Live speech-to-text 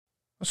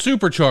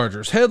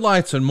Superchargers,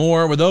 headlights, and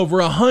more. With over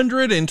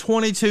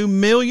 122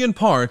 million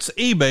parts,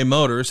 eBay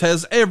Motors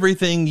has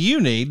everything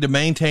you need to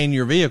maintain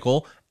your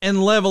vehicle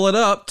and level it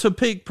up to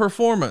peak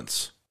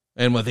performance.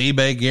 And with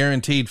eBay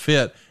Guaranteed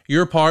Fit,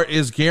 your part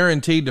is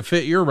guaranteed to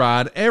fit your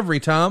ride every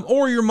time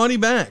or your money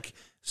back.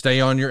 Stay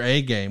on your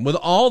A game with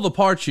all the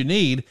parts you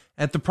need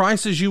at the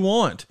prices you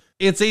want.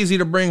 It's easy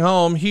to bring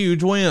home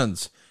huge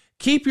wins.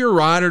 Keep your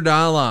ride or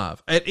die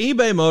alive at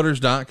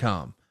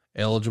ebaymotors.com.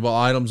 Eligible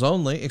items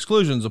only.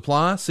 Exclusions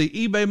apply. See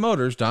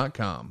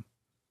ebaymotors.com.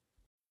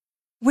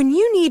 When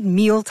you need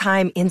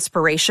mealtime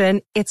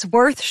inspiration, it's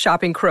worth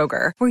shopping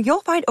Kroger, where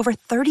you'll find over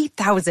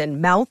 30,000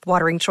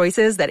 mouth-watering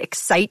choices that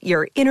excite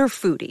your inner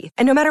foodie.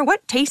 And no matter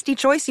what tasty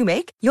choice you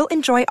make, you'll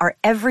enjoy our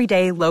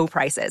everyday low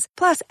prices,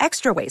 plus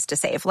extra ways to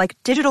save, like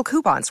digital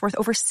coupons worth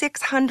over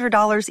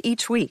 $600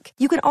 each week.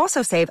 You can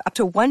also save up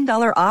to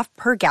 $1 off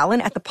per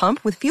gallon at the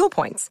pump with fuel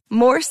points.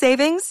 More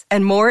savings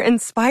and more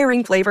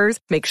inspiring flavors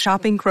make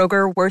shopping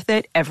Kroger worth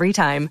it every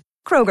time.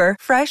 Kroger,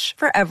 fresh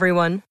for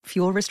everyone.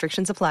 Fuel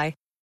restrictions apply.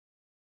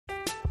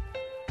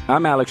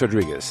 I'm Alex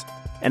Rodriguez.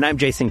 And I'm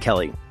Jason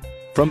Kelly.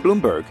 From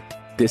Bloomberg,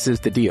 this is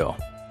The Deal.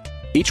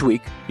 Each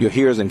week, you'll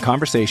hear us in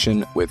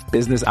conversation with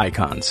business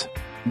icons.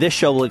 This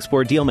show will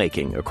explore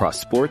deal-making across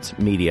sports,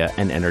 media,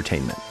 and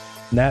entertainment.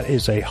 That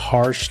is a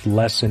harsh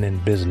lesson in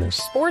business.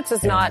 Sports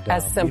is not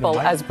as simple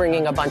as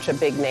bringing a bunch of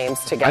big names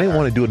together. I didn't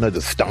want to do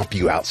another stomp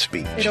you out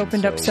speech. It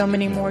opened up so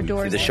many more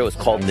doors. The show is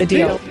called The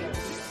Deal.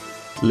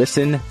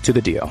 Listen to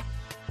The Deal.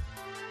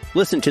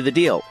 Listen to The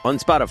Deal on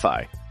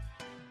Spotify.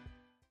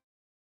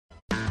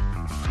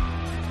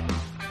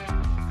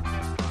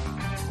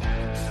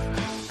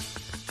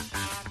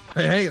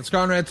 Hey, it's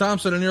Conrad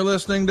Thompson, and you're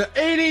listening to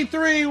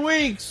 83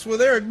 Weeks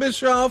with Eric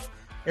Bischoff.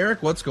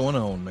 Eric, what's going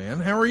on, man?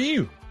 How are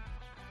you?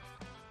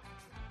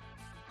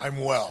 I'm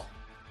well.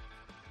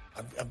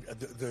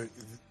 The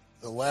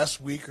last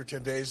week or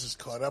 10 days has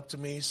caught up to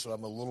me, so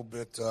I'm a little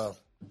bit,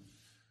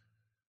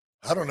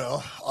 I don't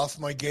know, off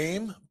my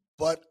game.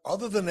 But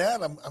other than that,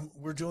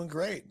 we're doing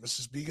great.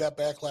 Mrs. B got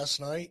back last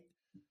night.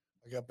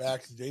 I got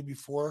back the day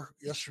before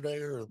yesterday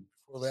or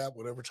before that,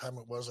 whatever time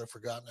it was, I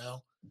forgot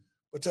now.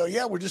 But,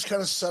 yeah, we're just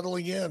kind of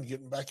settling in,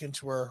 getting back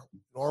into our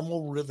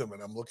normal rhythm,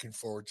 and I'm looking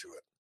forward to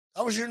it.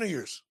 How was your New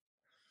Year's?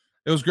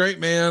 It was great,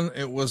 man.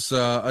 It was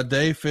a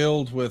day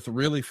filled with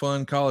really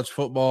fun college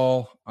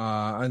football.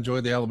 I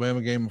enjoyed the Alabama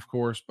game, of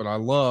course, but I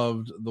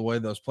loved the way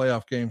those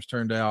playoff games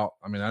turned out.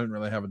 I mean, I didn't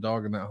really have a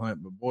dog in that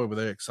hunt, but, boy, were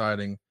they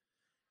exciting.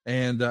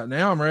 And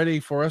now I'm ready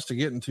for us to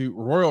get into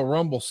Royal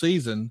Rumble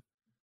season.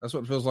 That's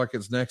what it feels like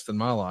it's next in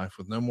my life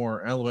with no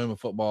more Alabama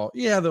football.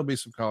 Yeah, there'll be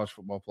some college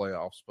football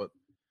playoffs, but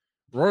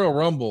Royal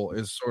Rumble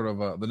is sort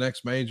of the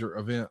next major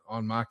event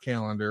on my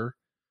calendar,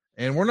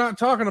 and we're not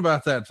talking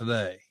about that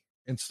today.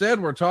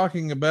 Instead, we're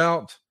talking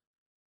about,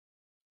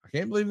 I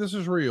can't believe this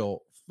is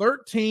real,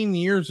 13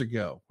 years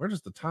ago. Where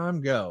does the time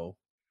go?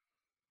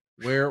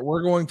 Where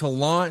we're going to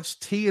launch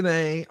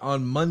TNA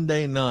on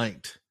Monday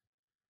night.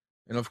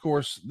 And, of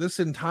course, this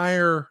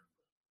entire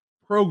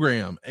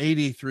program,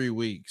 83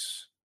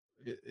 weeks,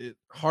 it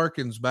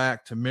harkens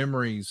back to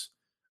memories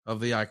of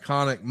the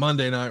iconic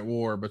Monday Night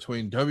War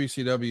between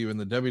WCW and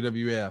the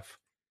WWF.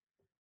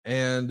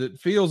 And it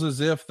feels as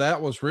if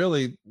that was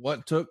really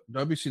what took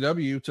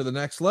WCW to the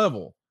next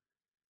level.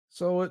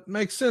 So it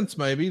makes sense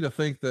maybe to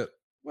think that,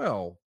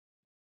 well,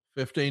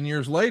 15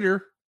 years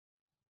later,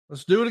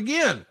 let's do it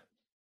again.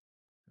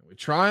 And we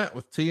try it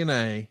with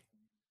TNA.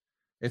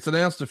 It's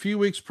announced a few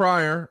weeks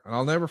prior, and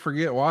I'll never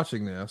forget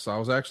watching this. I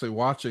was actually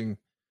watching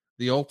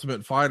the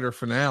Ultimate Fighter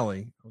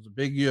finale. I was a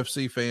big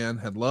UFC fan,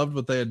 had loved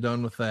what they had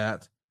done with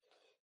that.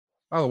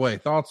 By the way,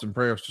 thoughts and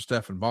prayers to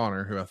Stephen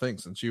Bonner, who I think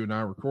since you and I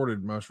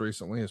recorded most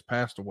recently has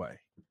passed away.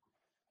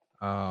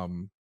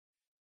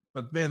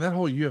 But man, that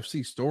whole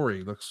UFC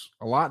story looks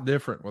a lot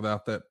different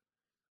without that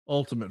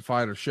Ultimate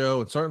Fighter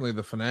show, and certainly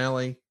the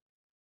finale.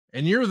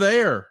 And you're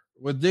there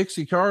with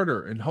Dixie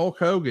Carter and Hulk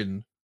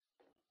Hogan.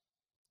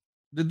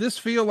 Did this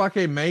feel like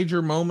a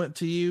major moment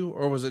to you,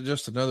 or was it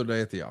just another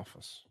day at the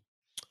office?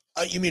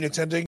 You mean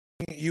attending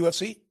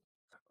UFC?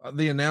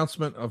 The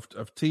announcement of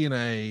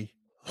TNA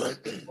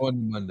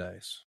on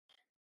Mondays.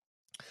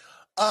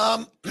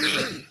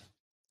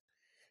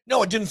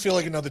 No, it didn't feel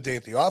like another day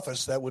at the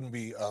office. That wouldn't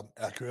be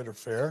accurate or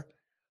fair.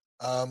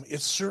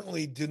 It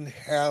certainly didn't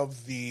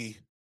have the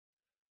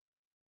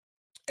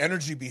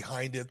energy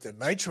behind it that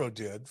Nitro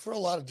did for a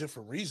lot of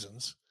different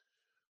reasons.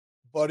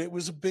 But it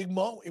was a big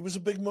It was a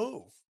big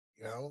move.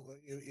 You know,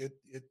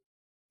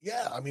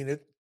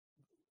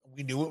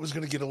 we knew it was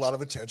going to get a lot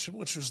of attention,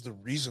 which was the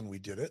reason we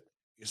did it,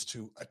 is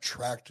to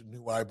attract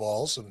new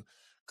eyeballs and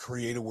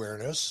create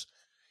awareness.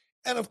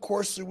 And of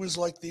course there was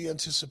like the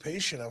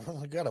anticipation of, oh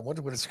my God, I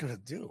wonder what it's going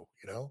to do.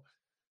 You know,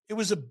 it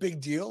was a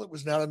big deal. It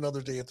was not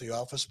another day at the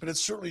office, but it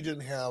certainly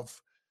didn't have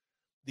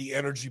the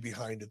energy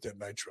behind it that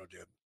Nitro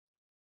did.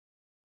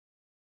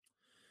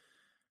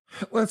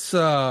 Let's,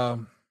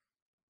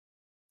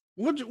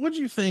 what'd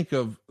you think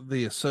of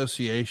the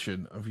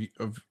association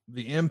of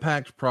the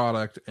Impact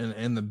product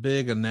and the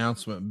big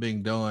announcement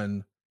being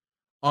done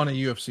on a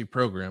UFC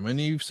program. And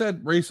you've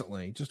said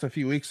recently, just a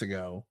few weeks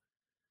ago,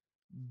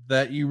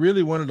 that you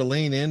really wanted to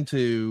lean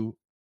into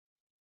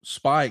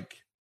Spike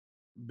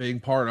being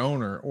part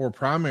owner or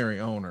primary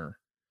owner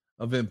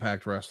of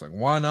Impact Wrestling.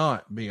 Why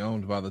not be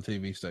owned by the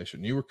TV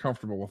station? You were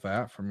comfortable with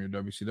that from your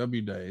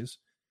WCW days.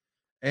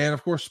 And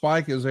of course,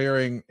 Spike is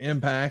airing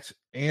Impact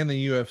and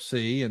the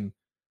UFC, and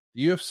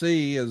the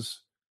UFC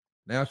is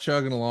now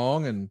chugging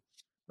along and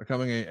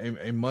becoming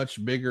a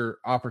much bigger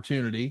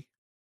opportunity.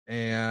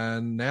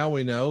 And now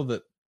we know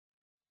that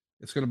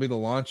it's going to be the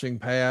launching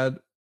pad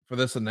for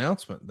this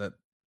announcement that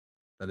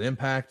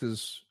Impact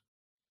is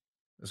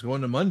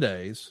going to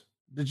Mondays.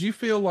 Did you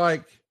feel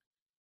like,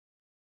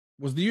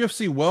 was the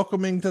UFC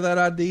welcoming to that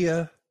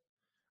idea?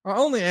 I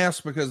only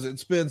ask because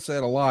it's been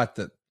said a lot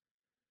that,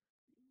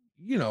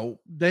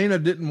 Dana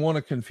didn't want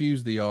to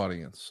confuse the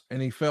audience,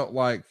 and he felt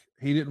like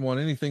he didn't want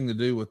anything to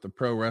do with the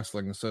Pro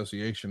Wrestling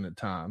Association at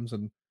times.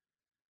 And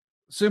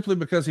simply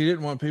because he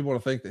didn't want people to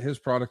think that his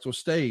product was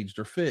staged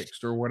or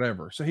fixed or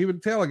whatever. So he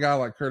would tell a guy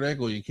like Kurt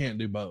Angle, you can't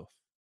do both.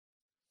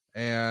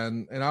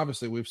 And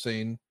obviously we've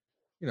seen,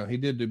 he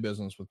did do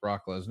business with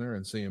Brock Lesnar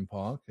and CM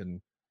Punk.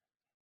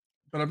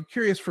 But I'm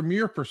curious, from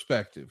your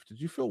perspective,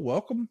 did you feel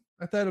welcome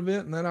at that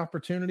event and that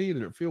opportunity?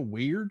 Did it feel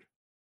weird?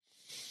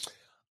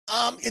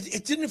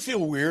 It didn't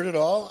feel weird at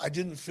all. I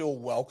didn't feel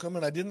welcome,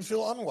 and I didn't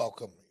feel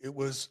unwelcome. It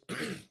was,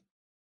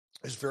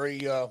 it's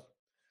very, I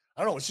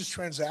don't know. It's just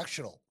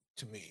transactional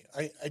to me.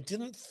 I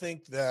didn't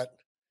think that,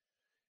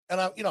 and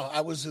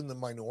I was in the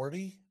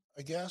minority,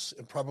 I guess,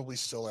 and probably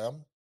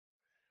still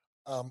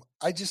am.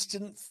 I just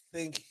didn't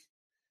think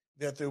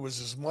that there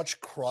was as much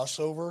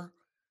crossover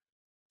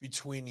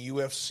between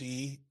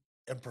UFC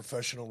and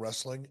professional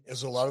wrestling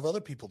as a lot of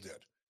other people did.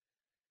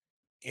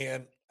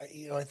 And,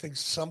 I think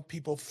some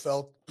people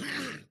felt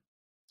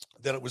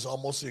that it was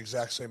almost the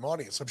exact same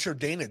audience. I'm sure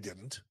Dana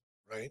didn't,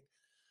 right?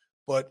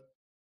 But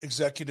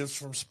executives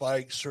from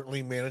Spike,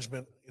 certainly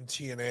management in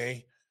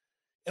TNA,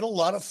 and a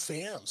lot of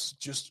fans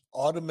just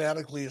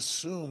automatically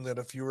assume that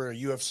if you're a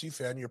UFC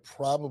fan, you're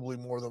probably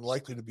more than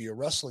likely to be a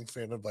wrestling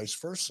fan and vice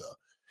versa.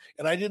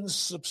 And I didn't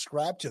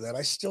subscribe to that.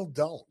 I still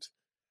don't.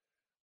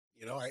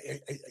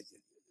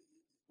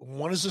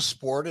 One is a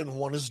sport and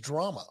one is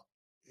drama.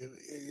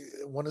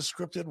 One is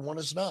scripted, one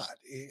is not.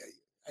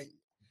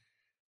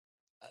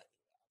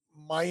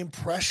 My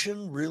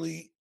impression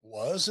really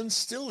was and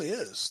still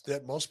is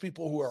that most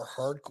people who are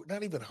hardcore,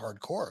 not even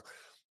hardcore,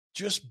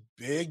 just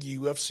big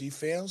UFC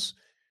fans,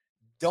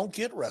 don't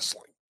get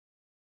wrestling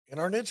and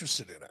aren't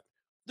interested in it.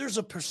 There's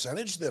a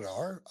percentage that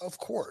are, of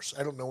course.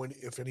 I don't know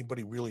if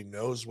anybody really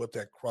knows what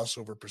that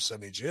crossover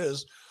percentage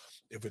is.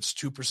 If it's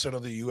 2%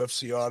 of the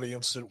UFC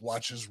audience that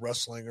watches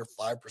wrestling, or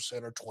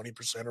 5% or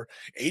 20% or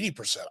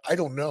 80%, I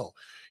don't know.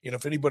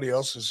 If anybody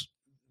else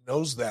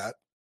knows that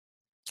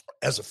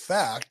as a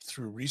fact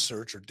through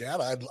research or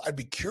data, I'd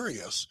be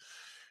curious,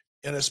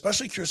 and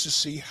especially curious to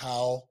see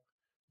how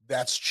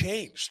that's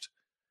changed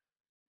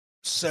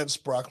since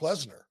Brock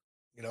Lesnar.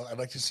 I'd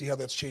like to see how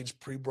that's changed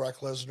pre-Brock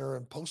Lesnar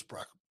and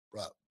post-Brock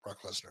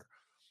Lesnar.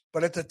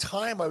 But at the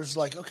time, I was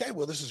like, okay,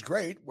 well, this is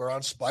great. We're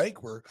on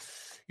Spike. We're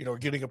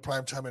getting a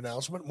primetime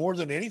announcement. More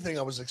than anything,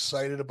 I was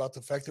excited about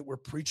the fact that we're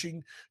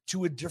preaching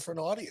to a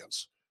different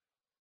audience.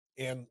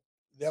 And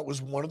that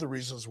was one of the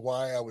reasons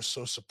why I was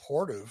so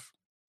supportive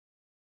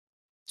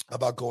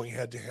about going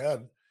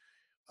head-to-head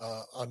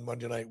on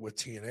Monday night with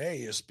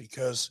TNA, is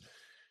because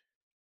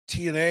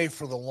TNA,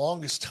 for the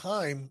longest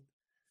time,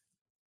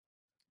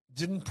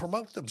 didn't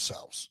promote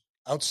themselves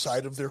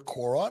outside of their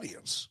core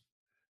audience.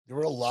 There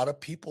were a lot of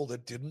people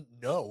that didn't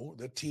know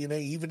that TNA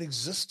even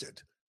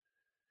existed.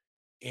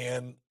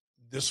 And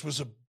this was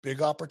a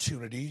big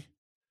opportunity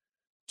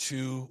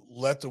to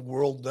let the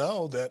world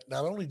know that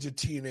not only did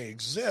TNA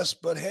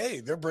exist, but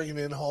hey, they're bringing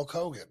in Hulk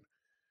Hogan.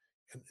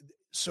 And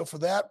so for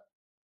that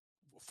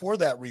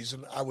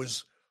reason, I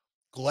was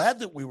glad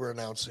that we were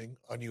announcing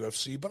on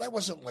UFC, but I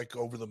wasn't like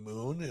over the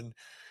moon, and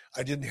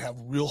I didn't have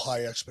real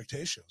high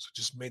expectations. It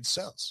just made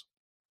sense.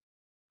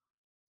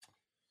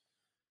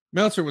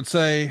 Meltzer would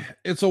say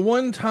it's a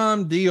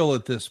one-time deal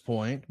at this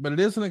point, but it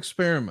is an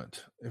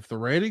experiment. If the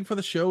rating for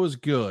the show is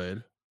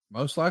good,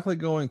 most likely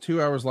going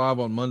 2 hours live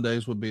on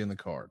Mondays would be in the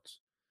cards.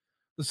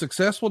 The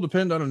success will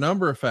depend on a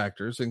number of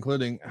factors,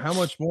 including how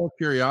much more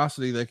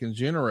curiosity they can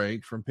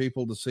generate from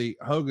people to see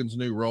Hogan's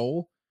new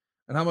role,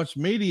 and how much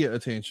media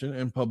attention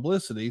and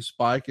publicity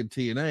Spike and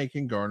TNA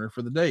can garner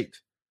for the date.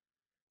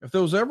 If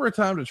there was ever a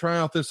time to try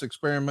out this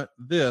experiment,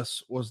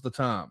 this was the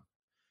time.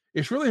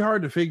 It's really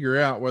hard to figure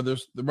out whether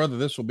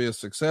this will be a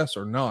success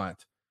or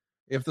not.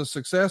 If the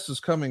success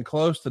is coming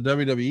close to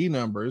WWE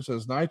numbers,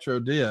 as Nitro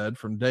did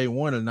from day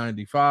one in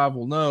 95,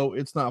 well, no,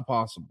 it's not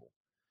possible.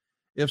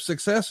 If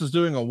success is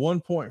doing a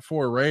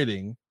 1.4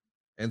 rating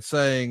and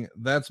saying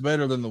that's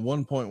better than the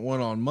 1.1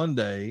 on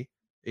Monday,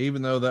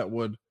 even though that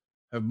would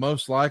have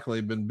most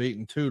likely been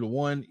beaten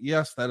 2-1,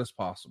 yes, that is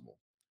possible.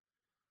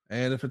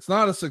 And if it's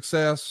not a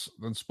success,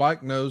 then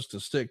Spike knows to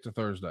stick to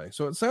Thursday.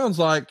 So it sounds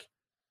like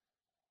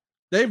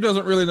Dave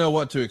doesn't really know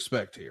what to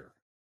expect here.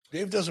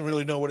 Dave doesn't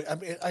really know what I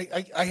mean.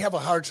 I have a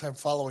hard time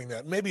following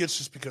that. Maybe it's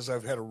just because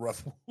I've had a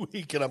rough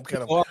week and I'm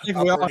kind of Well, I think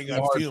we all have operating a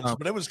on hard fumes, time.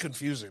 but it was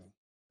confusing.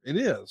 It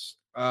is.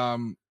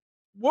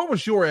 What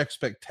was your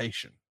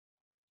expectation?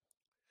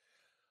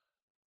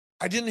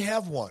 I didn't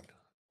have one.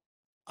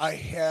 I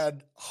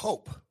had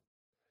hope.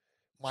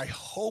 My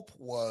hope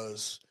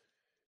was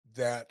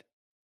that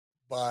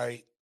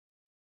by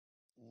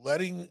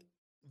letting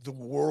the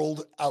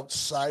world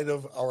outside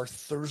of our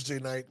Thursday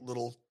night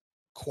little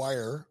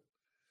choir,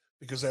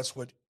 because that's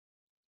what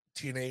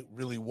TNA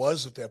really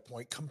was at that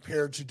point,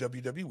 compared to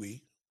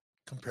WWE,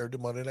 compared to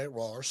Monday Night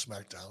Raw or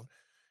SmackDown.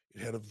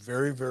 It had a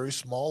very, very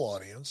small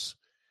audience,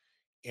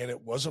 and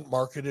it wasn't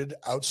marketed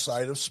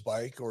outside of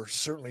Spike, or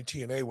certainly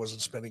TNA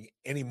wasn't spending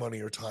any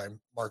money or time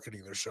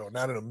marketing their show,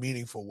 not in a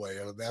meaningful way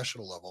at a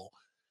national level.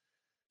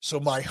 So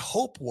my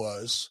hope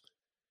was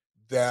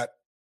that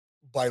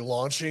by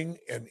launching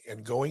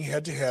and going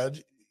head to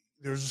head,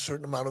 there's a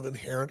certain amount of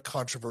inherent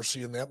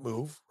controversy in that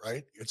move,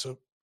 right? It's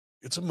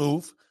a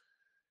move.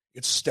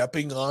 It's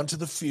stepping onto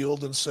the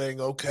field and saying,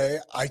 okay,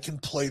 I can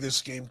play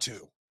this game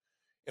too.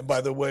 And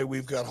by the way,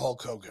 we've got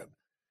Hulk Hogan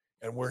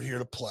and we're here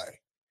to play.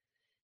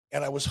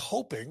 And I was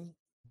hoping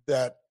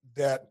that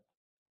that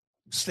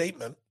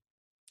statement,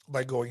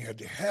 by going head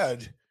to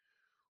head,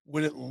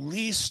 would at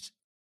least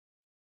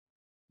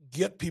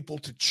get people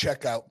to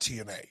check out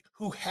TNA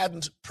who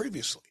hadn't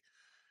previously.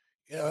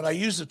 And I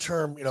use the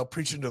term,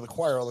 preaching to the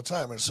choir all the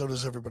time, and so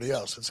does everybody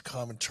else. It's a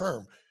common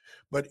term.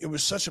 But it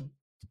was such a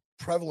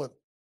prevalent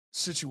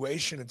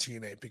situation in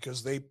TNA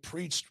because they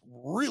preached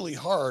really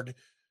hard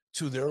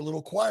to their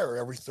little choir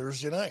every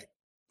Thursday night,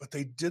 but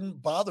they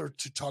didn't bother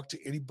to talk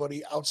to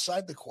anybody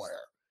outside the choir.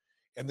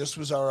 And this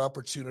was our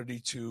opportunity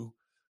to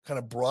kind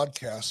of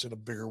broadcast in a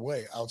bigger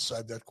way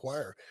outside that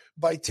choir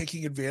by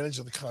taking advantage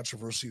of the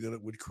controversy that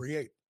it would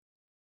create.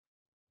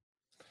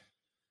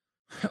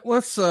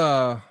 Let's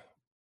talk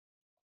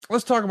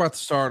about the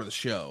start of the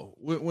show.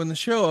 When the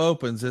show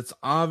opens, it's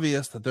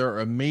obvious that there are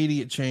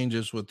immediate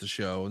changes with the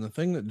show. And the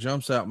thing that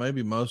jumps out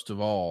maybe most of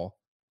all,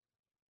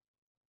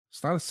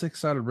 it's not a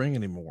 6-sided ring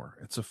anymore.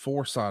 It's a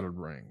 4-sided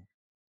ring.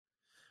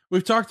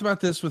 We've talked about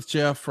this with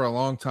Jeff for a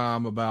long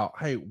time about,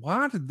 hey,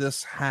 why did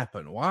this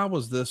happen? Why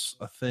was this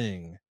a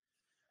thing?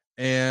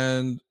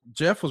 And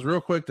Jeff was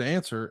real quick to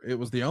answer. It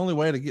was the only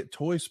way to get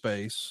toy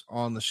space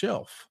on the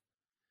shelf.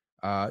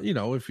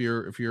 If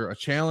you're a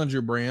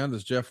challenger brand,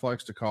 as Jeff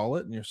likes to call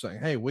it, and you're saying,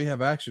 hey, we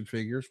have action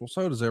figures. Well,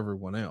 so does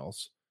everyone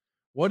else.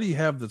 What do you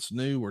have that's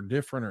new or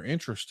different or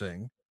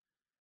interesting?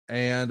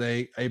 And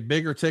a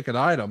bigger ticket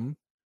item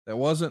that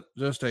wasn't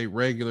just a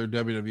regular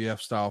WWF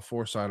style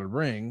 4-sided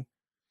ring,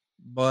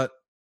 but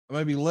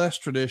maybe less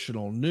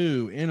traditional,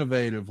 new,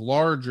 innovative,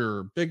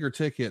 larger, bigger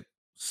ticket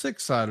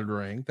 6-sided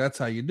ring. That's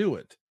how you do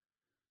it.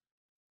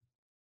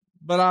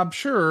 But I'm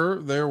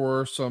sure there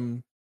were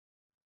some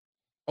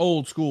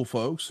old school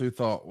folks who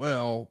thought,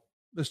 well,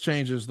 this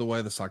changes the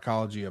way the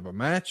psychology of a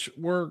match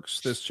works.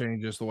 This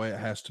changes the way it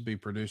has to be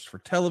produced for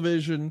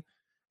television.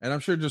 And I'm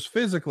sure just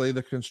physically,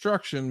 the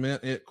construction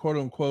meant it, quote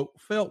unquote,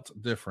 felt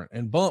different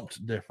and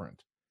bumped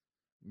different.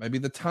 Maybe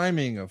the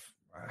timing of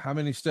how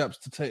many steps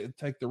to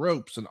take the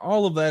ropes and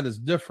all of that is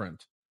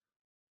different.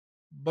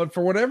 But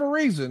for whatever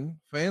reason,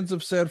 fans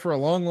have said for a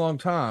long, long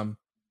time,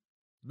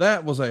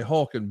 that was a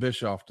Hulk and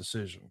Bischoff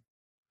decision.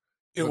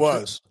 It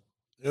was.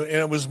 And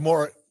it was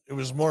more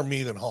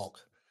me than Hulk.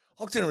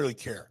 Hulk didn't really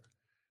care.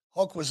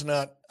 Hulk was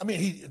not,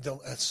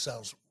 that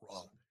sounds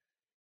wrong.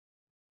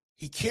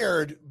 He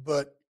cared,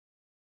 but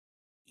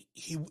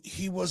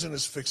he wasn't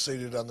as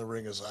fixated on the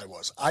ring as I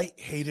was. I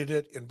hated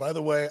it. And by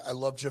the way, I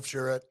love Jeff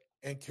Jarrett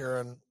and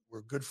Karen.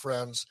 We're good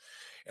friends.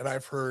 And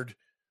I've heard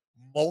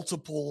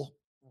multiple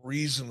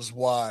reasons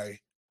why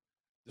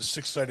the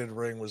 6-sided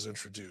ring was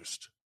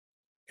introduced.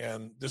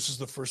 And this is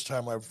the first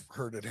time I've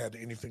heard it had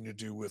anything to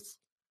do with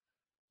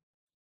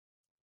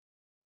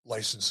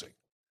licensing.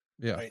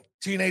 Yeah. Right?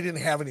 TNA didn't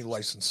have any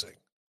licensing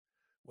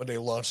when they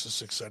launched the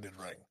 6-sided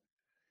ring.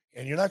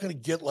 And you're not going to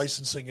get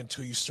licensing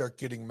until you start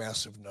getting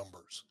massive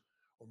numbers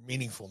or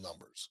meaningful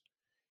numbers.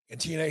 And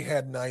TNA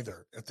had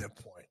neither at that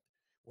point.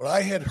 What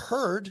I had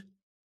heard,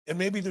 and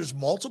maybe there's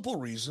multiple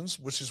reasons,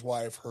 which is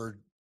why I've heard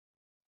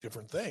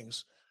different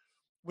things,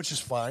 which is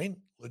fine,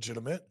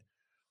 legitimate.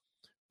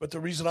 But the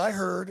reason I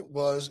heard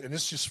was, and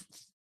this just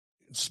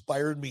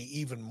inspired me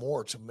even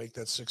more to make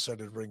that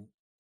 6-sided ring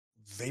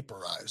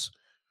vaporize,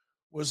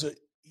 was that,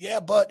 yeah,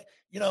 but,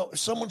 if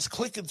someone's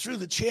clicking through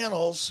the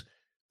channels,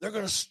 they're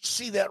going to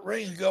see that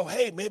ring and go,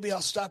 hey, maybe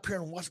I'll stop here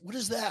and watch. What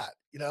is that?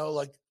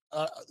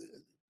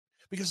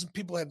 Because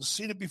people hadn't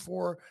seen it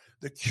before,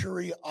 the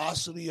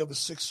curiosity of a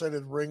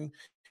 6-sided ring,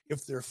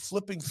 if they're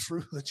flipping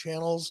through the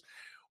channels,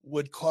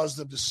 would cause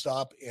them to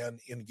stop and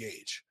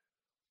engage.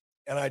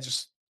 And I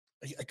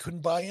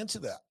couldn't buy into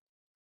that.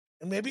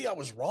 And maybe I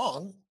was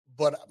wrong,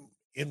 but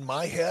in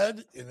my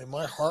head and in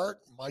my heart,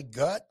 my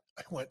gut,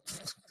 I went,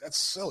 that's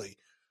silly.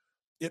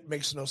 It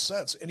makes no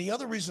sense. And the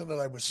other reason that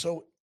I was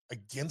so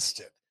against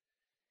it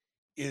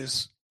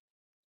is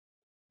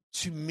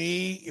to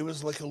me, it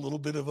was like a little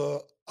bit of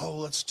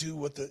let's do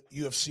what the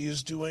UFC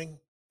is doing.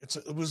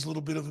 It was a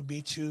little bit of a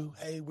Me Too.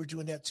 Hey, we're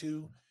doing that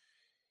too.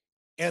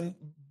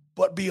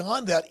 But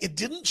beyond that, it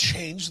didn't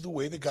change the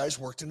way the guys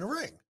worked in the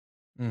ring.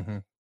 Mm-hmm.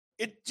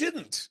 It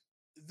didn't.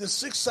 The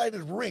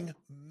 6-sided ring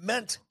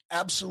meant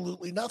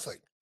absolutely nothing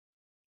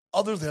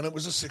other than it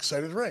was a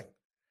 6-sided ring.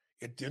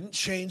 It didn't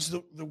change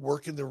the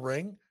work in the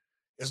ring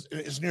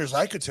as near as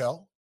I could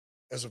tell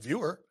as a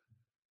viewer.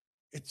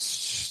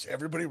 It's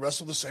everybody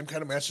wrestled the same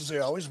kind of matches they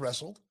always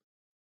wrestled,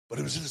 but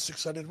it was in a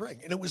 6-sided ring,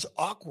 and it was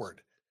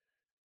awkward.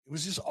 It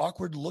was just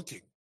awkward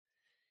looking.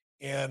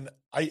 And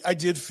I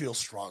did feel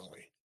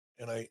strongly,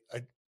 and I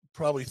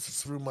probably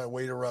threw my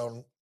weight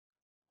around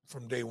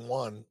from day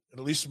one, at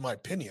least in my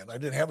opinion. I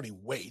didn't have any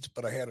weight,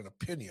 but I had an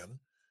opinion,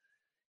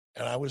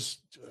 and I was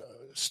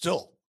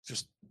still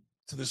just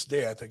to this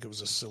day, I think it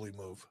was a silly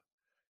move.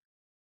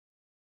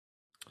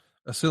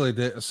 A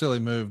silly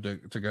move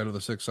to go to the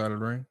 6-sided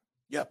ring.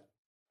 Yep.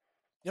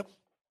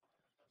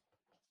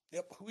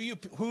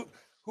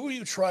 Who are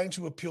you trying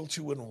to appeal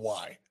to, and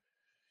why?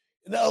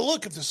 Now,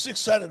 look, if the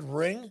 6-sided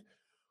ring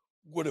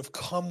would have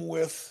come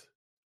with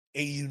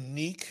a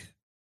unique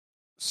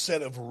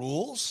set of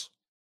rules,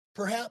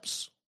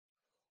 perhaps,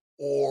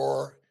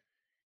 or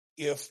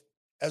if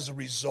as a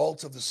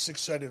result of the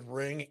 6-sided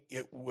ring,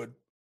 it would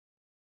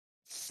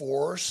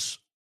force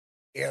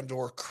and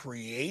or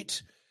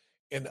create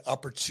an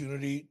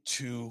opportunity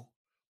to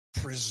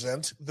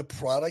present the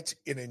product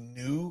in a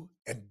new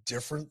and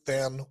different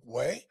than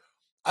way,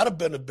 I'd have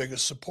been the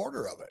biggest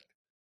supporter of it.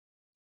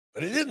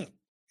 But it didn't.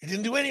 It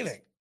didn't do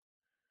anything.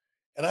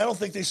 And I don't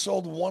think they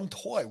sold one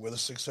toy with a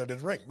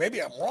 6-sided ring.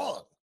 Maybe I'm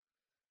wrong.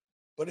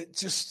 But it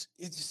just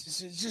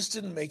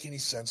didn't make any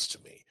sense to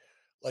me.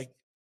 Like,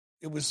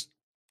 it was,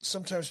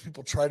 sometimes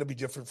people try to be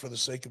different for the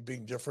sake of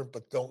being different,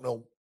 but don't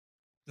know,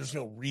 there's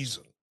no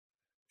reason.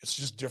 It's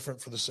just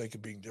different for the sake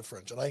of being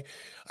different. And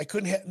I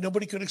couldn't,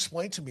 nobody could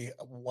explain to me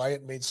why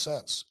it made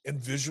sense. And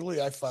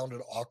visually, I found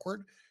it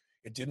awkward.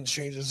 It didn't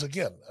change this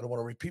again. I don't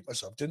want to repeat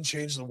myself. Didn't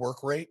change the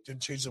work rate.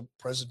 Didn't change the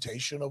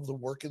presentation of the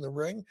work in the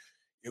ring.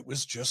 It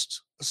was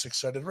just a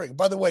 6-sided ring.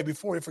 By the way,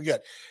 before we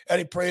forget,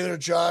 Eddie Prather,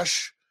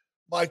 Josh,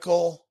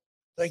 Michael,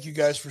 thank you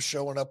guys for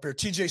showing up here.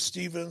 TJ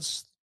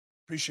Stevens,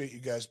 appreciate you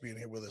guys being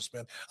here with us,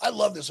 man. I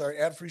love this. Our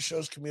ad-free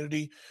shows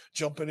community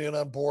jumping in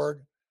on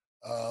board.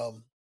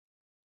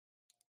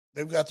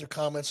 They've got their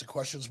comments and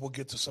questions. We'll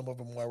get to some of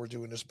them while we're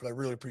doing this, but I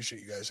really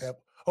appreciate you guys.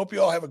 Hope you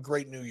all have a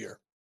great new year.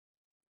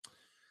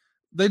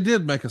 They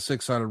did make a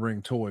 6-sided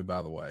ring toy,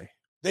 by the way.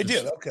 They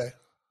did. Okay.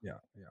 Yeah.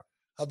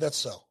 How'd that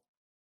sell?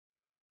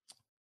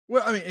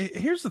 Well, I mean,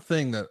 here's the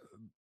thing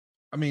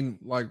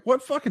like,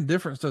 what fucking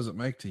difference does it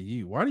make to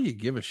you? Why do you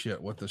give a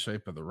shit what the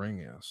shape of the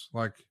ring is?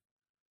 Like,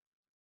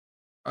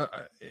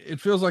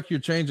 it feels like you're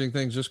changing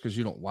things just because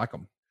you don't like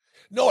them.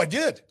 No, I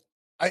did.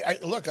 I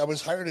look, I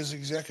was hired as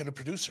executive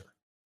producer.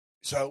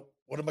 So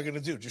what am I going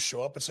to do? Just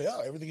show up and say,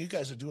 oh, everything you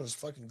guys are doing is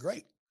fucking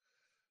great.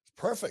 It's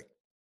perfect.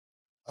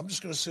 I'm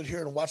just going to sit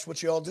here and watch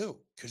what you all do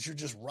because you're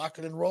just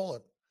rocking and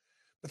rolling.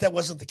 But that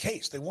wasn't the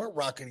case. They weren't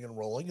rocking and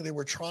rolling. They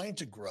were trying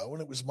to grow.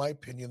 And it was my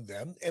opinion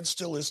then, and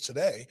still is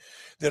today,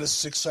 that a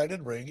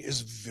 6-sided ring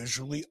is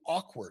visually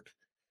awkward.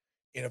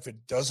 And if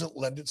it doesn't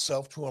lend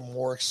itself to a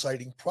more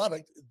exciting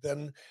product,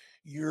 then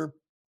you're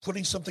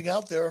putting something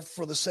out there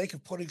for the sake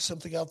of putting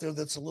something out there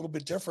that's a little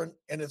bit different,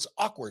 and it's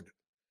awkward.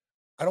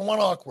 I don't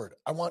want awkward.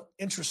 I want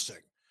interesting.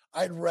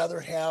 I'd rather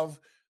have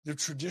the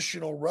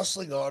traditional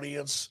wrestling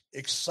audience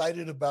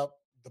excited about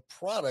the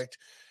product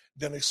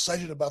than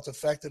excited about the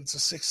fact that it's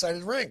a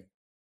 6-sided ring.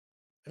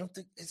 I don't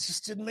think it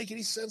just didn't make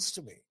any sense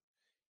to me.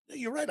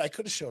 You're right. I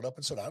could have showed up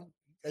and said, you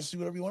guys do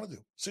whatever you want to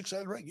do.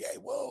 6-sided ring. Yay.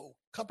 Whoa.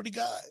 Company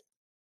guy.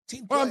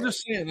 Team player. Well, I'm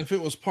just saying, if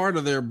it was part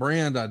of their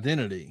brand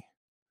identity,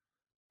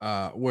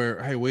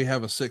 where, hey, we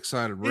have a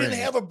 6-sided ring. They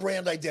didn't have a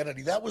brand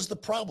identity. That was the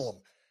problem.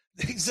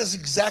 That's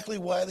exactly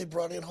why they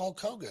brought in Hulk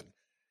Hogan.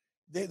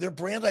 Their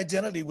brand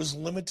identity was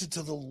limited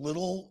to the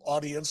little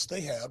audience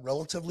they had,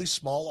 relatively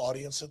small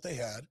audience that they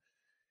had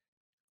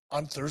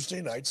on Thursday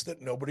nights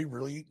that nobody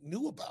really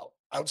knew about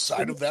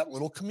outside of that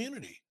little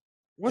community.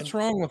 What's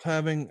wrong with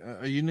having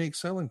a unique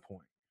selling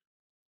point?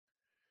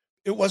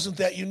 It wasn't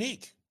that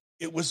unique.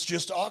 It was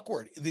just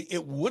awkward.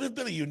 It would have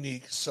been a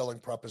unique selling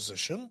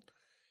proposition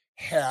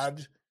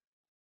had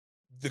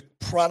the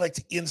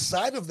product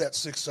inside of that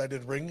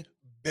 6-sided ring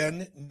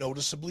been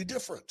noticeably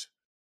different.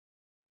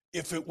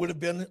 If it would have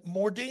been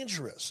more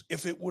dangerous,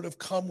 if it would have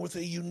come with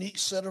a unique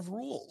set of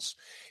rules,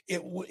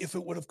 if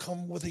it would have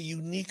come with a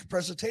unique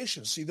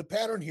presentation. See the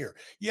pattern here.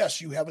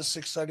 Yes, you have a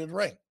 6-sided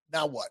ring.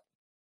 Now what?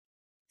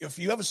 If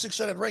you have a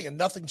 6-sided ring and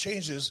nothing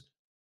changes,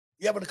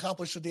 you haven't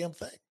accomplished a damn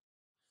thing.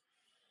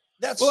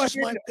 That's just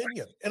my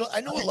opinion. And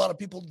I know a lot of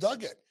people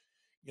dug it.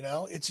 You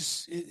know, it's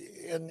just,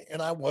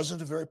 and I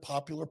wasn't a very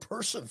popular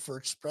person for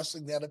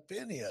expressing that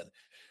opinion.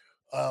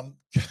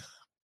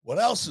 What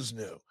else is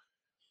new?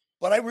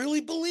 But I really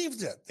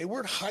believed it. They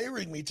weren't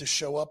hiring me to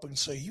show up and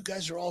say, you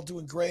guys are all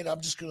doing great. I'm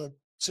just going to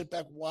sit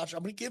back and watch.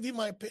 I'm going to give you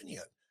my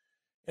opinion.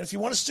 And if you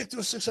want to stick to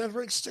a 6-sided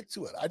ring, stick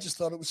to it. I just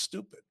thought it was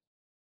stupid.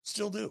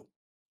 Still do.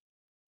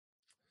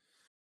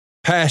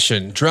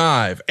 Passion,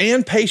 drive,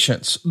 and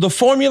patience. The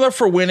formula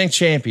for winning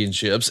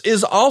championships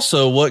is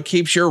also what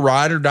keeps your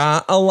ride or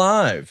die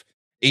alive.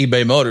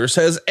 eBay Motors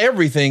has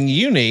everything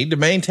you need to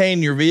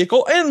maintain your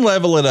vehicle and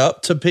level it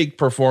up to peak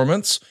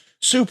performance.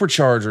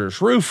 Superchargers,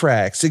 roof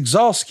racks,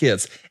 exhaust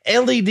kits,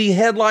 LED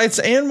headlights,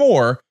 and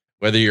more.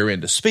 Whether you're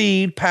into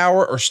speed,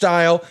 power, or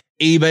style,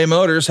 eBay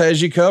Motors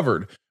has you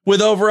covered.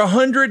 With over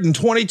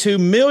 122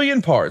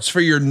 million parts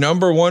for your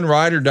number one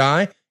ride or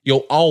die,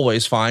 you'll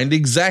always find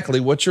exactly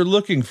what you're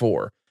looking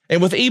for.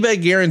 And with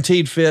eBay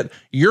Guaranteed Fit,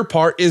 your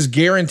part is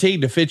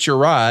guaranteed to fit your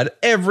ride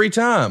every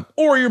time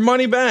or your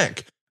money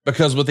back.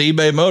 Because with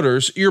eBay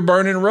Motors, you're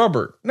burning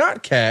rubber,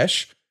 not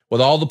cash. With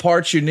all the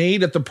parts you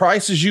need at the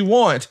prices you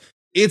want,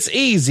 it's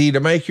easy to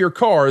make your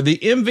car the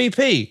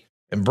MVP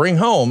and bring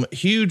home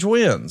huge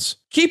wins.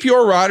 Keep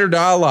your ride or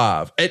die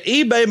alive at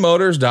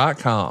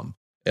ebaymotors.com.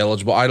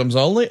 Eligible items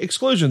only.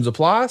 Exclusions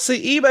apply.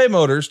 See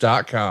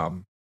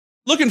ebaymotors.com.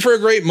 Looking for a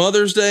great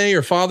Mother's Day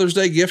or Father's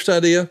Day gift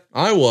idea?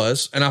 I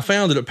was, and I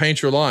found it at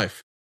Paint Your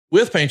Life.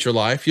 With Paint Your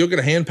Life, you'll get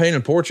a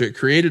hand-painted portrait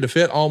created to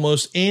fit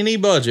almost any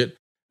budget,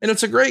 and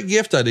it's a great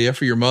gift idea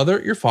for your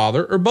mother, your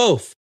father, or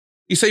both.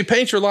 You see,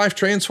 Paint Your Life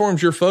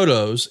transforms your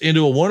photos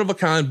into a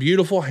one-of-a-kind,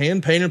 beautiful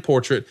hand-painted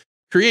portrait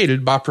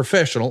created by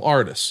professional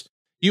artists.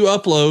 You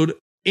upload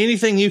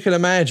anything you can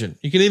imagine.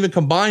 You can even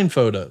combine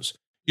photos.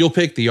 You'll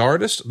pick the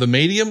artist, the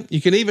medium.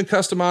 You can even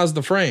customize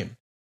the frame.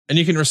 And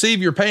you can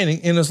receive your painting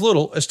in as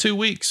little as 2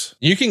 weeks.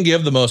 You can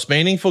give the most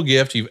meaningful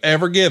gift you've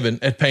ever given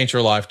at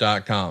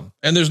paintyourlife.com.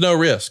 And there's no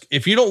risk.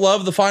 If you don't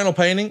love the final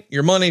painting,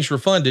 your money's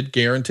refunded,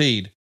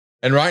 guaranteed.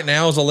 And right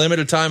now is a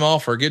limited time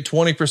offer. Get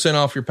 20%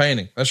 off your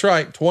painting. That's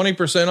right,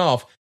 20%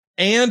 off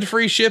and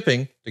free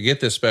shipping. To get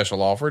this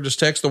special offer, just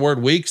text the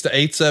word weeks to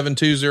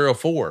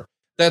 87204.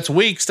 That's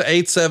weeks to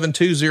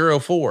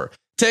 87204.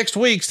 Text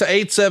weeks to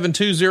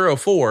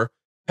 87204.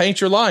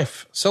 Paint Your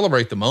Life.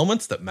 Celebrate the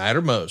moments that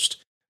matter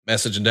most.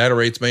 Message and data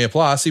rates may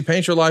apply. See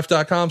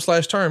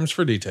paintyourlife.com/terms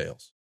for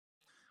details.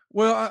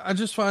 Well, I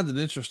just find it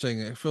interesting.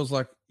 It feels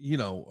like, you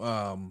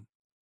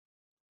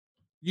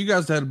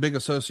guys had a big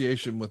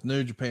association with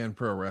New Japan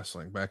Pro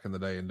Wrestling back in the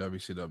day in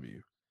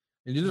WCW.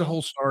 And you did a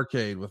whole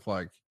Starrcade with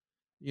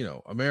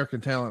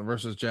American talent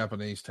versus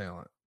Japanese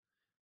talent.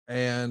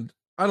 And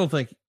I don't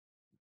think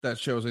that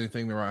shows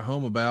anything to write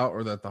home about,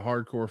 or that the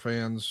hardcore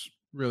fans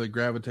really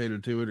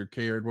gravitated to it or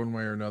cared one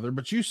way or another,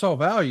 but you saw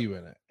value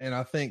in it. And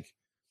I think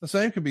the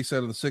same could be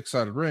said of the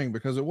 6-sided ring,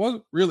 because it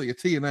wasn't really a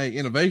TNA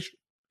innovation.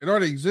 It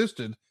already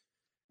existed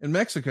in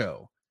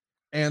Mexico.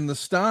 And the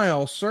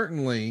style,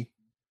 certainly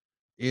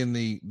in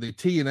the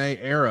TNA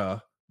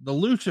era, the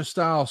lucha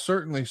style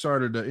certainly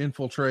started to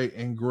infiltrate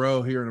and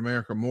grow here in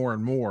America more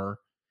and more.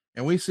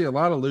 And we see a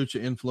lot of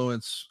lucha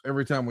influence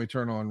every time we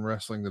turn on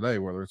wrestling today,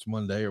 whether it's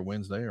Monday or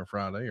Wednesday or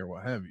Friday or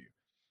what have you.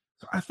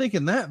 So I think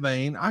in that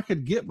vein, I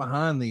could get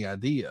behind the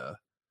idea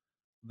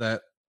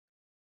that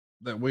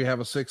we have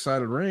a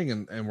 6-sided ring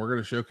and we're going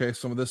to showcase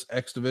some of this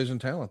X Division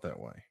talent that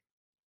way.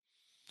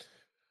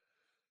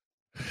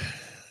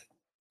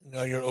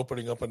 Now you're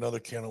opening up another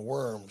can of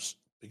worms,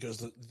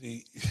 because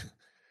the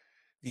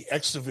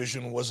X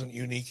Division wasn't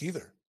unique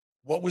either.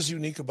 What was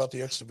unique about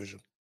the X Division?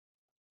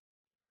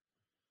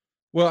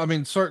 Well, I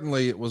mean,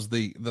 certainly it was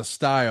the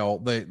style.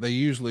 They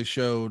usually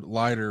showed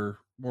lighter,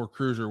 more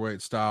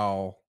cruiserweight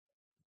style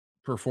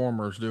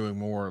performers doing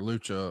more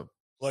lucha,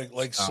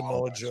 like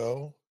Samoa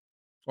Joe.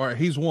 All right,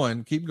 he's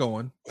one. Keep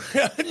going.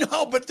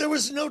 No, but there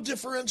was no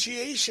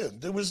differentiation.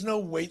 There was no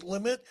weight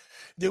limit.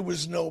 There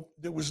was no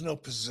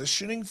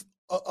positioning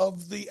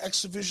of the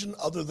X Division,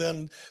 other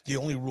than the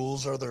only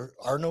rules are there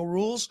are no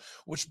rules,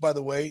 which, by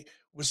the way,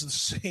 was the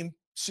same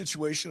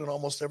situation in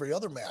almost every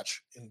other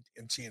match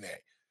in TNA.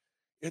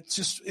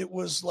 It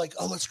was like,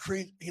 oh, let's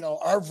create,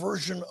 our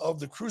version of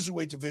the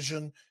cruiserweight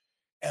division,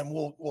 and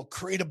we'll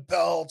create a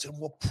belt and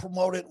we'll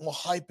promote it and we'll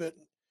hype it.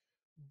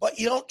 But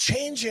you don't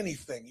change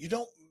anything. You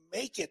don't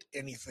make it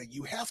anything.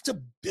 You have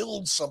to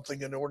build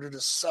something in order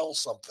to sell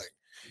something.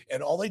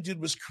 And all they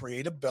did was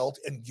create a belt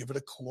and give it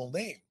a cool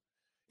name.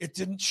 It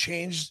didn't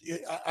change.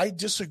 I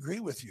disagree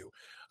with you.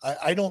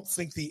 I don't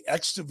think the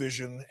X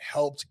Division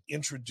helped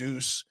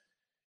introduce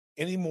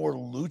any more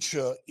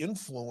lucha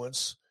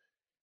influence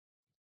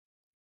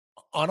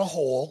on a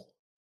whole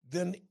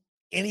than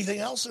anything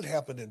else that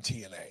happened in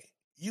TNA.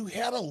 You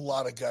had a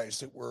lot of guys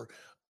that were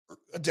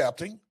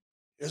adapting,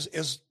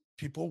 as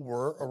people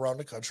were around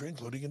the country,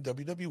 including in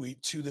WWE,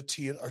 to the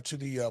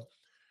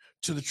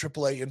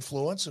AAA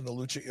influence and the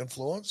lucha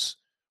influence.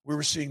 We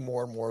were seeing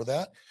more and more of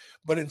that.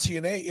 But in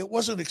TNA, it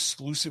wasn't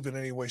exclusive in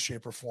any way,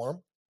 shape, or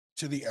form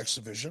to the X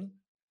Division.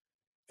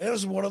 And it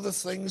was one of the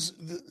things,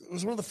 it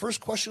was one of the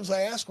first questions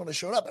I asked when I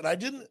showed up. And I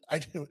didn't,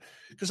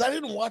 because I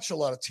didn't watch a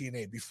lot of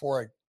TNA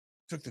before I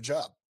took the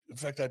job. In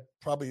fact, I'd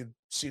probably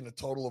seen a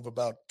total of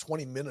about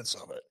 20 minutes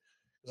of it,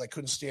 because I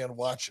couldn't stand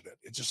watching it.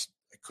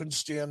 I couldn't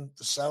stand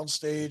the sound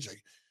stage.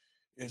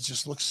 It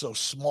just looks so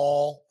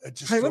small. It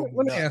just Hey, drove me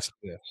let me nuts. ask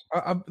you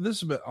this. This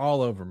has been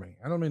all over me.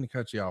 I don't mean to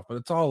cut you off, but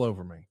it's all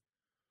over me.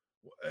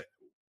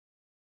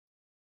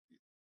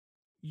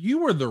 You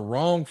were the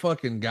wrong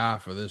fucking guy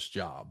for this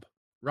job,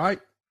 right?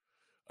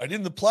 I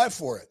didn't apply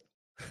for it.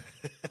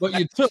 But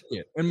you took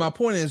it. And my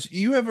point is,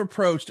 you have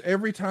approached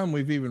every time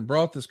we've even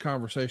brought this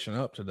conversation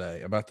up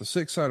today about the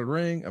 6-sided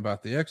ring,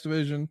 about the X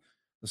Division,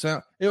 the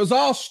sound. It was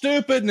all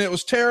stupid and it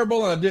was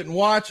terrible, and I didn't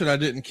watch it. I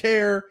didn't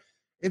care.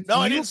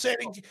 I didn't say I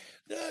didn't.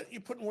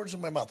 You're putting words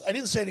in my mouth. I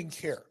didn't say I didn't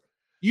care.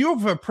 You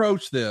have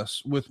approached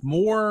this with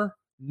more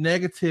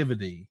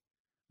negativity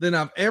than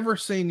I've ever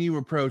seen you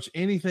approach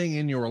anything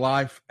in your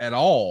life at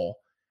all.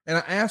 And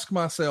I ask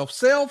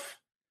myself,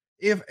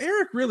 if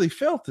Eric really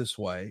felt this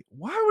way,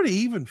 why would he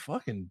even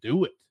fucking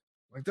do it?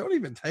 Like, don't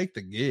even take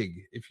the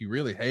gig if you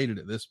really hated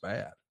it this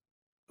bad.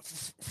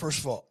 First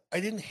of all, I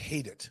didn't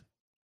hate it.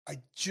 I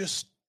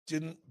just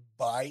didn't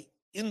buy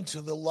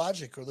into the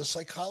logic or the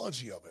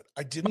psychology of it.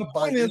 I didn't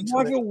buy into it.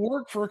 Why go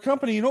work for a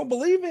company you don't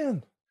believe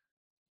in?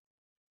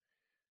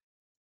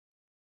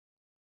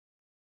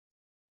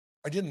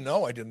 I didn't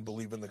know I didn't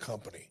believe in the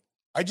company.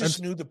 I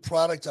just knew the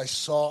product I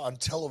saw on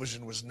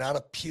television was not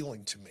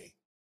appealing to me.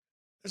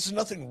 There's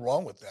nothing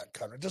wrong with that,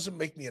 Connor. It doesn't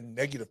make me a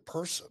negative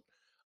person.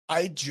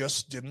 I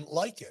just didn't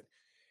like it.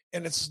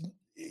 And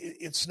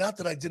it's not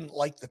that I didn't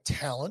like the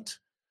talent.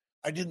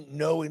 I didn't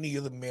know any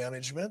of the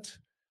management.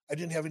 I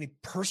didn't have any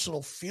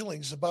personal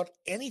feelings about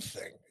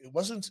anything. It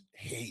wasn't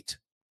hate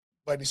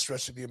by any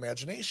stretch of the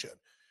imagination.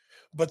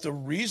 But the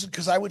reason,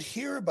 because I would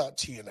hear about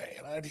TNA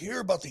and I'd hear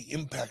about the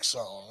Impact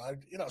Zone,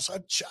 so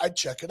I'd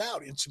check it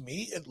out. And to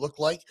me, it looked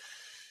like,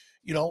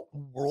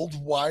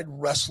 worldwide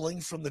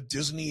wrestling from the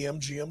Disney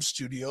MGM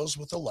studios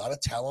with a lot of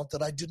talent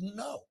that I didn't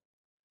know.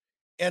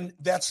 And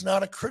that's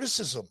not a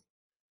criticism.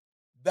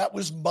 That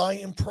was my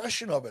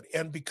impression of it.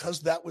 And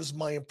because that was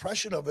my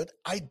impression of it,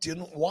 I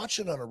didn't watch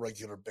it on a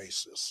regular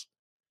basis.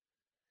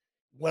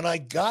 When I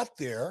got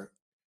there,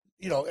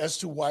 as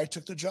to why I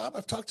took the job,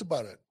 I've talked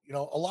about it, a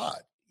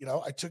lot.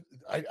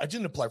 I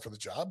didn't apply for the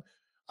job.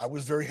 I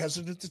was very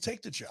hesitant to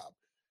take the job.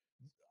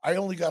 I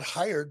only got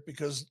hired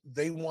because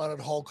they wanted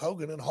Hulk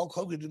Hogan, and Hulk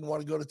Hogan didn't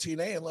want to go to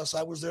TNA unless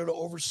I was there to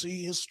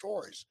oversee his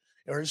stories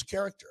or his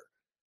character.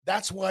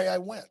 That's why I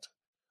went.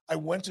 I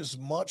went as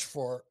much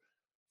for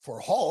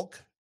Hulk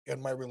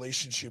and my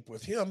relationship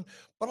with him,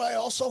 but I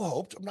also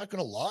hoped, I'm not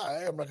going to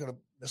lie, I'm not going to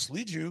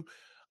mislead you,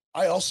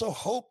 I also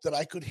hoped that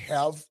I could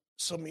have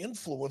some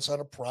influence on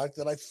a product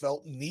that I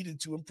felt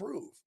needed to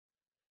improve.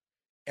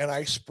 And I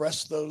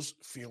expressed those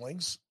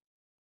feelings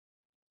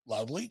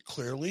loudly,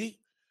 clearly,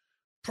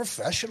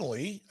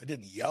 professionally. I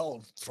didn't yell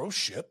and throw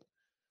shit,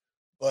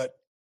 but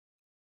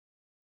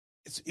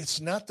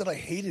it's not that I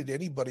hated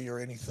anybody or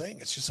anything.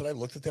 It's just that I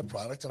looked at that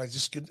product and I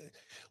just couldn't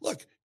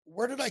look.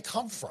 Where did I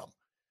come from?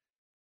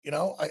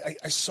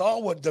 I saw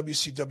what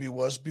WCW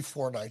was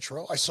before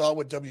Nitro. I saw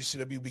what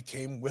WCW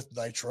became with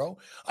Nitro.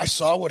 I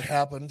saw what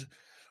happened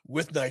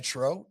with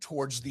Nitro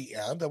towards the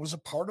end. I was a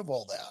part of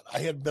all that. I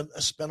had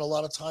spent a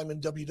lot of time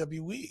in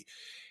WWE.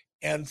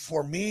 And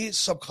for me,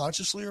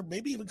 subconsciously, or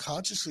maybe even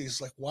consciously,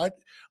 it's like, why?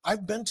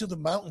 I've been to the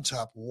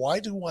mountaintop. Why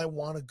do I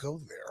want to go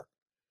there?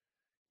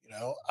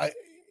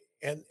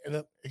 And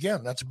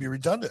again, not to be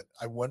redundant,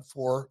 I went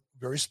for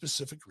very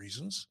specific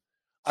reasons.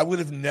 I would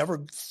have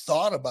never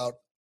thought about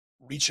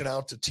reaching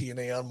out to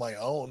TNA on my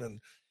own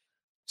and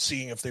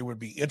seeing if they would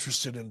be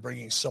interested in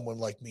bringing someone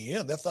like me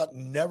in. That thought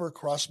never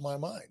crossed my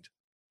mind,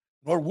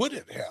 nor would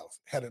it have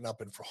had it not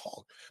been for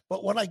Hulk.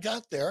 But when I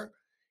got there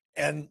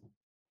and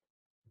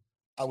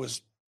I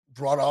was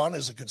brought on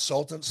as a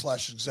consultant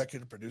 /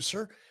 executive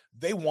producer,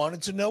 they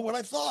wanted to know what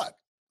I thought.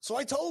 So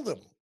I told them.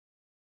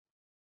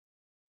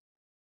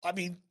 I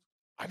mean,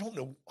 I don't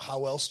know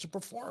how else to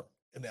perform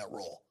in that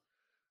role.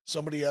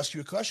 Somebody asked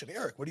you a question,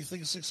 Eric, what do you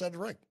think of 6-sided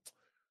ring?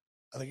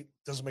 I think it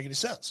doesn't make any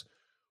sense.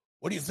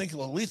 What do you think of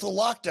a lethal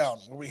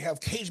lockdown where we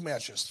have cage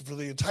matches for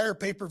the entire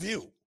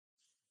pay-per-view?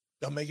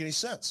 Doesn't make any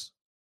sense.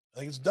 I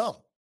think it's dumb.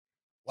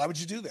 Why would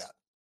you do that?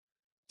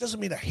 Doesn't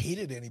mean I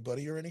hated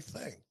anybody or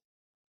anything.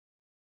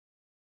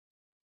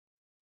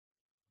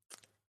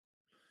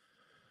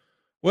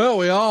 Well,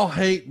 we all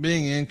hate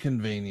being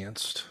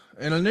inconvenienced.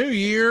 And a new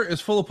year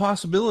is full of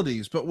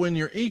possibilities, but when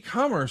your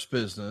e-commerce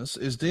business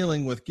is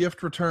dealing with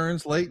gift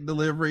returns, late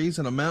deliveries,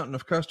 and a mountain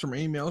of customer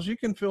emails, you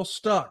can feel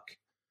stuck.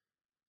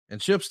 And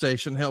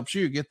ShipStation helps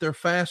you get there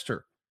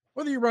faster.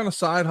 Whether you run a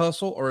side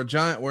hustle or a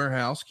giant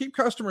warehouse, keep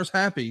customers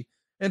happy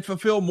and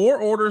fulfill more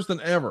orders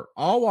than ever,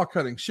 all while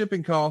cutting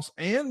shipping costs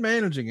and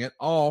managing it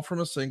all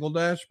from a single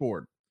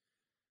dashboard.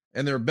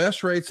 And their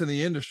best rates in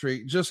the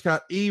industry just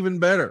got even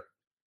better.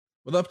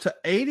 With up to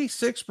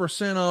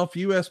 86% off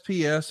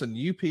USPS and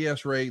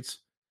UPS rates,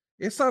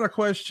 it's not a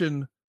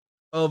question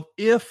of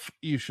if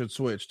you should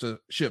switch to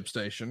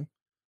ShipStation,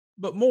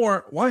 but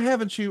more, why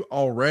haven't you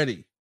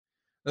already?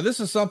 Now, this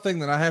is something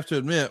that I have to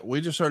admit,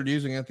 we just started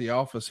using at the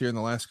office here in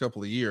the last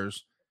couple of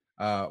years.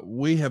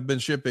 We have been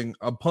shipping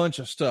a bunch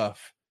of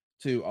stuff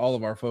to all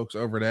of our folks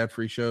over at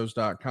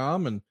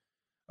adfreeshows.com. And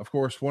Of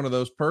course, one of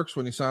those perks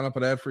when you sign up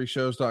at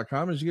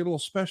adfreeshows.com is you get a little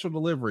special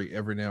delivery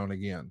every now and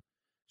again.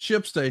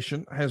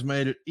 ShipStation has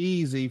made it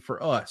easy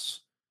for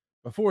us.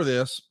 Before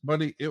this,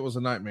 buddy, it was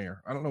a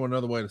nightmare. I don't know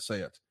another way to say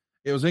it.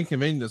 It was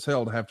inconvenient as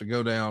hell to have to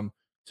go down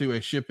to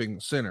a shipping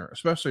center,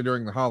 especially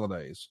during the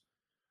holidays.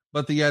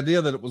 But the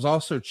idea that it was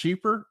also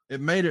cheaper, it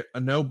made it a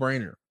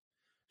no-brainer.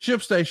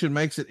 ShipStation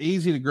makes it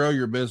easy to grow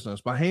your business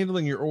by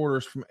handling your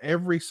orders from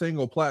every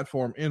single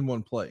platform in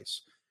one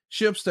place.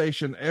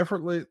 ShipStation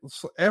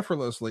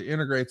effortlessly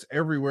integrates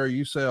everywhere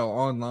you sell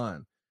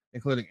online,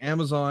 including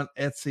Amazon,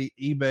 Etsy,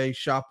 eBay,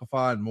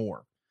 Shopify, and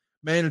more.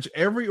 Manage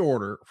every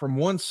order from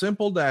one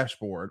simple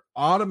dashboard,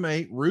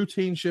 automate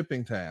routine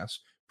shipping tasks,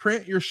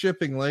 print your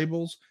shipping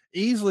labels,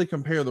 easily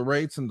compare the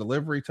rates and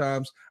delivery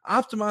times,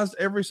 optimize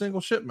every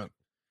single shipment.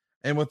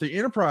 And with the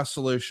enterprise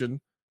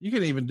solution, you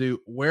can even do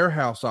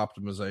warehouse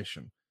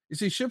optimization. You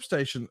see,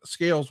 ShipStation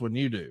scales when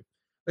you do.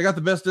 They got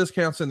the best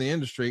discounts in the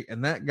industry,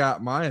 and that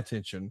got my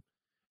attention.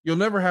 You'll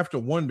never have to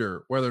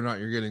wonder whether or not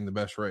you're getting the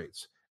best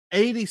rates.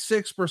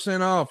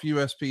 86% off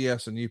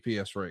USPS and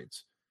UPS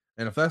rates.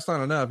 And if that's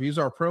not enough, use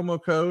our promo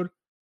code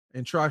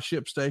and try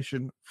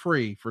ShipStation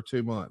free for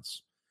 2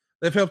 months.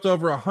 They've helped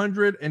over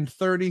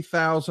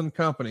 130,000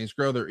 companies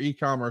grow their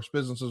e-commerce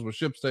businesses with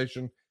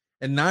ShipStation,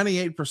 and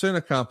 98%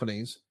 of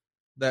companies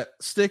that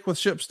stick with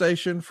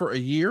ShipStation for a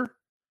year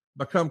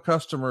become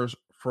customers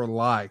for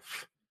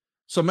life.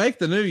 So make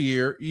the new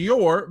year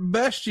your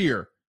best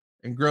year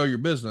and grow your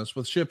business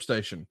with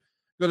ShipStation.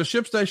 Go to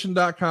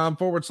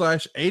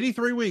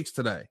ShipStation.com/83 weeks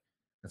today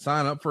and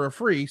sign up for a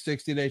free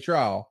 60-day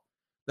trial.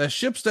 That's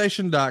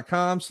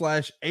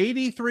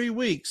ShipStation.com/83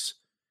 weeks.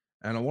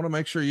 And I want to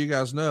make sure you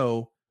guys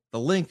know the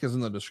link is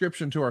in the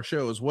description to our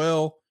show as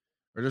well,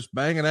 or just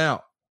bang it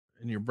out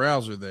in your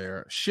browser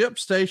there.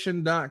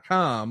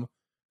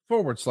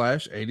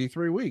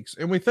 ShipStation.com/83 weeks.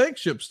 And we thank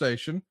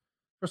ShipStation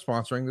for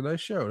sponsoring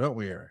today's show, don't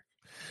we, Eric?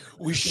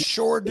 We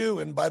sure do.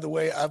 And by the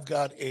way, I've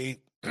got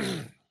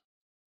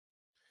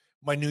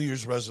my New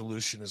Year's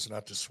resolution is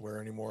not to swear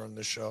anymore on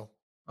this show.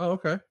 Oh,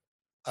 okay.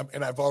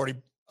 And I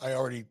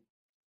already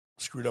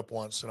screwed up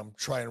once, and I'm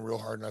trying real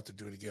hard not to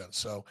do it again.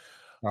 So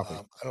I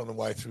don't know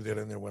why I threw that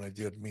in there when I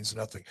did. It means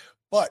nothing.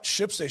 But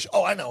ShipStation,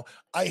 oh, I know.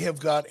 I have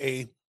got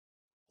a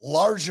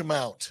large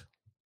amount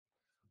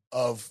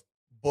of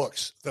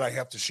books that I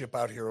have to ship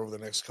out here over the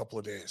next couple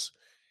of days.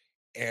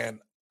 And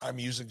I'm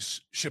using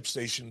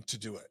ShipStation to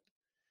do it.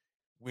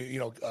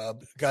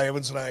 Guy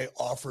Evans and I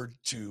offered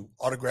to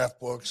autograph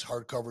books,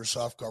 hardcovers,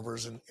 soft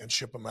covers, and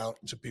ship them out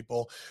to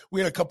people.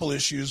 We had a couple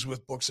issues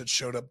with books that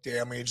showed up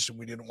damaged, and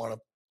we didn't want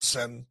to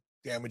send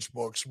damaged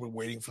books. We're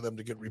waiting for them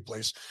to get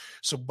replaced.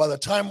 So by the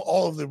time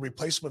all of the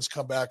replacements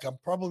come back, I'm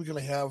probably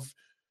going to have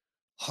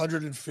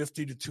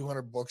 150 to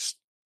 200 books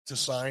to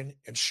sign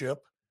and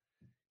ship.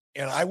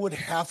 And I would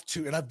have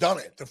to, and I've done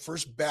it. The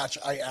first batch,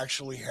 I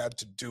actually had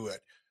to do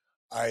it.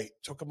 I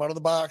took them out of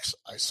the box.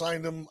 I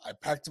signed them. I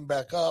packed them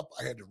back up.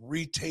 I had to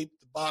retape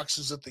the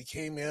boxes that they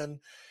came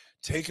in,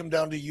 take them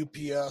down to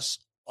UPS,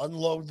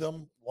 unload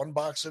them one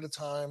box at a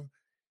time.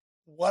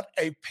 What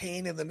a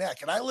pain in the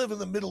neck. And I live in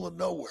the middle of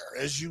nowhere,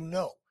 as you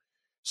know.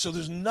 So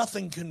there's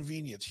nothing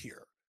convenient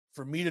here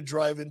for me to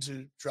drive in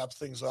to drop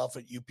things off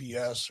at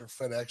UPS or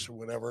FedEx or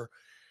whatever.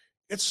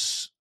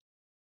 It's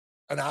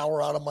an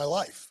hour out of my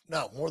life.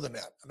 No, more than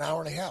that, an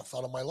hour and a half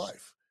out of my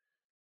life.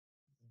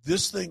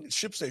 This thing,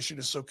 ShipStation,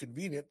 is so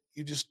convenient.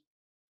 You just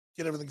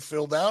get everything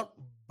filled out.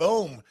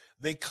 Boom.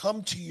 They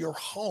come to your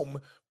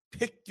home,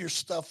 pick your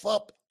stuff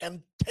up,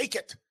 and take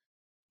it.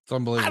 It's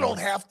unbelievable. I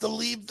don't have to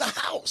leave the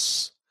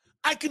house.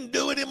 I can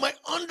do it in my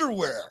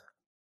underwear.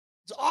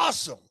 It's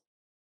awesome.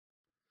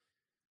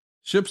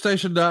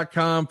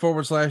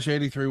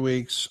 ShipStation.com/83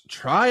 weeks.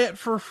 Try it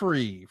for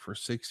free for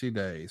 60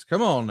 days.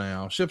 Come on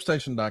now.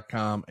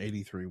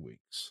 ShipStation.com/83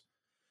 weeks.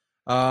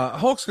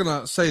 Hulk's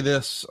going to say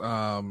this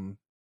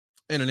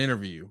in an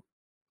interview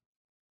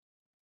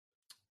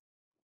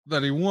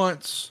that he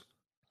wants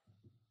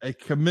a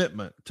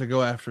commitment to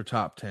go after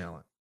top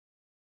talent.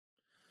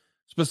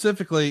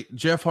 Specifically,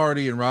 Jeff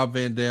Hardy and Rob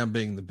Van Dam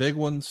being the big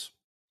ones.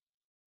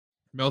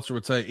 Meltzer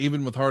would say,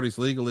 even with Hardy's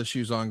legal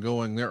issues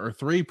ongoing, there are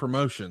 3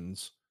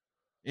 promotions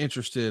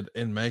interested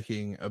in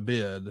making a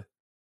bid.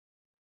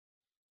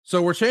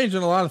 So we're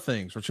changing a lot of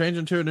things. We're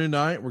changing to a new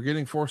night. We're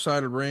getting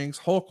 4-sided rings.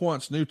 Hulk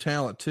wants new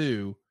talent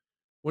too.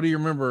 What do you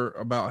remember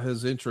about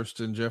his interest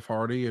in Jeff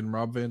Hardy and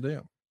Rob Van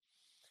Dam?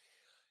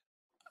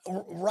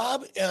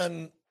 Rob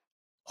and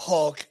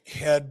Hulk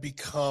had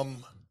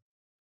become,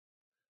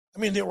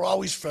 they were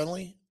always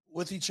friendly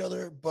with each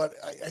other, but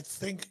I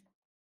think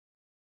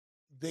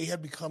they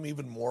had become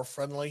even more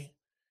friendly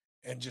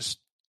and just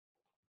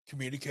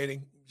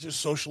communicating,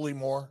 just socially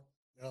more,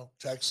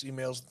 texts,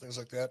 emails, and things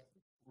like that,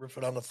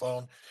 riffing on the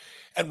phone.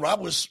 And Rob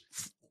was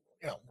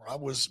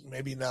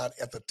maybe not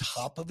at the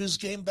top of his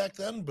game back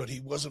then, but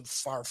he wasn't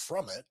far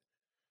from it.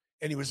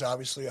 And he was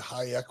obviously a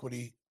high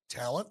equity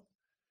talent.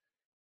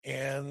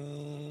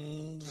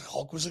 And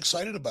Hulk was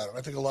excited about it.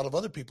 I think a lot of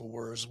other people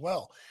were as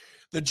well.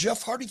 The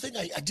Jeff Hardy thing,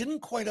 I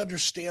didn't quite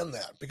understand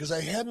that because I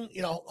hadn't,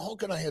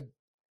 Hulk and I had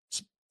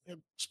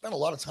spent a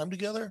lot of time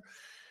together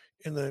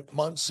in the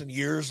months and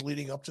years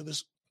leading up to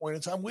this point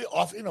in time. We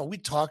often, we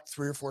talked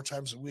 3 or 4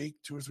 times a week,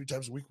 2 or 3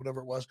 times a week,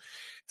 whatever it was.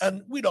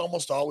 And we'd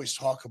almost always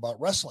talk about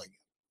wrestling,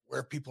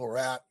 where people are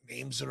at,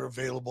 names that are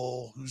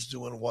available, who's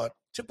doing what,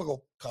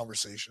 typical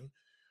conversation.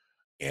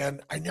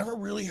 And I never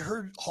really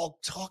heard Hulk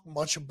talk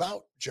much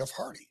about Jeff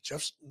Hardy.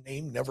 Jeff's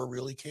name never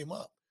really came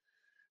up.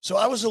 So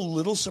I was a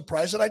little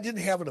surprised that I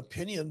didn't have an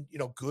opinion,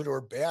 good or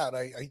bad.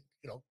 I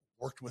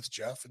worked with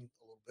Jeff and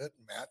a little bit,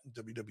 Matt in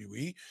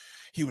WWE.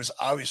 He was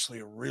obviously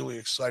a really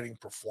exciting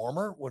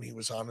performer when he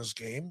was on his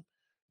game.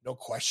 No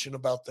question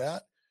about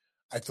that.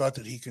 I thought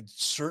that he could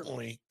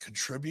certainly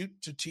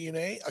contribute to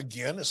TNA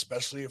again,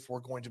 especially if we're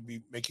going to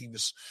be making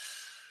this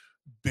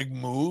big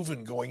move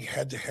and going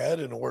head to head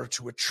in order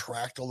to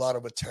attract a lot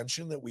of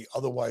attention that we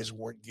otherwise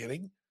weren't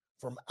getting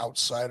from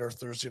outside our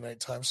Thursday night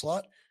time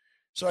slot.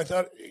 So I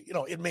thought,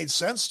 it made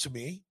sense to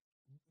me,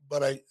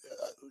 but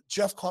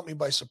Jeff caught me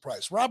by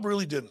surprise. Rob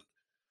really didn't,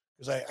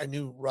 because I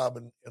knew Rob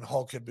and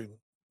Hulk had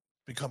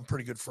become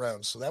pretty good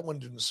friends. So that one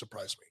didn't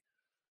surprise me.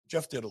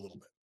 Jeff did a little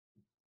bit.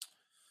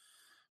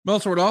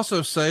 Meltzer would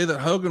also say that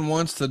Hogan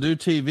wants to do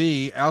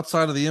TV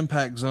outside of the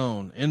impact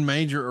zone in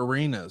major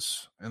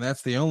arenas. And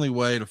that's the only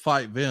way to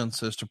fight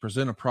Vince, is to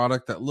present a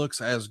product that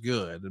looks as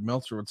good. And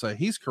Meltzer would say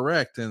he's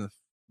correct in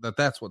that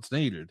that's what's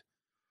needed.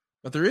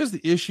 But there is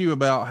the issue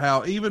about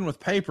how, even with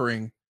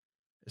papering,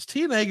 is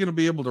TNA going to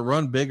be able to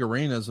run big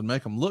arenas and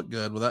make them look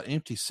good without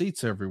empty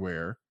seats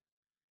everywhere?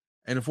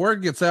 And if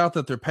word gets out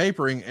that they're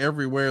papering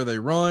everywhere they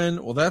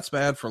run, well, that's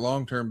bad for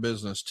long-term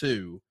business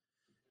too.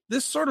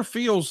 This sort of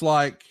feels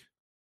like,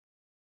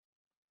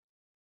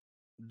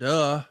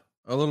 a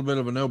little bit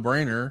of a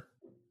no-brainer,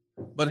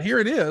 but here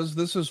it is.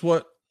 This is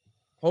what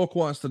Hulk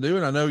wants to do,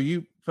 and I know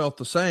you felt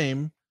the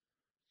same,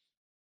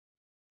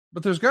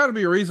 but there's got to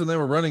be a reason they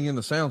were running in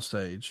the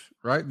soundstage,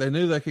 right? They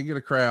knew they could get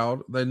a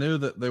crowd. They knew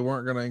that they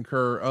weren't going to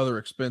incur other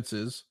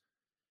expenses.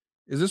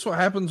 Is this what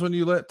happens when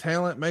you let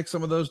talent make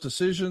some of those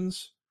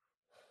decisions?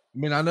 I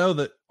mean, I know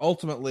that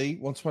ultimately,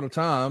 once upon a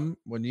time,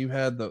 when you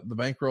had the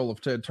bankroll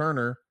of Ted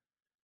Turner,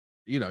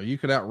 you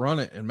could outrun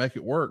it and make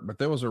it work, but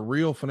there was a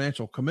real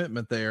financial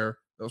commitment there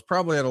that was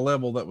probably at a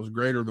level that was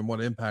greater than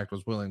what Impact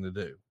was willing to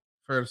do.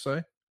 Fair to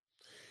say?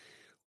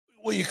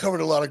 Well, you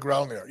covered a lot of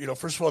ground there.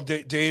 First of all,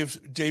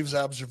 Dave's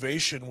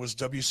observation was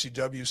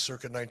WCW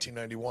circa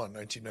 1991,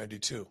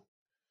 1992.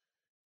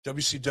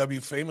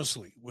 WCW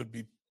famously would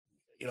be,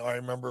 I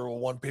remember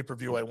one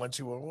pay-per-view I went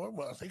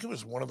to, I think it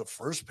was one of the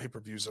first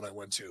pay-per-views that I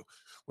went to,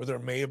 where there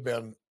may have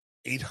been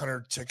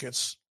 800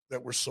 tickets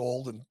that were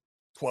sold and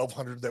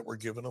 1,200 that were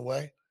given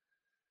away.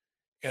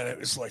 And it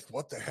was like,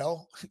 what the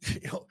hell?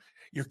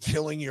 You're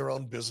killing your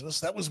own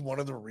business. That was one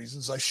of the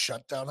reasons I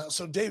shut down.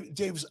 So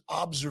Dave's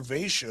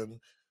observation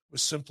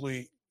was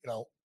simply,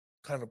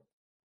 kind of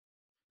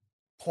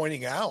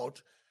pointing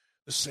out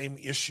the same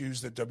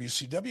issues that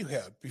WCW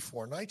had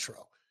before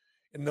Nitro.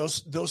 And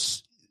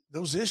those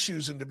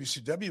issues in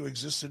WCW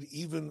existed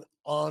even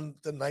on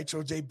the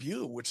Nitro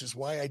debut, which is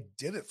why I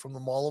did it from the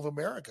Mall of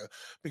America,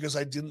 because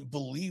I didn't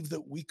believe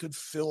that we could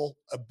fill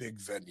a big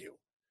venue.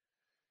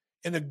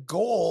 And the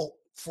goal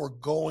for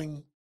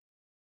going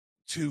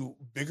to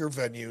bigger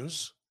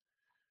venues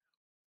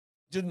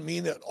didn't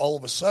mean that all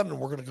of a sudden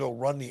we're going to go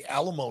run the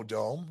Alamo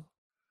Dome,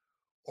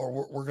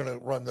 or we're going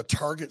to run the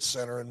Target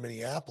Center in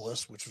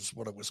Minneapolis, which was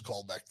what it was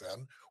called back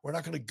then. We're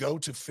not going to go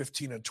to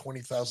 15 and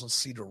 20,000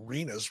 seat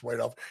arenas right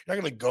off. You're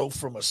not going to go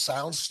from a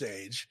sound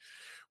stage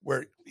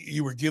where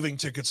you were giving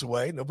tickets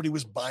away. Nobody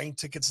was buying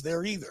tickets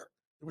there either.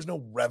 There was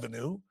no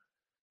revenue.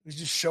 You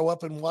just show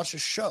up and watch a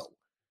show.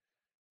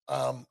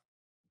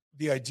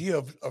 The idea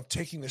of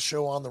taking the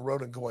show on the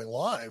road and going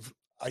live,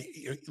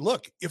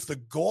 look, if the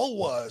goal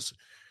was,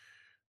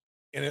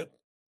 and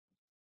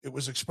it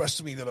was expressed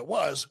to me that it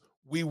was,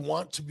 we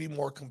want to be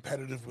more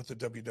competitive with the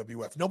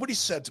WWF. Nobody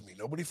said to me,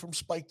 nobody from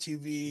Spike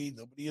TV,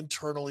 nobody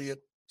internally at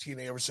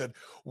TNA ever said,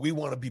 we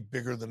want to be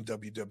bigger than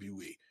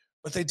WWE.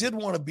 But they did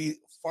want to be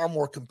far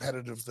more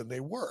competitive than they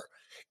were.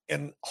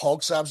 And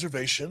Hulk's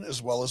observation,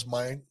 as well as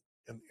mine,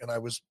 and I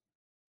was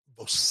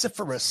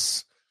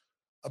vociferous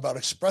about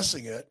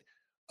expressing it,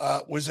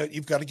 was that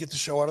you've got to get the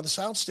show out of the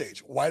soundstage.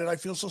 Why did I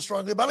feel so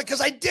strongly about it?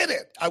 Because I did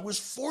it. I was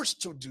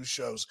forced to do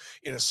shows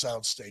in a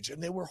soundstage,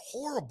 and they were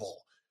horrible.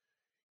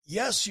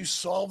 Yes, you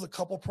solved a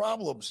couple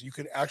problems. You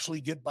could actually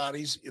get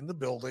bodies in the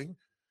building,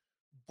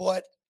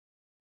 but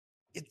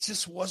it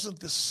just wasn't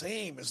the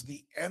same as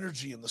the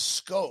energy and the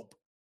scope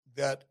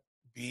that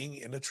being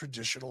in a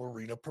traditional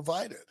arena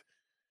provided.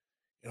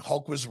 And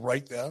Hulk was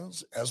right then,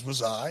 as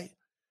was I.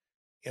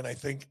 And I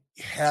think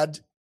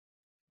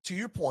to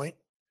your point,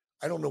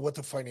 I don't know what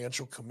the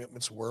financial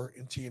commitments were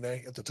in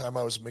TNA. At the time,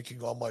 I was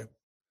making all my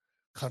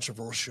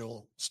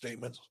controversial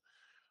statements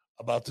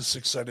about the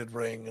six-sided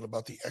ring and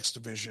about the X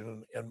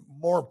division, and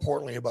more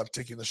importantly, about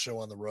taking the show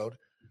on the road.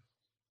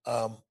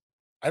 I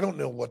don't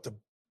know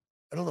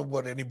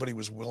what anybody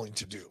was willing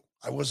to do.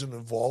 I wasn't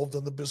involved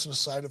on the business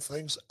side of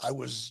things. I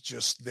was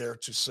just there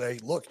to say,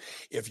 look,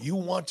 if you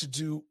want to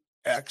do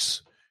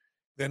X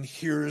then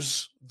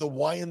here's the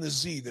Y and the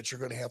Z that you're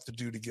going to have to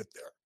do to get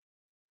there.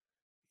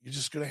 You're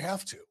just going to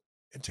have to.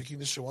 And taking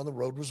the show on the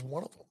road was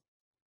one of them.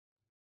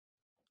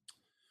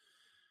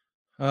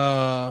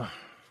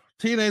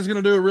 TNA is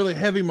going to do a really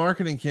heavy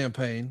marketing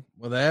campaign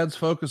with ads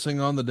focusing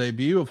on the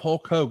debut of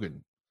Hulk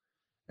Hogan.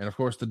 And of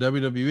course, the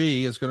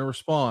WWE is going to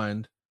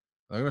respond.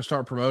 They're going to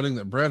start promoting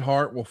that Bret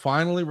Hart will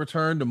finally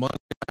return to Monday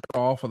Night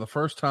Raw for the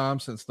first time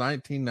since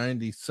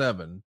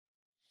 1997.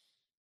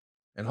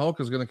 And Hulk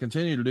is going to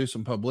continue to do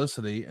some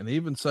publicity and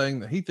even saying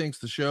that he thinks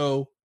the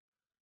show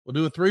will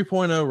do a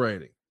 3.0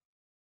 rating.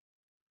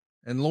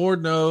 And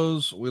Lord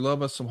knows we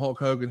love us some Hulk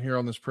Hogan here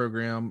on this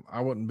program.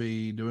 I wouldn't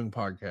be doing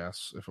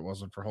podcasts if it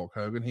wasn't for Hulk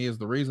Hogan. He is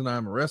the reason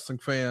I'm a wrestling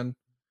fan.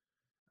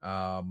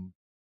 But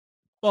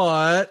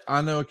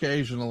I know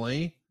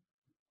occasionally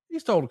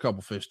he's told a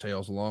couple fish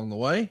tales along the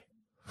way.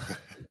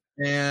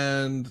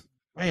 And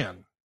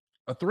man,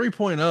 a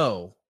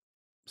 3.0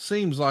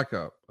 seems like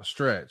a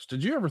stretch.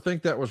 Did you ever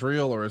think that was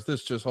real, or is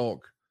this just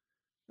Hulk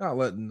not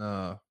letting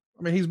I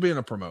mean, he's being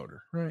a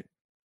promoter, right?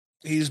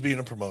 He's being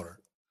a promoter.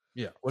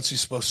 Yeah. What's he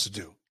supposed to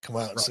do? Come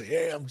out and say,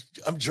 "Hey,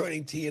 I'm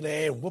joining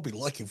TNA, and we'll be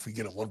lucky if we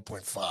get a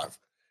 1.5."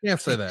 Can't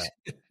say that.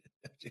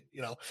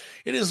 You know,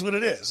 it is what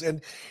it is.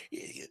 And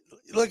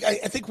look, I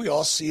think we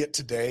all see it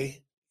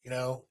today. You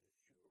know,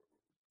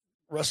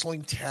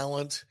 wrestling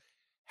talent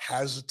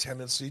has a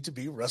tendency to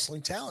be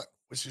wrestling talent,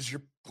 which is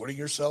you're putting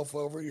yourself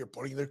over, you're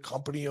putting their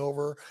company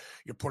over,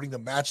 you're putting the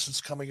match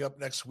that's coming up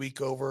next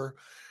week over.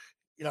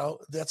 You know,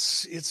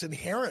 it's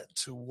inherent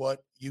to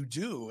what you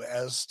do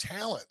as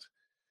talent.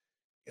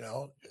 You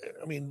know,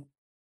 I mean,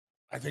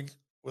 I think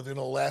within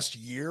the last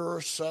year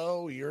or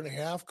so, year and a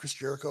half, Chris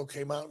Jericho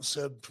came out and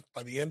said,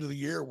 by the end of the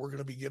year, we're going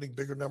to be getting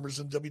bigger numbers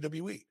in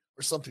WWE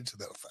or something to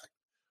that effect.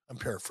 I'm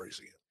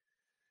paraphrasing it.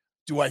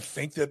 Do I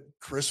think that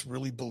Chris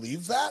really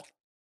believed that?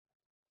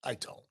 I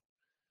don't.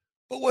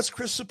 But what's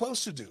Chris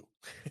supposed to do?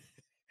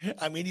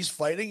 I mean, he's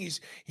fighting,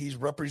 he's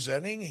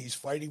representing, he's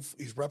fighting,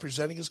 he's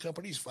representing his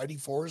company, he's fighting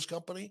for his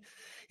company,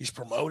 he's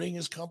promoting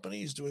his company,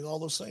 he's doing all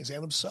those things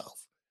and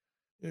himself.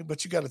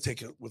 But you got to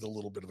take it with a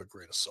little bit of a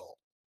grain of salt.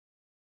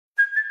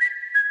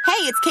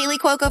 Hey, it's Kaylee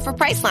Cuoco for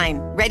Priceline.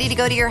 Ready to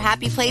go to your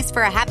happy place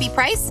for a happy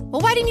price?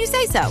 Well, why didn't you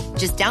say so?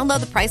 Just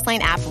download the Priceline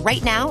app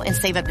right now and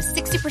save up to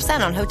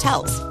 60% on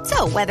hotels.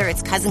 So whether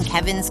it's Cousin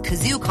Kevin's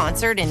Kazoo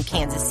Concert in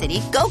Kansas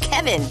City, go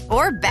Kevin,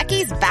 or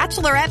Becky's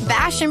Bachelorette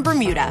Bash in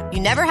Bermuda, you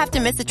never have to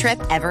miss a trip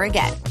ever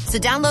again. So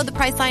download the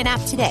Priceline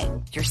app today.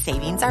 Your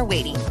savings are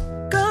waiting.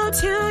 Go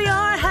to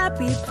your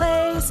happy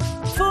place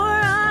for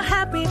a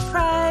happy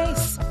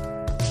price.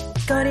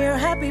 Go to your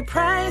happy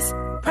price,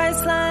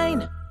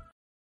 Priceline.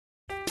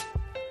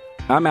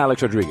 I'm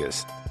Alex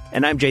Rodriguez.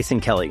 And I'm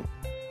Jason Kelly.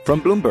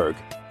 From Bloomberg,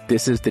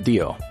 this is The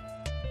Deal.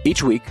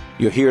 Each week,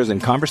 you'll hear us in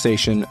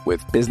conversation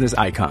with business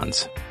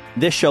icons.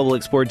 This show will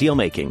explore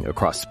deal-making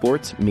across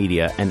sports,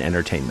 media, and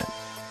entertainment.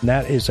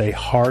 That is a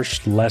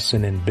harsh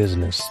lesson in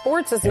business.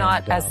 Sports is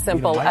not as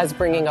simple as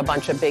bringing a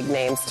bunch of big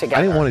names together.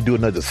 I didn't want to do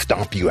another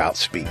stomp you out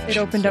speech. It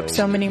opened up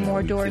so many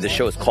more doors. The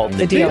show is called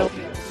The Deal.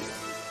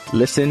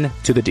 Listen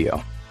to The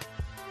Deal.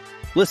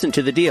 Listen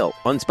to The Deal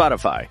on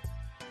Spotify.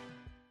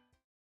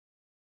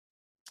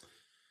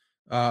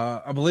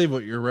 I believe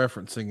what you're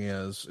referencing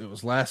is it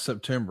was last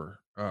September,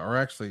 or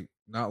actually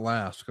not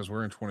last because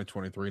we're in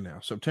 2023 now.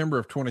 September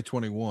of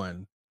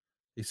 2021,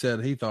 he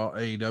said he thought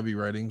AEW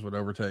ratings would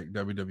overtake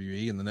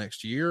WWE in the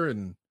next year.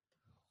 And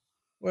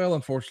well,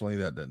 unfortunately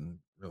that didn't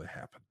really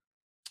happen.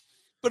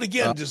 But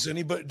again, is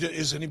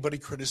anybody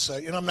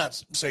criticizing? And I'm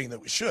not saying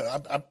that we should.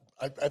 I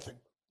think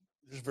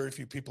there's very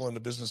few people in the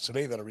business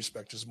today that I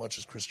respect as much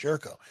as Chris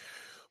Jericho.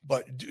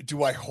 But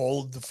do I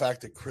hold the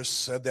fact that Chris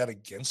said that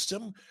against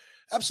him?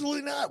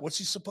 Absolutely not. What's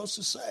he supposed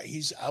to say?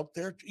 He's out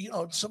there. You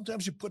know,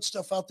 sometimes you put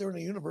stuff out there in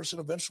the universe and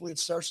eventually it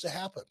starts to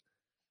happen.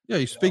 Yeah,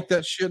 you speak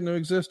that shit into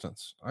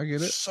existence. I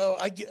get it. So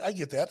I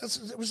get that.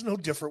 It was no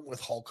different with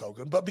Hulk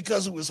Hogan. But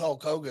because it was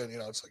Hulk Hogan, you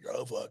know, it's like,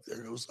 oh, fuck,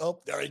 there it goes. Oh,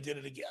 there I did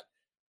it again.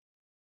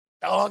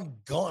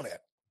 Doggone it.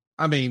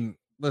 I mean,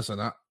 listen,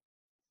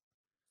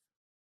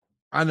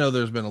 I know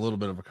there's been a little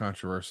bit of a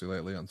controversy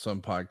lately on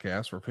some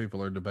podcasts where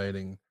people are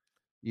debating,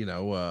 you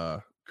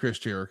know, Chris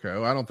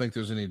Jericho. I don't think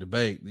there's any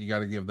debate. You got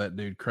to give that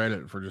dude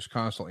credit for just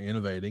constantly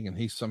innovating. And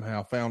he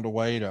somehow found a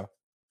way to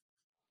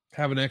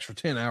have an extra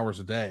 10 hours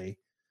a day.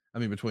 I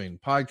mean, between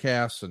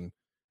podcasts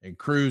and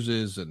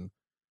cruises and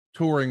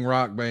touring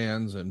rock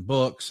bands and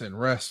books and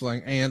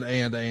wrestling and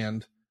I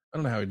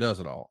don't know how he does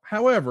it all.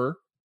 However,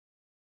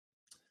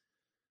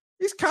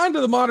 he's kind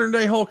of the modern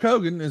day Hulk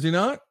Hogan, is he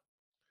not?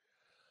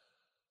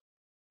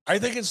 I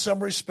think in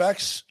some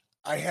respects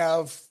I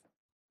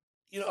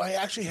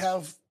actually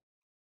have,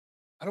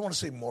 I don't want to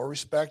say more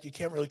respect. You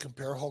can't really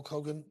compare Hulk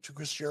Hogan to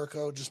Chris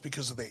Jericho just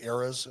because of the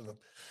eras and the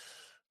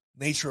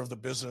nature of the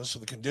business or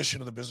the condition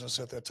of the business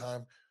at that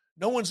time.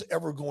 No one's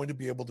ever going to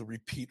be able to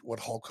repeat what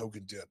Hulk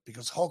Hogan did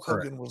because Hulk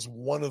Hogan was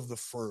one of the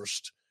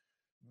first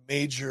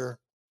major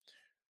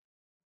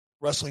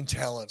wrestling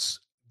talents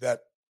that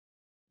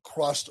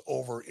crossed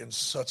over in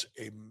such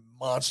a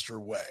monster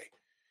way.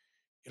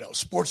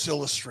 Sports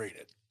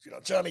Illustrated,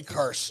 Johnny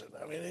Carson.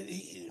 I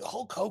mean,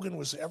 Hulk Hogan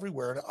was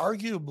everywhere. And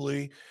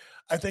arguably,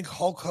 I think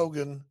Hulk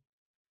Hogan,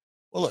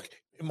 well, look,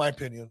 in my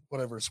opinion,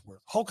 whatever it's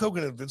worth, Hulk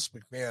Hogan and Vince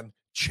McMahon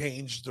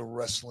changed the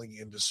wrestling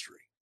industry.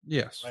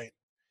 Yes. Right.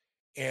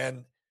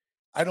 And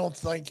I don't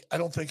think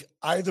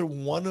either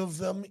one of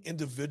them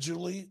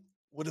individually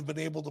would have been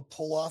able to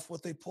pull off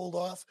what they pulled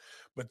off,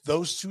 but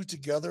those two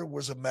together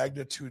was a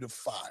magnitude of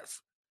 5.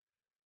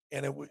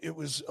 And it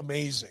was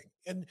amazing.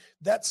 And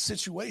that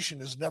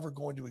situation is never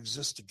going to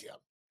exist again.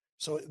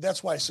 So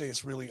that's why I say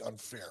it's really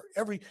unfair.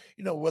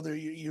 Whether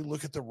you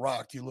look at The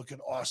Rock, you look at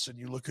Austin,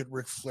 you look at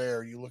Ric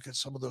Flair, you look at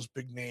some of those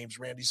big names,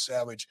 Randy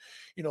Savage,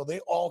 they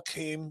all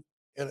came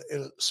in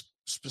a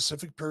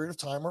specific period of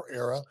time or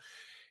era,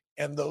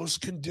 and those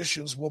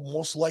conditions will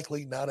most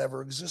likely not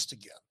ever exist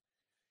again.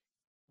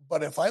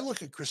 But if I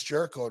look at Chris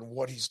Jericho and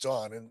what he's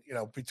done,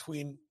 and,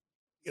 between,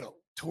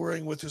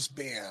 touring with his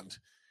band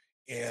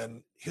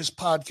and his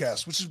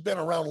podcast, which has been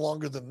around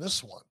longer than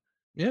this one.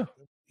 Yeah.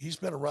 He's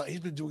been around. He's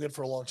been doing it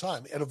for a long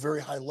time at a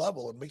very high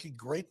level and making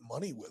great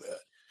money with it.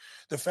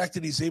 The fact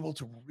that he's able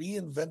to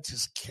reinvent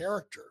his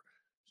character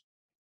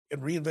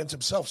and reinvent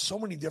himself so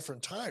many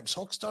different times.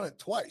 Hulk's done it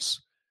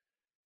twice.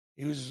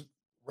 He was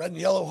red and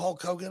yellow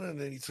Hulk Hogan, and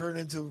then he turned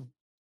into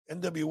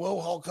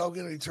NWO Hulk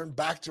Hogan, and he turned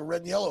back to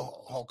red and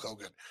yellow Hulk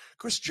Hogan.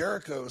 Chris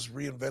Jericho has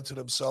reinvented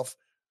himself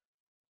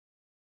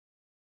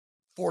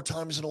 4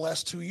 times in the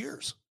last 2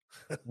 years.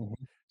 Mm-hmm.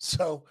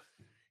 So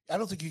I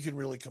don't think you can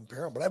really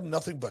compare them, but I have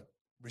nothing but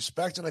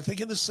respect. And I think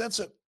in the sense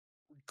that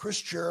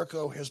Chris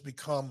Jericho has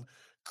become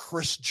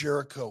Chris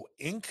Jericho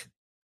Inc.,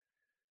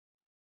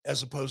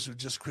 as opposed to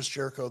just Chris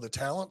Jericho, the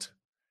talent,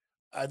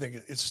 I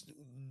think it's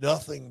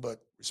nothing but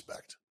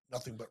respect.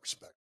 Nothing but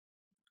respect.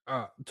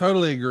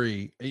 Totally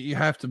agree. You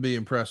have to be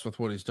impressed with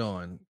what he's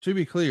done. To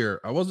be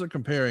clear, I wasn't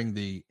comparing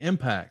the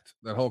impact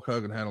that Hulk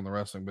Hogan had on the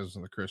wrestling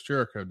business that Chris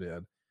Jericho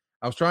did.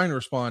 I was trying to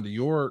respond to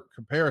your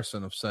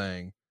comparison of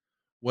saying,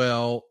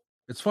 well,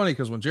 it's funny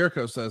because when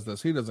Jericho says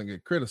this, he doesn't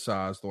get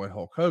criticized the way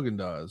Hulk Hogan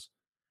does.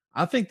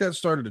 I think that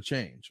started to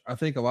change. I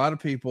think a lot of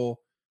people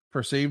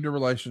perceived a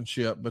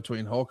relationship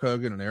between Hulk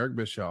Hogan and Eric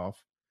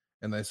Bischoff,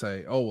 and they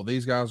say, oh, well,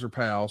 these guys are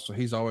pals, so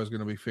he's always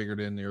going to be figured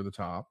in near the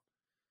top,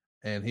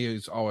 and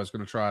he's always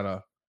going to try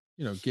to,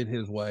 get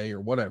his way or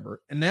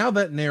whatever. And now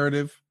that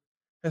narrative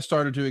has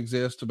started to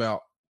exist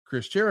about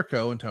Chris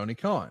Jericho and Tony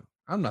Khan.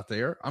 I'm not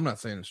there. I'm not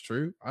saying it's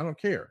true. I don't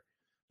care.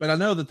 But I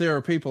know that there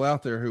are people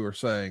out there who are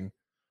saying,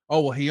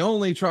 oh, well, he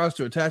only tries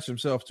to attach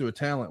himself to a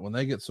talent when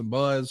they get some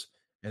buzz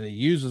and he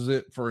uses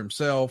it for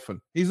himself. And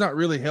he's not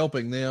really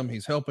helping them.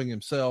 He's helping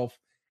himself.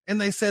 And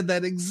they said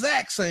that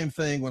exact same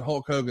thing when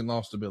Hulk Hogan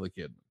lost to Billy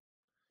Kidman.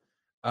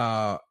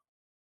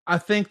 I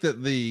think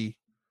that the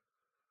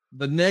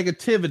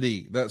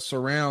negativity that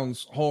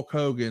surrounds Hulk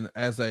Hogan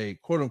as a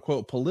quote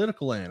unquote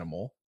political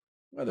animal,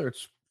 whether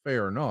it's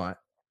fair or not,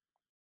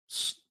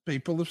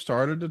 people have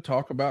started to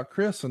talk about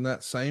Chris in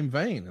that same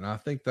vein. And I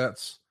think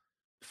that's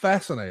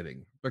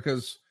fascinating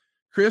because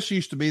Chris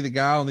used to be the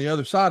guy on the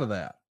other side of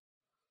that.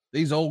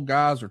 These old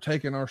guys are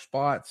taking our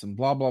spots and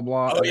blah, blah,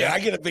 blah. Oh, yeah. I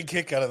get a big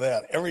kick out of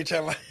that. Every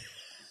time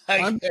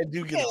I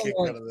do get a kick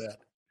out of that.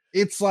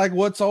 It's like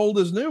what's old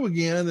is new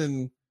again.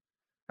 And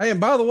hey, and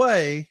by the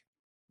way,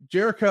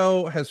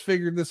 Jericho has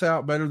figured this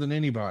out better than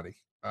anybody.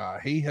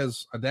 He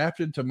has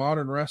adapted to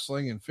modern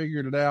wrestling and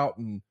figured it out,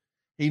 and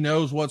he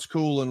knows what's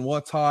cool and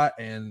what's hot,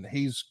 and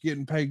he's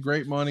getting paid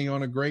great money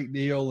on a great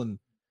deal. And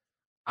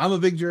I'm a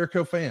big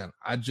Jericho fan.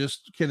 I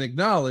just can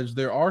acknowledge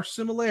there are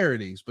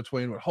similarities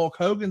between what Hulk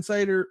Hogan's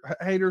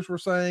haters were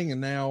saying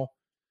and now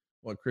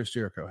what Chris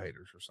Jericho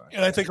haters are saying.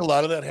 And I think a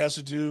lot of that has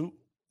to do,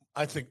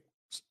 I think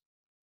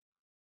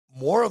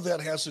more of that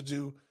has to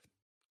do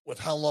with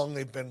how long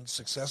they've been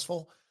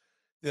successful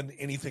than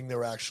anything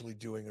they're actually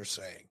doing or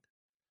saying.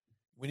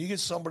 When you get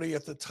somebody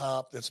at the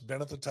top that's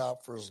been at the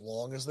top for as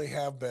long as they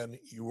have been,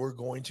 you are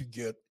going to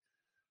get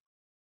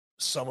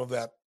some of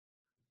that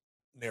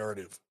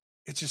narrative.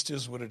 It just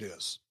is what it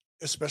is,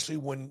 especially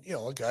when,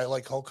 a guy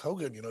like Hulk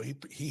Hogan,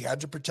 he had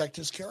to protect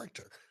his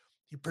character.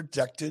 He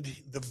protected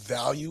the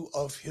value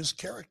of his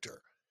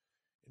character,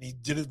 and he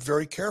did it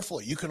very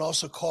carefully. You can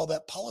also call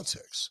that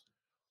politics.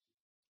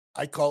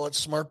 I call it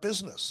smart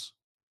business.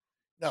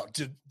 Now,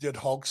 did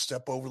Hulk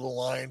step over the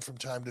line from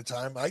time to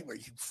time?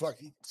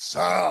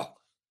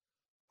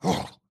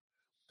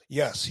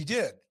 Yes, he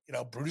did.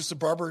 Brutus the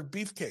Barber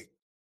Beefcake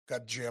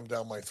got jammed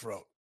down my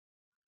throat.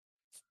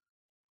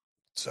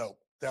 So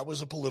that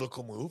was a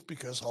political move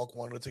because Hulk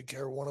wanted to take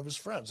care of one of his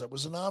friends. That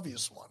was an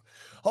obvious one.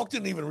 Hulk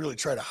didn't even really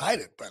try to hide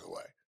it, by the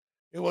way.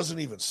 It wasn't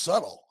even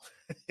subtle.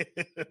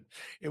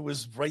 It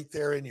was right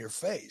there in your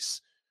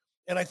face.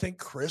 And I think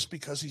Chris,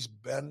 because he's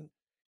been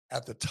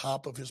at the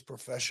top of his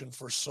profession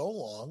for so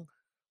long,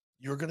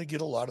 you're going to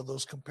get a lot of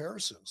those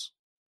comparisons.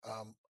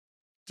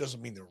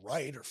 Doesn't mean they're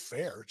right or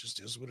fair. It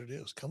just is what it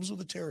is. Comes with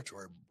the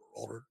territory,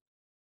 Older.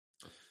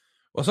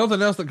 Well,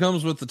 something else that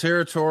comes with the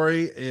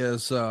territory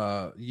is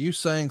you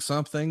saying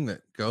something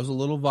that goes a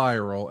little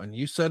viral, and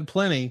you said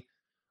plenty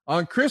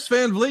On Chris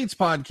Van Vliet's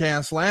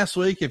podcast last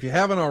week, if you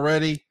haven't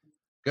already,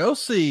 go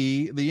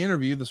see the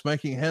interview that's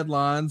making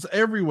headlines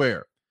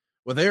everywhere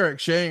with Eric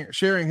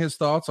sharing his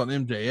thoughts on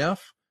MJF,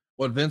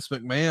 what Vince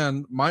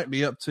McMahon might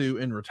be up to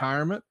in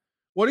retirement,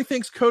 what he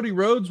thinks Cody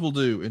Rhodes will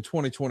do in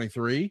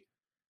 2023,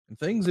 and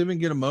things even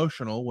get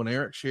emotional when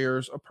Eric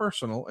shares a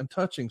personal and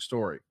touching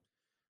story.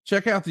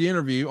 Check out the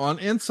interview on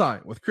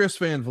Insight with Chris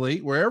Van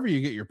Vliet, wherever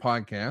you get your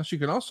podcasts. You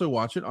can also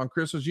watch it on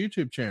Chris's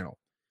YouTube channel.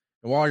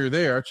 And while you're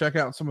there, check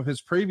out some of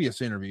his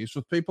previous interviews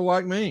with people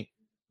like me,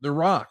 The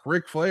Rock,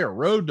 Ric Flair,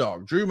 Road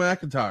Dogg, Drew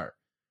McIntyre.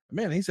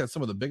 Man, he's had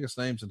some of the biggest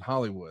names in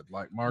Hollywood,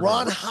 like Margaret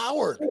Ron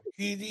Howard.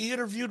 He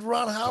interviewed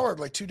Ron Howard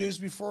like 2 days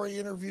before he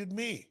interviewed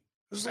me.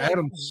 It was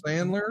Adam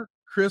Sandler,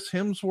 Chris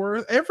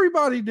Hemsworth,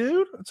 everybody,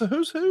 dude. It's a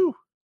who's who.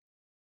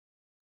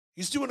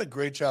 He's doing a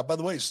great job. By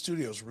the way, his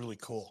studio is really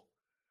cool.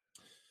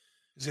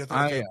 Is he at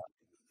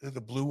the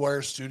Blue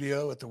Wire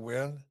studio at the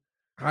Wynn?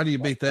 How do you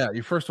beat that?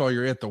 First of all,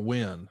 you're at the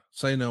Wynn.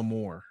 Say no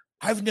more.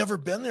 I've never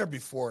been there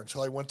before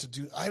until I went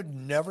to I've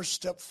never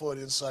stepped foot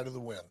inside of the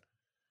Wynn.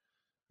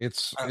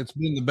 It's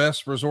been the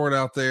best resort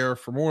out there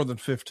for more than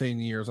 15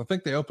 years. I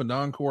think they opened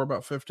Encore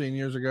about 15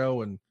 years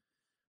ago, and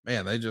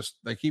man,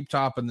 they keep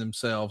topping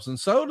themselves. And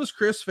so does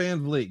Chris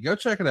Van Vliet. Go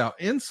check it out.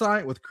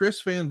 Insight with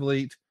Chris Van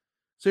Vliet.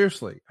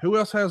 Seriously, who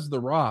else has The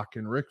Rock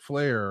and Ric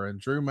Flair and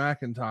Drew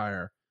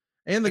McIntyre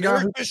and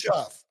Eric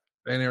Bischoff?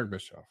 And Eric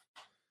Bischoff.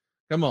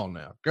 Come on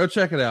now. Go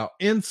check it out.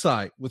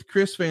 Insight with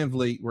Chris Van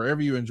Vliet,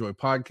 wherever you enjoy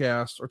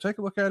podcasts, or take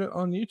a look at it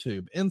on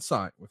YouTube.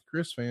 Insight with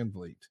Chris Van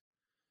Vliet.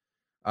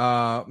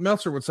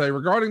 Meltzer would say,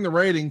 regarding the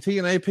rating,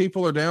 TNA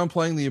people are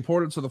downplaying the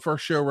importance of the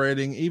first show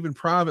rating. Even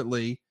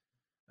privately,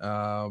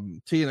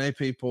 TNA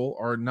people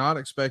are not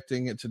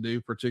expecting it to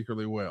do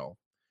particularly well.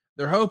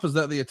 Their hope is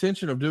that the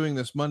attention of doing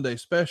this Monday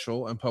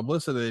special and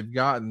publicity they've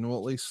gotten will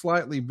at least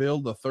slightly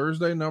build the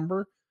Thursday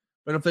number.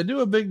 But if they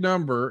do a big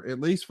number, at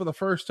least for the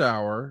first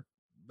hour,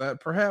 that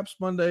perhaps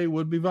Monday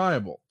would be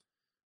viable.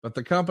 But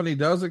the company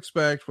does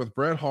expect with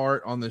Bret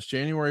Hart on this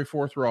January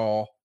 4th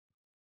Raw,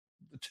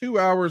 the 2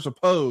 hours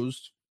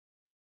opposed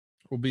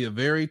will be a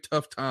very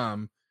tough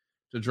time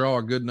to draw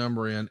a good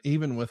number in,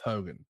 even with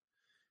Hogan.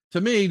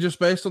 To me, just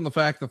based on the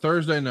fact the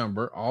Thursday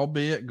number,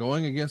 albeit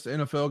going against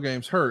NFL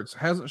games hurts,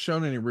 hasn't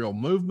shown any real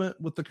movement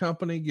with the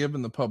company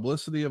given the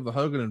publicity of the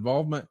Hogan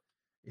involvement,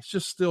 it's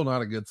just still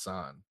not a good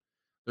sign.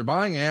 They're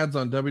buying ads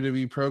on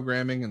WWE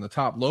programming in the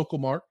top local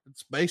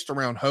markets based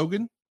around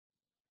Hogan.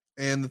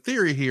 And the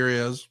theory here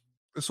is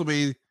this will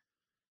be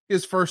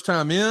his first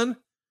time in,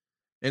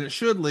 and it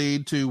should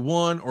lead to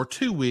 1 or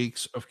 2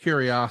 weeks of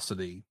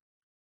curiosity.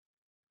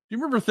 Do you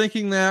remember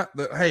thinking that,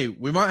 hey,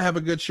 we might have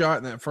a good shot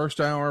in that first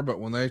hour, but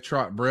when they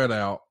trot Bret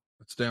out,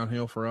 it's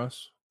downhill for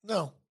us?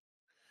 No.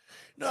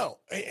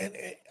 And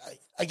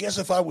I guess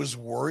if I was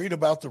worried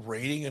about the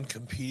rating and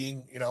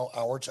competing,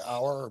 hour to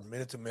hour or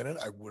minute to minute,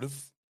 I would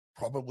have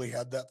probably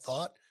had that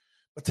thought,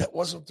 but that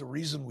wasn't the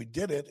reason we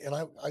did it. And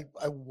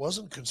I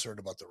wasn't concerned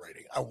about the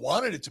rating. I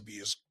wanted it to be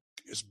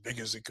as big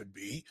as it could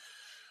be.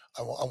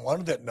 I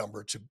wanted that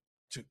number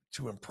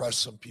to impress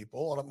some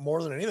people. And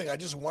more than anything, I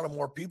just wanted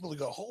more people to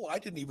go, oh, I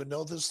didn't even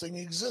know this thing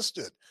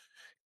existed.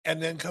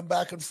 And then come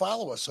back and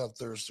follow us on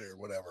Thursday or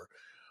whatever.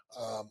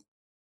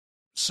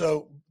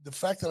 So the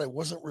fact that I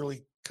wasn't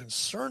really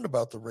concerned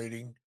about the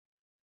rating,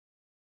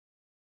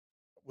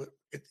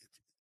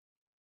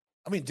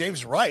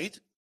 Dave's right.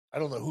 I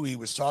don't know who he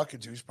was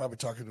talking to. He's probably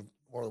talking to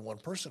more than one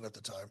person at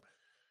the time.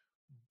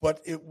 But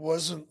it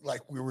wasn't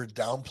like we were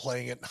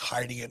downplaying it and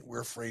hiding it.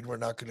 We're afraid we're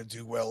not going to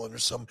do well. And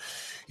there's some,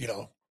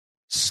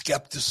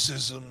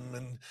 skepticism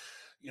and,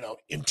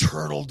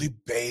 internal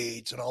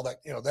debate and all that.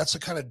 That's the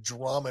kind of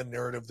drama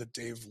narrative that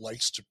Dave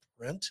likes to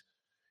print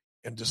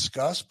and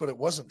discuss, but it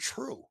wasn't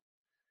true.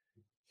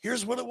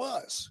 Here's what it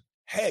was.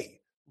 Hey,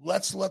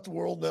 let's let the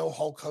world know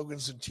Hulk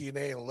Hogan's in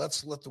TNA, and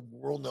let's let the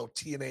world know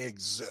TNA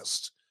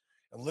exists.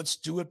 And let's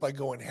do it by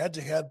going head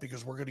to head,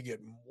 because we're going to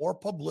get more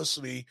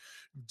publicity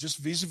just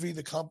vis-a-vis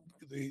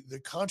the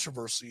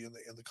controversy and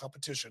the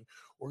competition.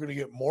 We're going to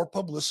get more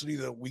publicity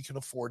that we can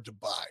afford to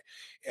buy.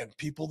 And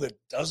people that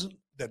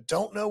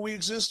don't know we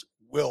exist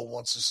will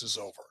once this is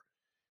over.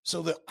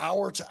 So the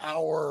hour to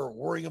hour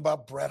worrying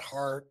about Bret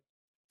Hart,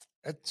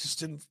 that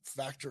just didn't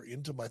factor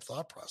into my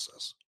thought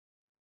process.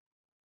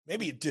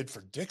 Maybe it did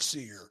for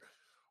Dixie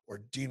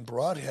or Dean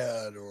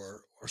Broadhead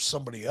or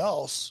somebody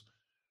else,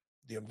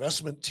 the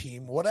investment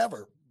team,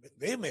 whatever.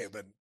 They may have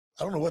been,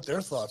 I don't know what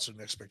their thoughts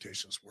and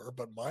expectations were,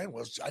 but mine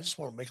was, I just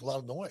want to make a lot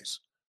of noise.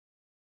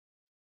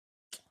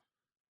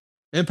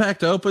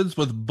 Impact opens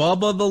with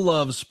Bubba the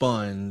Love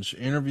Sponge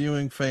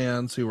interviewing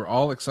fans who were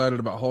all excited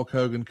about Hulk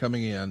Hogan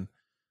coming in.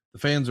 The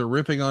fans are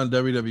ripping on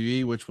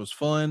WWE, which was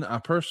fun. I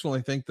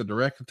personally think the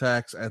direct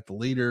attacks at the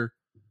leader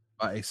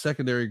by a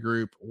secondary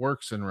group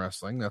works in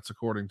wrestling. That's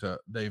according to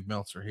Dave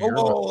Meltzer here.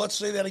 Let's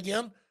say that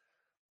again.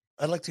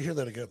 I'd like to hear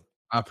that again.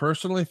 I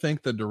personally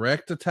think the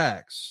direct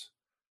attacks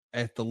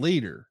at the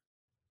leader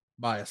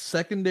by a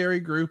secondary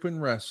group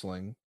in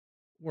wrestling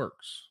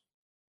works.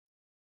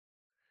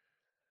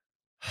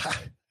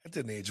 That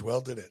didn't age well,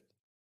 did it?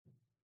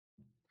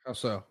 How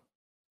so?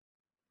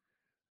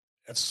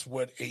 That's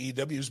what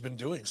AEW has been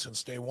doing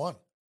since day one.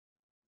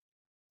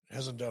 It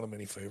hasn't done them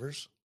any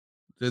favors.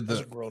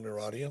 Hasn't grown their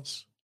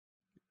audience.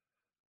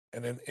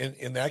 And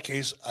in that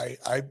case,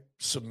 I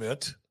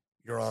submit,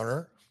 Your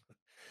Honor,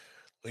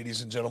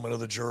 ladies and gentlemen of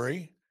the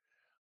jury,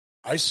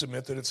 I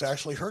submit that it's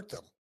actually hurt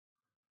them.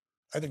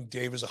 I think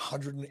Dave is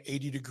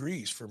 180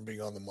 degrees from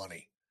being on the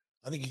money.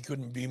 I think he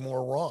couldn't be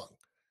more wrong.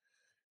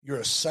 You're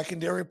a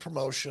secondary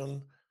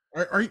promotion.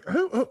 Are you,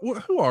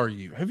 who are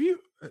you?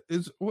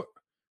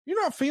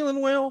 You're not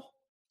feeling well?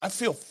 I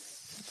feel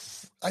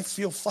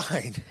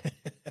fine.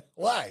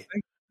 Why?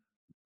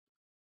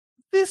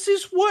 This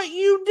is what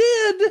you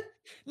did.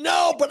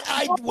 No, but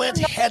I went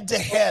head to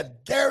head.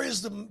 There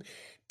is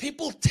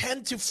people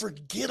tend to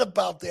forget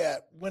about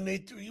that when they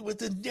do with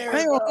the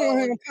narrative.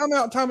 Hang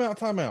on.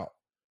 Time out.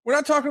 We're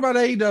not talking about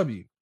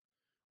AEW.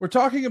 We're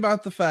talking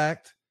about the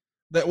fact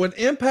that when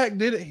Impact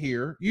did it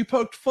here, you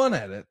poked fun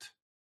at it.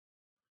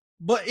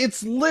 But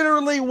it's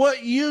literally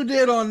what you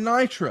did on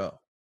Nitro.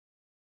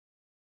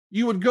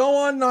 You would go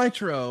on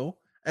Nitro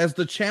as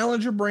the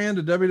challenger brand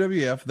of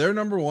WWF. They're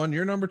number one,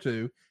 you're number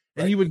two,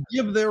 and you would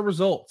give their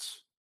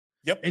results.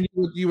 Yep. And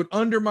you would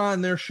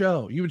undermine their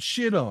show. You would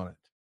shit on it.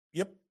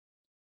 Yep.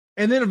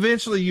 And then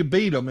eventually you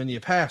beat them and you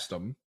passed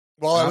them.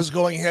 Well, I was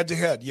going head to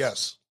head.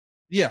 Yes.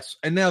 Yes.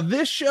 And now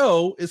this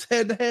show is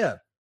head to head.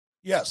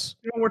 Yes.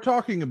 You know what we're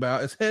talking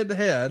about is head to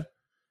head.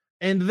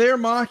 And they're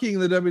mocking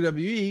the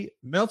WWE.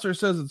 Meltzer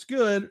says it's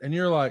good. And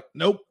you're like,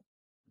 nope.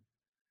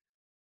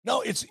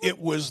 No, it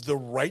was the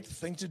right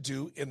thing to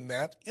do in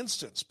that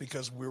instance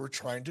because we were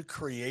trying to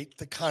create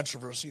the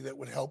controversy that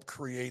would help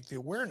create the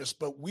awareness,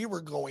 but we were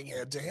going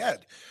head to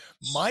head.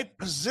 My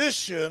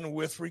position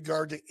with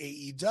regard to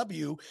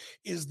AEW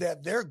is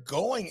that they're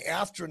going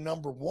after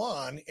number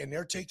one and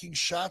they're taking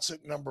shots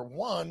at number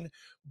one,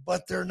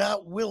 but they're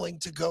not willing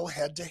to go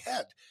head to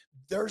head.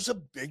 There's a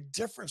big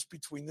difference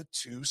between the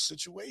two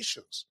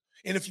situations.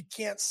 And if you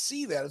can't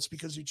see that, it's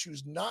because you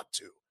choose not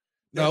to.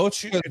 No,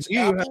 it's because you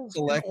have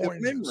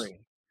selective memory.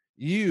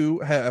 You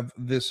have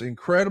this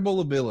incredible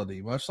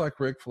ability, much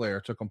like Ric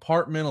Flair, to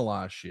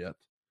compartmentalize shit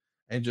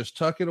and just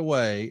tuck it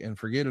away and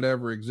forget it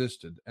ever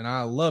existed. And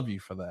I love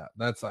you for that.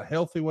 That's a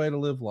healthy way to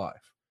live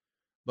life.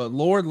 But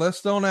Lord,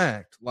 let's don't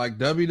act like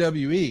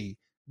WWE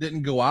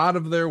didn't go out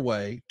of their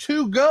way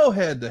to go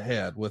head to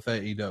head with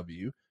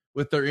AEW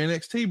with their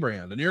NXT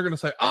brand. And you're going to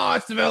say, oh,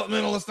 it's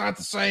developmental. It's not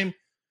the same.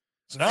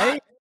 It's not.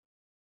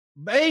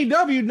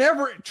 AEW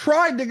never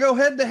tried to go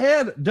head to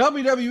head.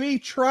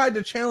 WWE tried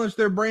to challenge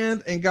their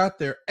brand and got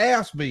their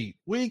ass beat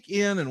week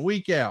in and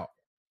week out.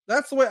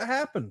 That's the way it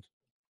happened.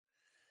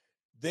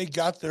 They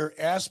got their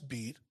ass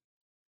beat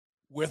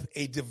with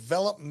a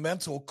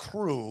developmental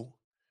crew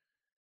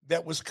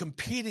that was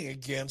competing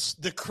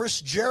against the Chris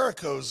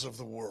Jerichos of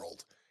the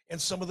world and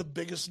some of the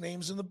biggest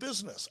names in the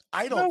business.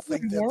 I don't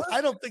even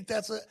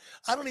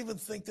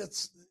think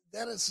it's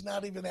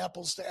not even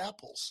apples to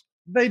apples.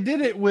 They did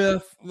it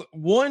with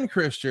one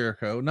Chris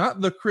Jericho,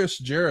 not the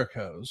Chris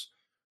Jerichos,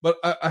 but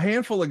a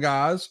handful of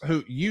guys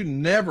who you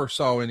never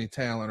saw any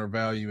talent or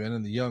value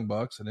in the Young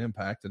Bucks and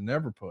Impact and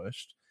never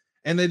pushed.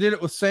 And they did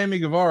it with Sammy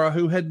Guevara,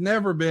 who had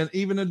never been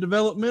even a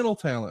developmental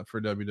talent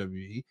for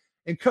WWE,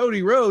 and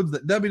Cody Rhodes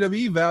that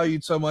WWE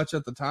valued so much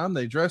at the time.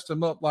 They dressed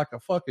him up like a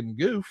fucking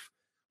goof.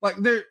 Like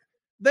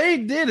they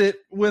did it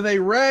with a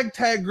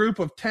ragtag group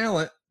of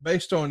talent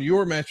based on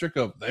your metric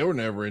of they were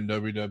never in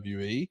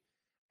WWE.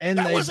 And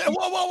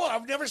whoa!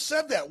 I've never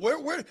said that.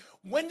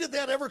 When did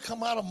that ever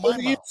come out of my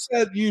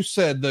mouth? You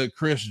said the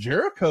Chris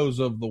Jerichos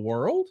of the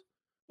world.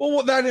 Well,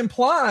 what that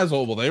implies,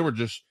 they were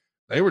just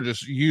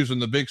using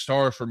the big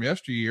stars from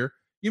yesteryear.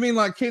 You mean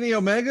like Kenny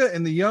Omega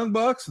and the Young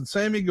Bucks and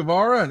Sammy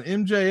Guevara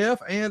and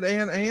MJF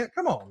and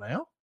come on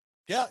now.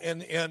 Yeah,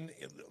 and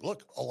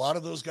look, a lot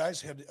of those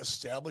guys had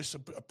established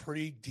a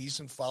pretty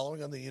decent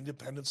following on the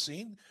independent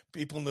scene.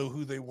 People knew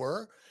who they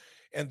were.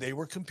 And they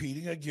were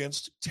competing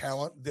against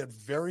talent that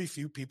very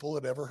few people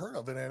had ever heard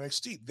of in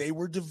NXT. They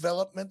were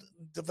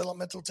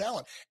developmental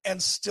talent and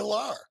still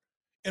are.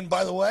 And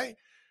by the way,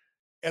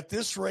 at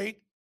this rate,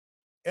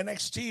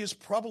 NXT is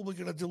probably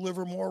going to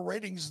deliver more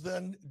ratings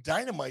than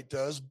Dynamite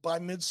does by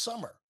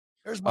midsummer.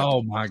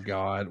 My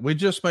God. We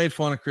just made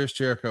fun of Chris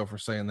Jericho for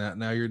saying that.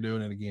 Now you're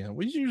doing it again.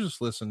 We should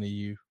just listen to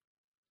you.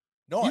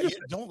 No,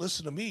 don't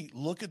listen to me.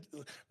 Look at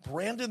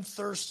Brandon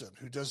Thurston,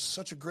 who does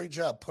such a great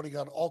job putting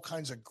out all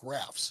kinds of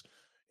graphs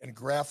and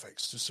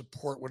graphics to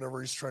support whatever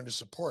he's trying to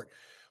support.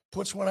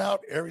 Puts one out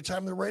every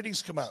time the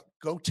ratings come out.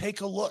 Go take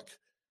a look.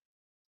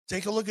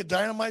 Take a look at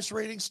Dynamite's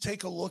ratings.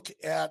 Take a look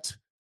at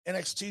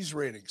NXT's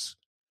ratings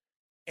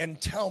and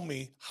tell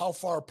me how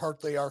far apart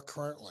they are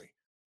currently.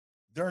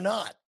 They're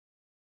not.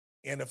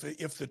 And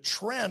if the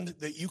trend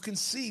that you can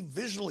see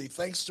visually,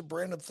 thanks to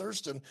Brandon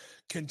Thurston,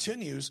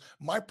 continues,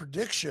 my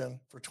prediction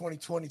for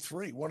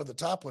 2023, one of the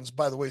top ones,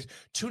 by the way,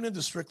 tune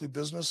into Strictly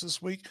Business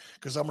this week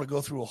because I'm going to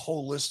go through a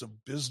whole list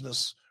of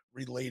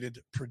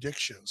business-related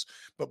predictions.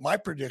 But my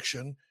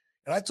prediction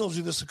And I told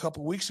you this a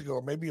couple of weeks ago,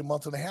 or maybe a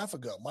month and a half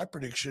ago. My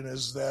prediction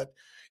is that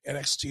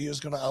NXT is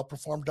going to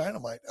outperform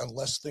Dynamite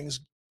unless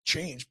things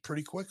change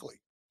pretty quickly.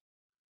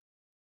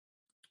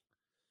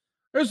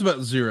 There's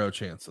about zero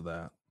chance of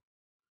that.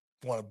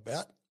 Want to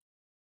bet?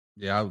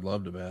 Yeah, I would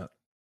love to bet.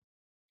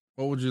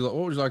 What would you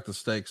like the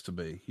stakes to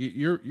be?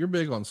 You're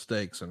big on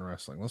stakes in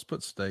wrestling. Let's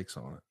put stakes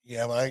on it.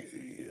 Yeah,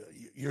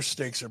 your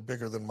stakes are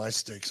bigger than my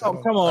stakes.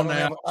 Oh, come on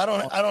now. I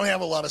don't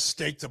have a lot of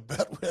stake to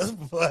bet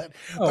with, but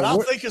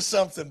I'll think of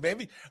something.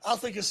 Maybe I'll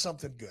think of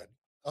something good.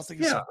 I'll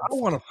think of something. I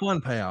want a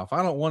fun payoff.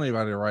 I don't want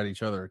anybody to write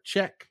each other a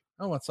check.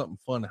 I want something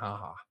fun.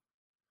 Ha.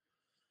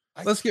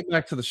 Let's get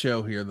back to the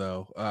show here,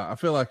 though. I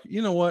feel like,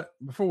 you know what?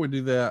 Before we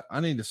do that, I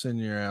need to send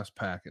your ass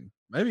packing.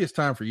 Maybe it's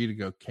time for you to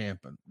go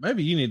camping.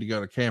 Maybe you need to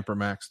go to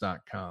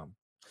campermax.com.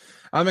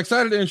 I'm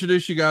excited to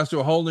introduce you guys to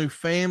a whole new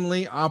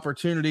family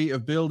opportunity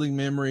of building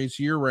memories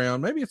year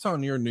round. Maybe it's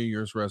on your New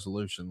Year's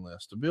resolution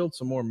list to build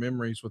some more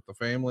memories with the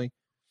family.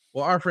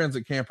 Well, our friends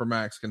at Camper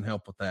Max can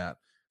help with that.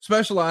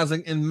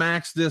 Specializing in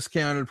max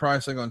discounted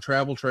pricing on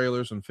travel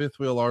trailers and fifth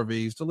wheel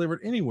RVs delivered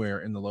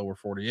anywhere in the lower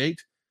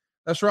 48.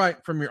 That's right,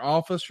 from your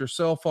office, your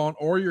cell phone,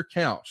 or your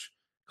couch.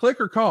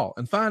 Click or call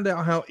and find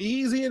out how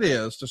easy it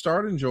is to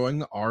start enjoying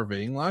the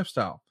RVing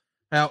lifestyle.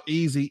 How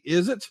easy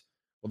is it?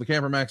 Well, the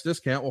Camper Max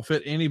discount will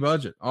fit any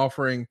budget,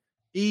 offering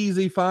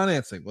easy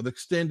financing with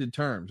extended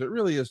terms. It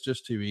really is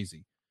just too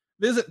easy.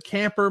 Visit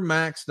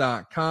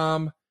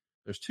campermax.com.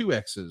 There's 2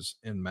 X's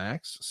in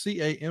Max,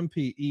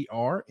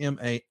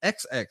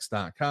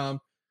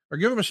 CAMPERMAXX.com, or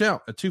give them a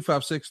shout at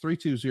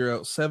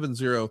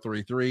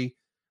 256-320-7033.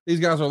 These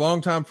guys are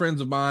longtime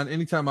friends of mine.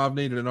 Anytime I've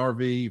needed an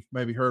RV, you've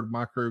maybe heard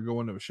my crew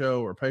going to a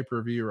show or a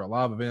pay-per-view or a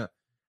live event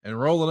and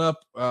rolling up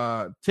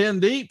 10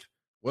 deep.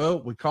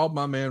 Well, we called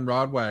my man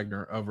Rod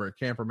Wagner over at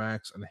Camper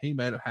Max, and he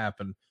made it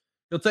happen.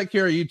 He'll take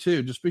care of you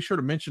too. Just be sure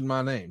to mention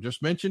my name.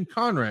 Just mention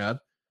Conrad.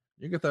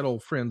 You get that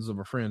old friends of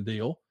a friend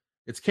deal.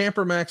 It's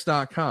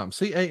campermax.com,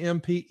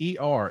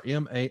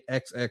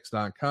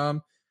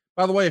 CAMPERMAXX.com.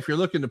 By the way, if you're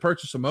looking to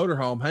purchase a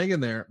motorhome, hang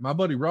in there. My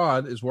buddy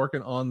Rod is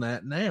working on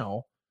that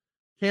now.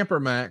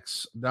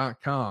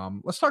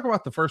 Campermax.com. Let's talk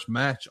about the first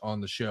match on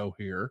the show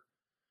here.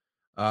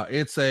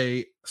 It's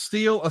a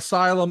Steel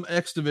Asylum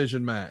X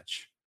Division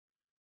match.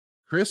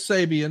 Chris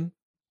Sabian,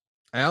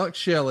 Alex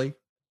Shelley,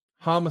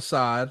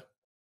 Homicide,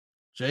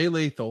 Jay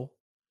Lethal,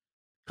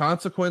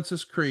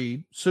 Consequences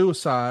Creed,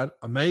 Suicide,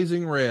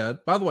 Amazing Red.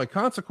 By the way,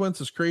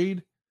 Consequences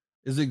Creed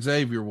is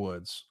Xavier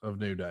Woods of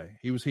New Day.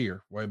 He was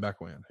here way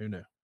back when. Who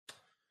knew?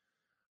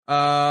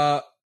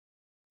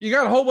 You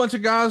got a whole bunch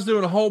of guys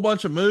doing a whole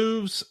bunch of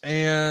moves,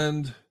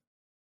 and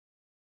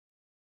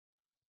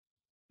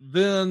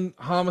then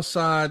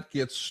Homicide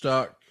gets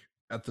stuck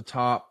at the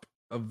top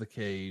of the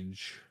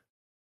cage.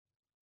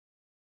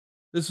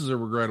 This is a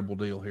regrettable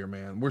deal here,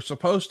 man. We're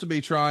supposed to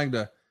be trying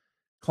to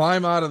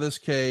climb out of this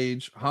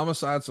cage.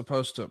 Homicide's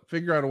supposed to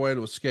figure out a way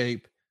to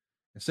escape.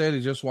 Instead,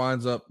 he just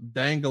winds up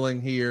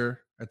dangling here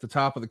at the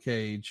top of the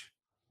cage.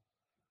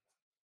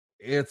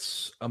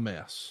 It's a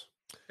mess.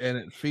 And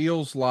it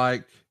feels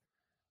like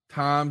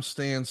time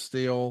stands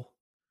still.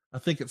 I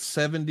think it's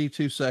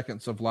 72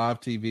 seconds of live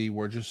TV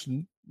where just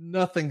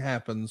nothing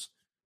happens.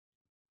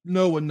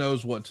 No one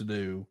knows what to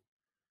do.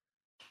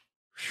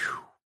 Whew.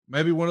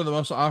 Maybe one of the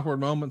most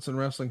awkward moments in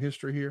wrestling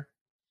history here.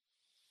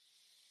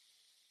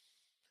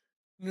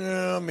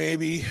 No,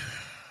 maybe.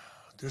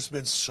 There's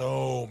been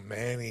so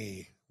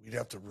many. We'd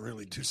have to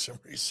really do some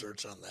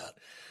research on that.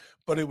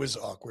 But it was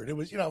awkward. It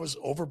was, it was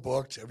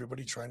overbooked.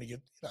 Everybody trying to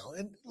get,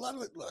 and a lot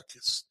of it, look,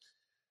 it's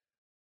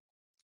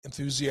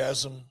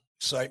enthusiasm,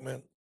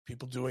 excitement,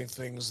 people doing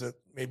things that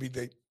maybe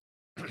they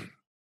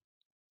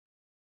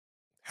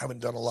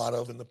haven't done a lot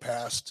of in the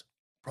past,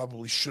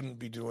 probably shouldn't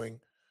be doing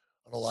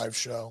on a live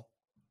show.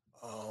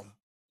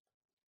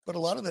 But a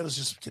lot of that is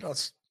just,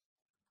 it's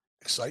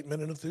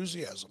excitement and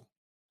enthusiasm.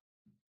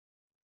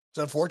 It's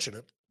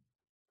unfortunate.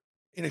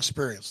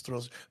 Inexperience.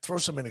 Throw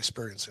some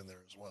inexperience in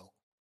there as well.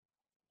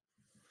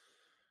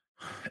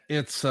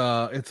 It's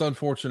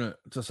unfortunate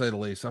to say the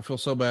least. I feel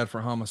so bad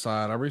for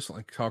Homicide. I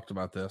recently talked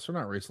about this, or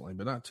not recently,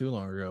 but not too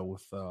long ago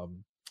with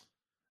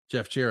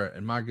Jeff Jarrett.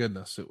 And my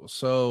goodness, it was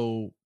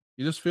so,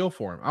 you just feel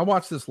for him. I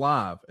watched this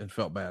live and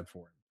felt bad for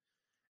him.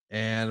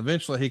 And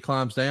eventually he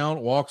climbs down,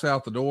 walks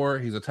out the door.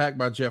 He's attacked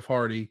by Jeff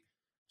Hardy.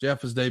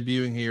 Jeff is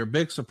debuting here.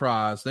 Big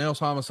surprise. Nails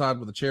Homicide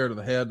with a chair to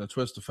the head and a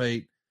twist of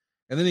fate.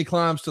 And then he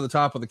climbs to the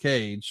top of the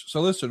cage.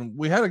 So listen,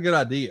 we had a good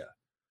idea.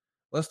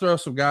 Let's throw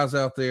some guys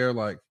out there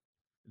like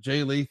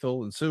Jay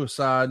Lethal and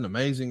Suicide and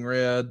Amazing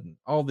Red and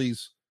all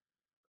these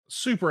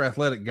super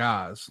athletic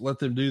guys. Let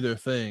them do their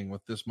thing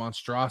with this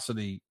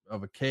monstrosity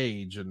of a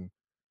cage, and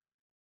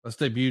let's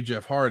debut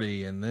Jeff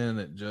Hardy. And then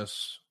it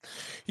just,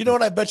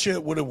 what I bet you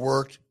it would have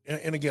worked.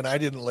 And again, I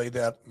didn't lay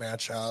that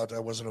match out. I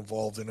wasn't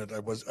involved in it.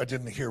 I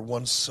didn't hear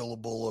one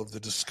syllable of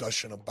the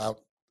discussion about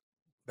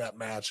that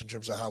match in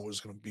terms of how it was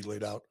going to be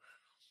laid out.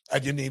 I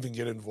didn't even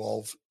get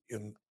involved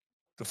in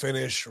the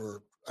finish,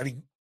 it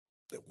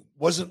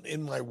wasn't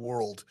in my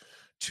world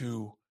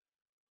to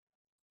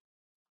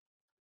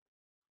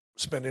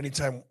spend any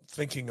time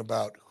thinking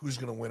about who's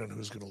going to win and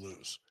who's going to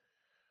lose.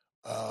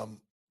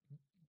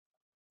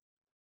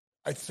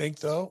 I think,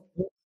 though,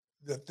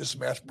 that this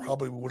match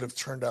probably would have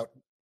turned out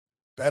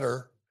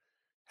better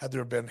had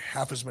there been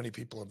half as many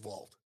people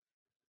involved.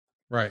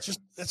 Right.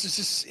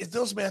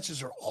 Those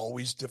matches are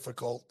always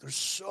difficult. There's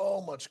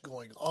so much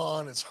going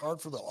on. It's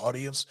hard for the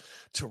audience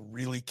to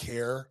really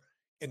care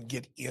and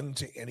get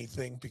into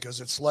anything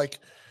because it's like,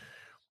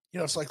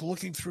 it's like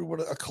looking through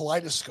a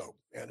kaleidoscope,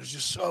 and there's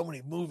just so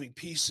many moving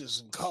pieces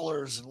and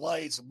colors and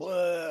lights and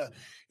blah,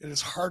 and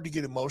it's hard to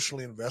get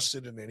emotionally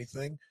invested in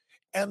anything.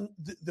 And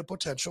the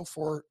potential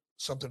for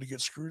something to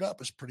get screwed up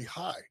is pretty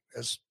high,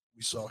 as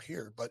we saw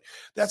here. But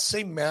that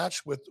same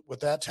match with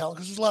that talent,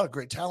 because there's a lot of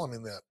great talent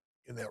in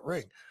that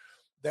ring,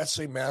 that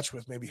same match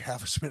with maybe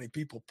half as many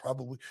people,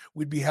 probably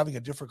we'd be having a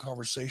different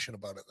conversation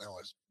about it now,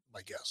 is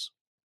my guess.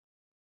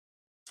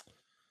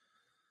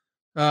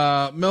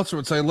 Meltzer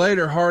would say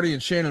later, Hardy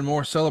and Shannon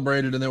Moore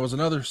celebrated, and there was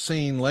another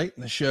scene late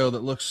in the show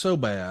that looked so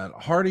bad.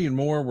 Hardy and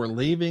Moore were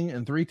leaving,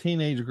 and 3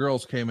 teenage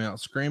girls came out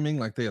screaming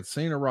like they had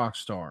seen a rock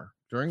star.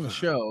 During the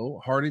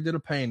show, Hardy did a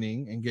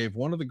painting and gave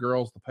one of the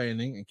girls the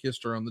painting and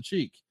kissed her on the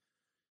cheek.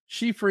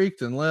 She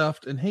freaked and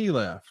left, and he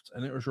left,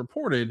 and it was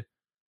reported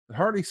that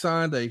Hardy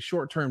signed a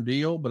short-term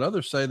deal, but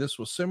others say this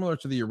was similar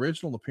to the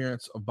original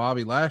appearance of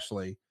Bobby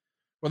Lashley,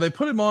 where they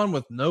put him on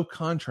with no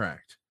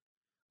contract.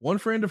 One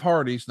friend of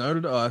Hardy's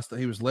noted to us that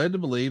he was led to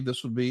believe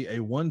this would be a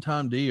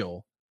one-time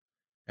deal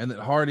and that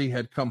Hardy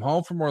had come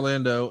home from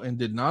Orlando and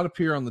did not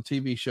appear on the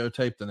TV show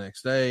tape the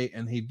next day,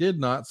 and he did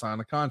not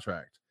sign a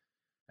contract.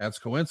 As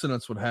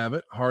coincidence would have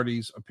it,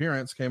 Hardy's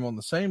appearance came on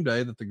the same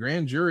day that the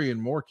grand jury in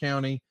Moore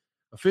County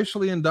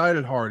officially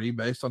indicted Hardy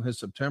based on his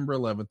September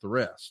 11th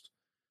arrest.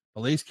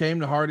 Police came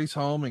to Hardy's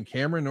home in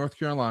Cameron, North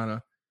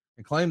Carolina,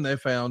 and claimed they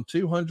found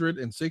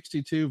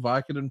 262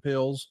 Vicodin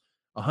pills,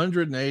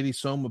 180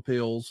 Soma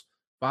pills,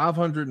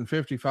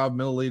 555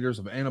 milliliters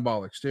of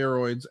anabolic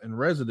steroids, and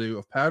residue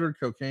of powdered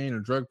cocaine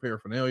and drug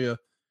paraphernalia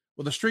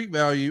with a street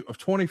value of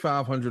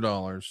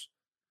 $2,500.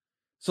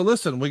 So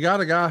listen, we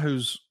got a guy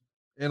who's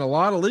in a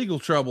lot of legal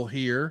trouble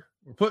here.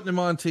 We're putting him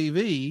on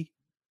TV,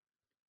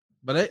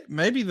 but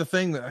maybe the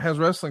thing that has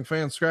wrestling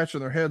fans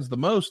scratching their heads the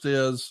most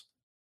is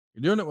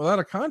you're doing it without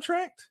a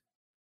contract.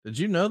 Did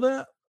you know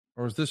that?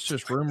 Or is this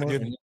just rumor?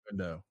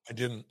 I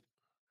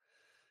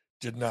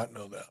did not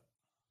know that.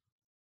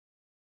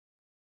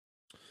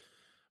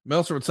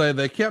 Meltzer would say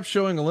they kept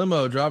showing a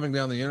limo driving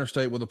down the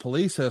interstate with a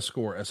police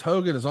escort as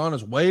Hogan is on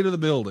his way to the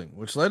building,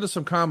 which led to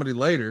some comedy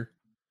later.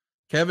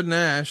 Kevin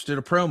Nash did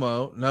a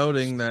promo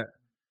noting that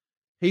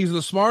he's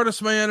the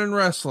smartest man in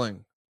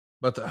wrestling,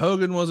 but that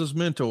Hogan was his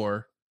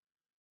mentor.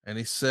 And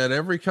he said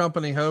every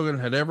company Hogan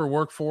had ever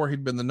worked for,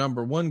 he'd been the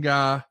number one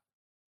guy.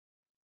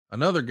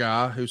 Another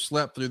guy who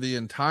slept through the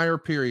entire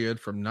period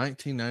from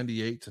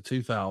 1998 to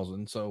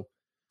 2000. So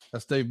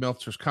that's Dave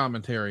Meltzer's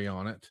commentary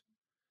on it.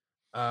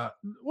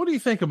 What do you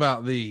think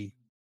about the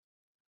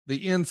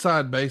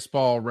inside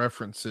baseball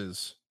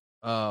references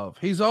of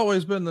he's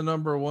always been the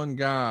number one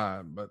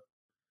guy, but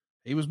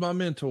he was my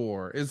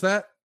mentor? Is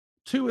that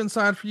too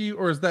inside for you,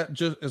 or is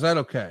that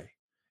okay?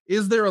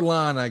 Is there a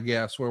line, I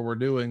guess, where we're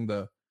doing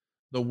the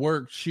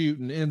work, shoot,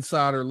 and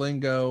insider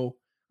lingo?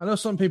 I know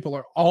some people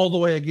are all the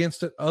way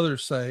against it.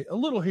 Others say a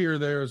little here or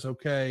there is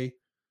okay.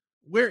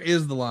 Where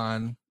is the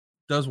line?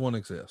 Does one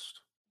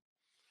exist?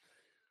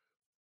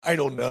 I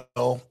don't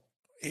know.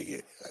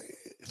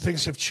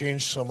 Things have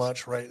changed so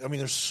much, right? I mean,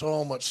 there's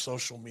so much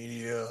social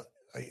media.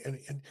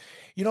 And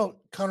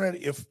Conrad,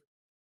 if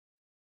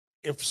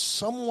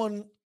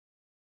someone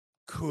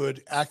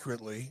could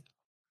accurately,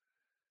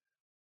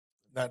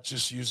 not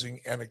just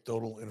using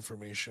anecdotal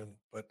information,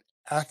 but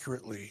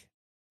accurately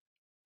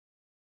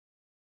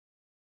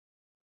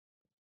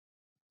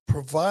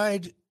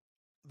provide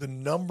the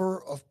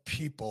number of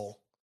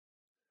people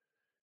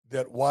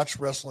that watch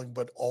wrestling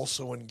but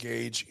also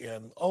engage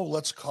in,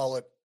 let's call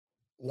it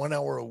 1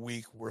 hour a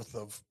week worth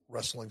of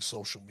wrestling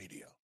social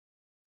media,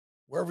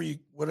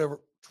 whatever,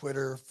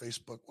 Twitter,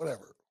 Facebook,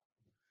 whatever.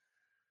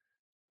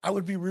 I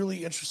would be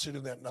really interested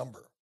in that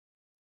number.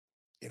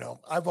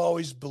 I've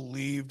always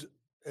believed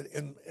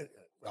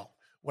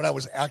when I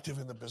was active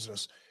in the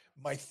business,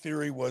 my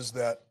theory was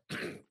that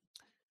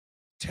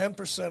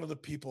 10% of the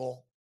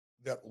people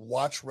that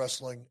watch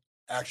wrestling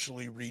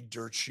actually read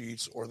dirt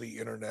sheets or the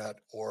internet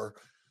or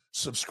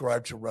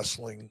subscribe to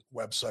wrestling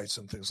websites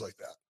and things like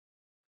that.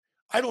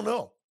 I don't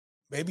know.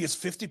 Maybe it's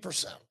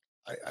 50%.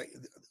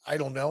 I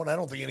don't know, and I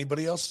don't think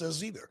anybody else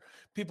does either.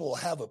 People will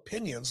have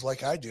opinions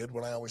like I did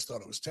when I always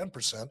thought it was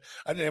 10%.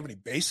 I didn't have any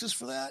basis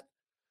for that.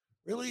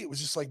 Really, it was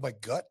just like my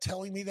gut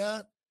telling me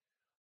that.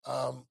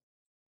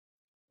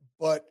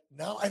 But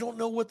now I don't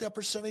know what that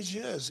percentage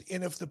is.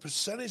 And if the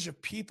percentage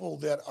of people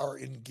that are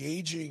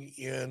engaging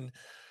in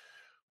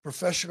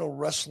professional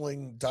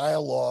wrestling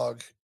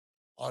dialogue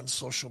on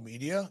social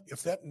media,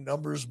 if that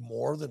number is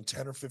more than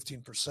 10 or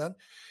 15%,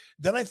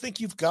 then I think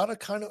you've got to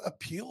kind of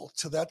appeal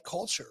to that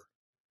culture.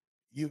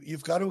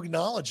 You've got to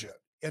acknowledge it,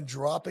 and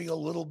dropping a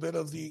little bit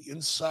of the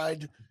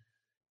inside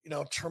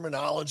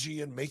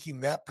terminology and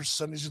making that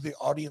percentage of the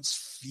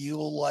audience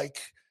feel like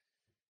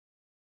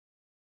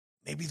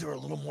maybe they're a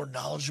little more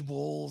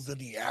knowledgeable than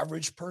the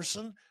average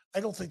person. I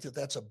don't think that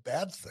that's a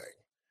bad thing.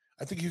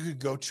 I think you could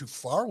go too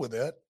far with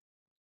it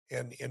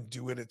and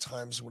do it at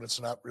times when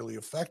it's not really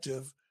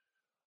effective.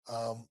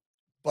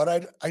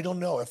 But I don't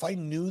know if I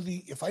knew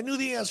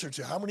the answer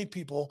to how many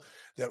people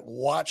that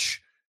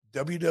watch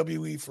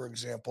WWE, for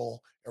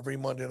example, every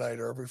Monday night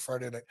or every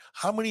Friday night,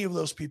 how many of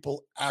those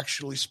people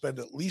actually spend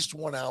at least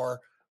 1 hour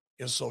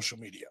in social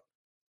media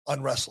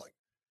on wrestling?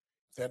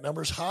 If that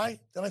number's high,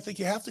 then I think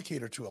you have to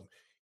cater to them.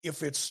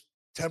 If it's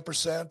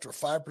 10% or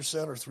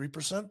 5% or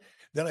 3%,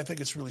 then I think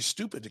it's really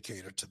stupid to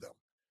cater to them.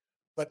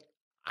 But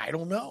I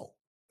don't know.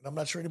 And I'm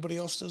not sure anybody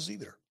else does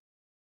either.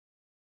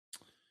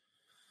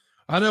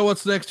 I know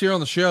what's next here on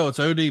the show. It's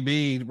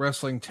ODB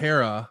wrestling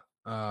Tara.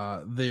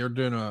 They're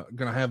gonna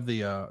have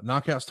the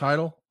Knockouts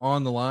title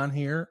on the line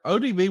here.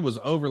 ODB was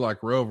over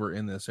like Rover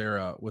in this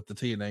era with the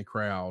TNA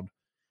crowd,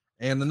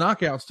 and the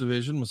Knockouts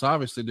division was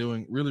obviously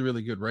doing really,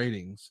 really good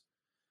ratings.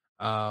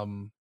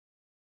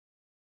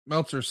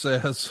 Meltzer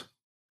says,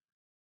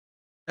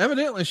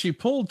 evidently she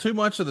pulled too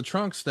much of the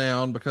trunks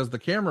down because the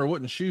camera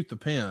wouldn't shoot the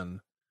pin.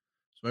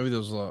 So maybe there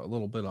was a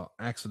little bit of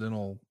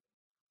accidental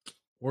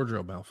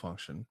wardrobe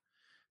malfunction.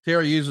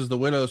 Tara uses the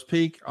Widow's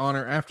Peak on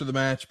her after the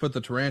match, put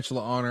the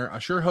tarantula on her. I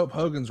sure hope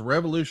Hogan's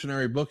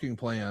revolutionary booking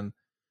plan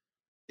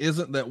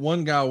isn't that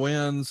one guy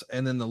wins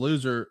and then the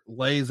loser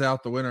lays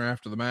out the winner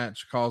after the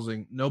match,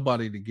 causing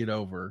nobody to get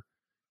over.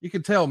 You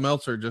can tell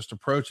Meltzer just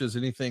approaches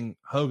anything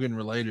Hogan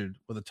related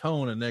with a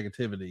tone of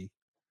negativity.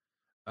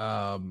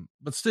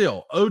 But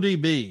still,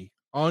 ODB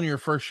on your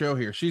first show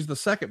here. She's the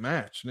second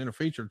match and in a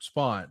featured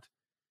spot.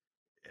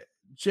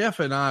 Jeff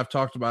and I have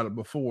talked about it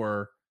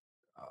before.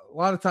 A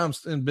lot of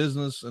times in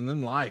business and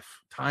in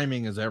life,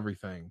 timing is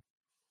everything.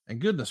 And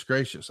goodness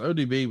gracious,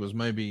 ODB was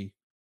maybe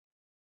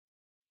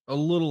a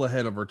little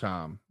ahead of her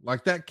time.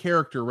 Like that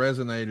character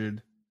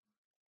resonated.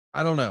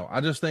 I don't know. I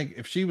just think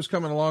if she was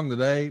coming along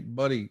today,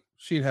 buddy,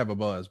 she'd have a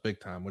buzz big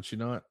time, would she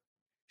not?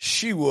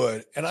 She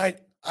would. And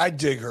I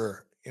dig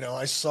her.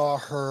 I saw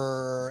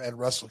her at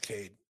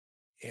WrestleCade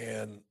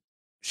and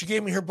she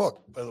gave me her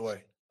book, by the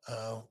way.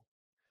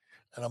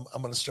 And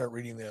I'm going to start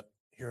reading that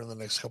here in the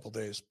next couple of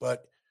days.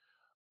 But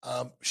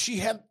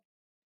she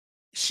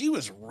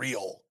was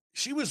real.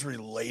 She was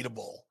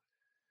relatable.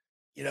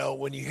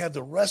 When you had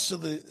the rest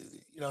of the,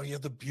 you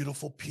had the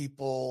beautiful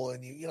people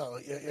and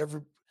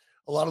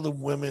a lot of the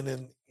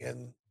women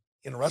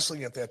in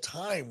wrestling at that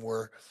time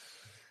were,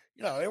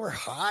 they were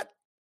hot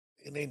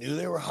and they knew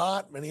they were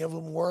hot. Many of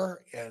them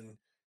were, and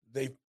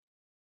they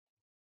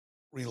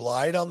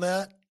relied on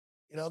that,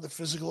 the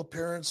physical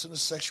appearance and the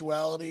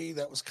sexuality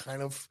that was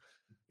kind of,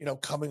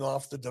 coming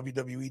off the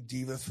WWE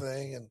diva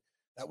thing. And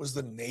that was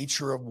the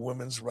nature of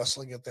women's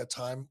wrestling at that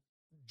time,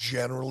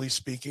 generally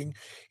speaking.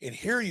 And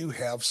here you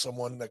have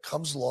someone that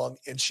comes along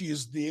and she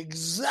is the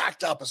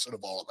exact opposite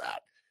of all of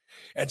that.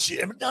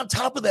 And on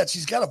top of that,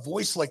 she's got a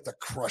voice like the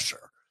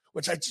Crusher,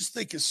 which I just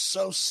think is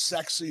so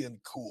sexy and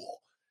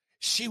cool.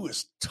 She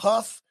was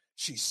tough.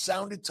 She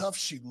sounded tough.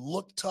 She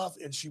looked tough,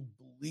 and she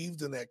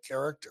believed in that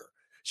character.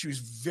 She was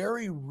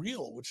very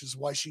real, which is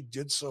why she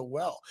did so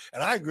well.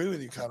 And I agree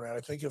with you, Conrad.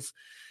 I think if,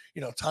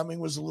 timing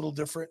was a little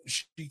different and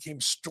she came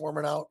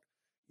storming out,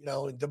 in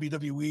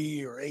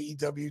WWE or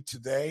AEW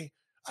today,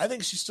 I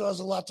think she still has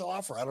a lot to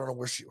offer. I don't know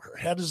where her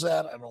head is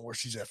at. I don't know where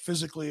she's at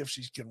physically, if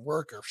she can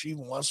work or if she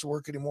even wants to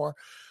work anymore.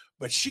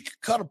 But she could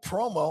cut a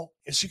promo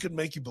and she could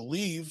make you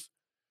believe.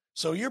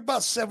 So you're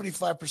about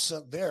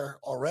 75% there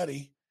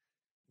already.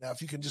 Now,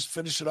 if you can just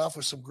finish it off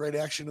with some great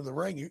action in the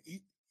ring,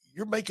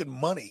 you're making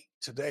money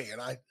today.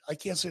 And I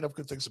can't say enough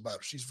good things about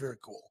her. She's very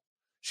cool.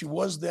 She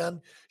was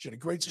then. She had a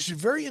great. She's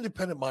very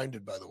independent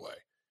minded, by the way.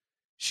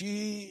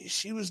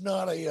 She was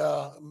not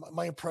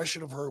my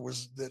impression of her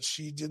was that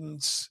she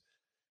didn't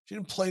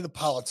play the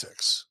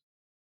politics.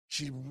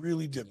 She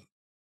really didn't.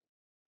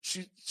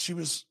 She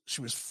was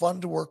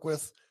fun to work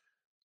with,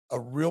 a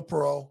real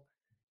pro.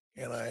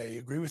 And I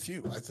agree with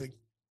you. I think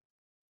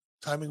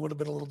timing would have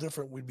been a little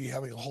different. We'd be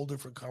having a whole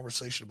different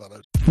conversation about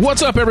it.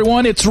 What's up,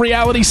 everyone? It's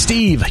Reality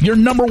Steve, your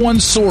number one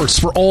source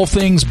for all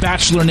things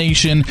Bachelor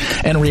Nation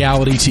and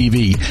reality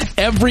TV.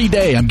 Every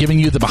day, I'm giving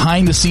you the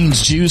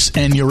behind-the-scenes juice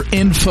and your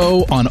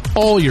info on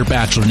all your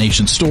Bachelor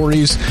Nation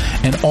stories,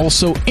 and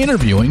also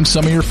interviewing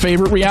some of your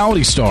favorite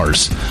reality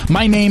stars.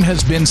 My name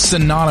has been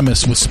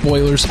synonymous with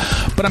spoilers,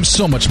 but I'm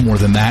so much more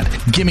than that.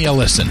 Give me a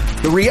listen.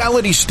 The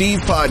Reality Steve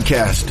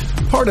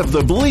Podcast, part of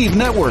the Believe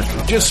Network.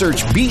 Just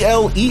search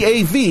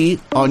BLEAV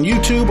on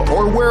YouTube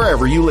or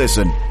wherever you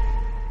listen.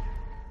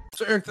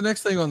 So, Eric, the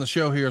next thing on the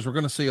show here is we're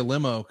going to see a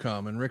limo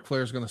come, and Ric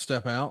Flair's going to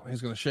step out.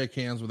 He's going to shake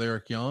hands with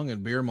Eric Young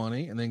and beer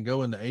money, and then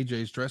go into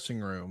AJ's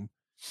dressing room.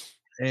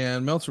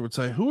 And Meltzer would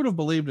say, who would have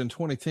believed in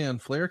 2010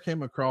 Flair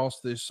came across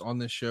this on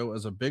this show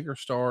as a bigger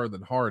star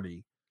than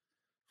Hardy?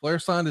 Flair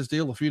signed his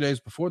deal a few days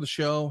before the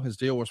show. His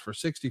deal was for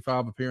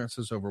 65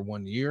 appearances over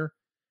 1 year.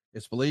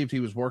 It's believed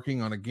he was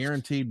working on a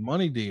guaranteed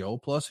money deal,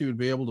 plus he would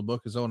be able to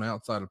book his own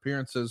outside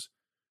appearances.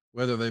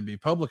 whether they be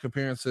public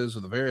appearances or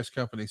the various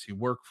companies he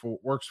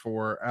works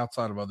for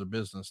outside of other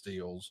business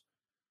deals.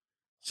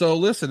 So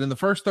listen, in the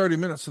first 30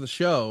 minutes of the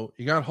show,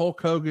 you got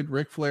Hulk Hogan,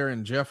 Ric Flair,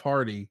 and Jeff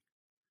Hardy.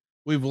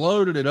 We've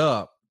loaded it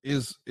up.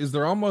 Is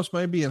there almost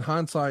maybe in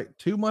hindsight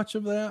too much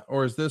of that?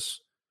 Or is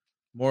this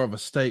more of a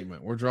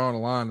statement? We're drawing a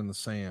line in the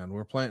sand.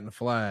 We're planting a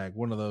flag.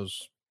 One of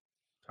those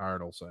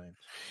tired old sayings.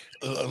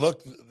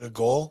 Look, the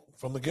goal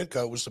from the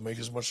get-go was to make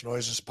as much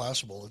noise as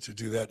possible. And to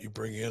do that, you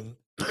bring in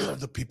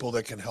the people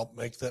that can help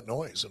make that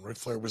noise. And Ric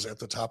Flair was at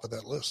the top of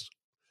that list,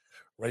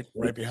 right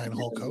behind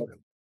Hulk Hogan.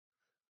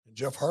 And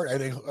Jeff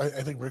Hardy, I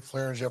think Ric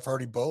Flair and Jeff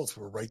Hardy both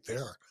were right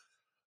there.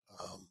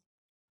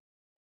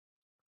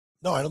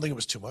 No, I don't think it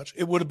was too much.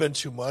 It would have been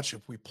too much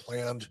if we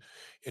planned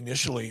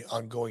initially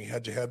on going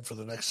head-to-head for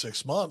the next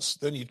 6 months.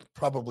 Then you'd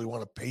probably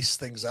want to pace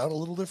things out a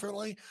little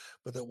differently,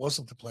 but that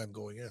wasn't the plan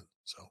going in.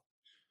 So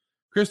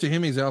Christy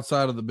Hemmy's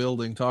outside of the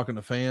building talking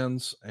to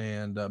fans,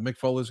 and Mick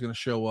Foley's going to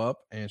show up,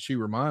 and she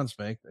reminds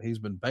Mick that he's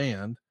been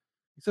banned.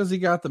 He says he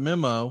got the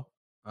memo,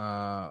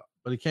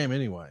 but he came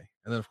anyway.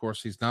 And then, of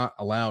course, he's not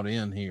allowed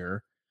in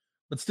here.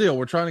 But still,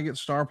 we're trying to get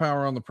star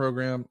power on the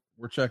program.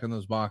 We're checking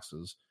those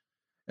boxes.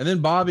 And then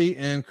Bobby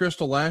and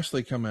Crystal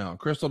Lashley come out.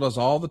 Crystal does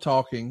all the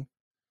talking,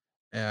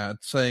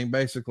 saying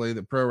basically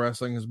that pro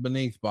wrestling is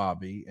beneath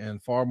Bobby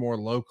and far more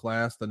low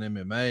class than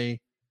MMA.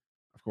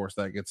 Of course,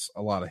 that gets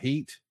a lot of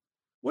heat.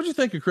 What do you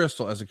think of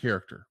Crystal as a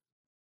character?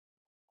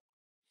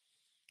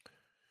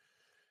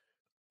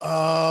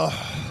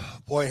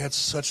 Boy, I had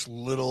such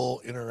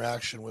little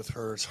interaction with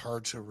her. It's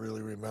hard to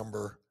really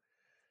remember.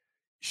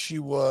 She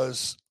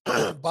was,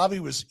 Bobby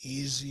was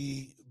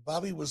easy.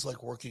 Bobby was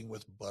like working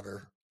with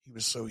butter. He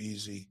was so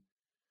easy.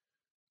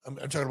 I'm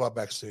talking about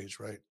backstage,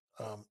 right?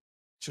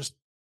 Just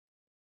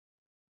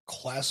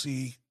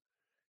classy,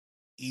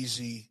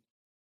 easy,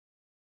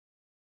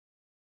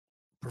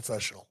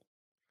 professional.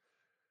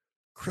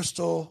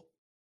 Crystal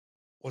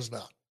was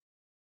not.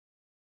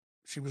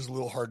 She was a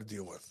little hard to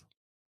deal with.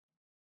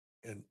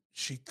 And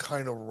she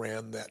kind of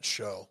ran that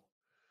show.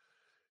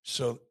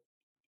 So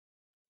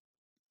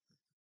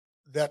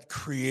that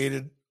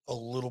created a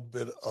little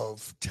bit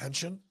of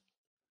tension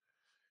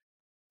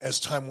as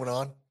time went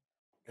on.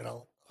 You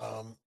know,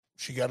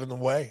 she got in the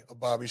way of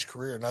Bobby's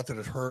career. Not that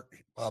it hurt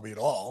Bobby at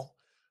all.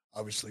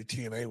 Obviously,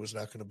 TNA was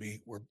not going to be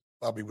where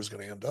Bobby was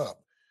going to end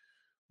up.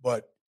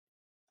 But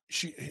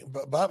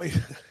Bobby,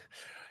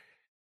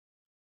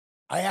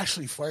 I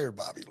actually fired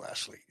Bobby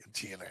Lashley in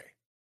TNA.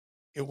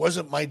 It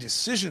wasn't my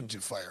decision to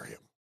fire him.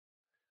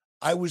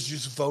 I was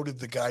just voted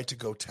the guy to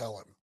go tell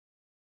him.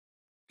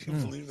 Can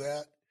you believe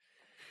that?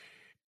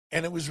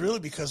 And it was really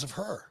because of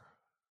her,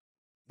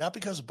 not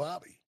because of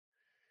Bobby.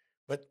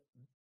 But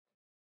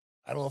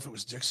I don't know if it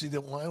was Dixie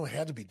that won. It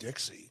had to be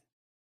Dixie.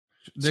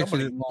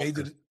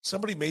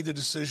 Somebody made the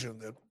decision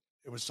that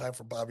it was time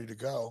for Bobby to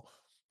go,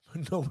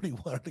 but nobody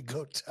wanted to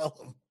go tell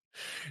him.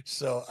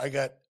 So I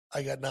got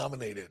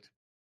nominated.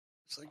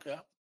 It's like, yeah,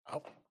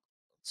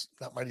 it's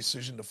not my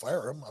decision to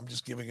fire him. I'm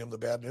just giving him the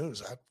bad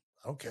news. I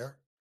don't care.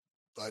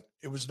 But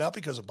it was not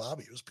because of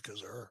Bobby. It was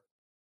because of her.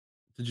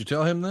 Did you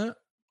tell him that?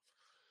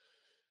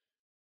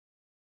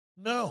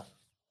 No.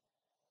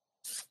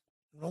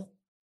 Nope.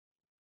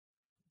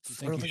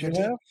 Do you think you should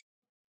have?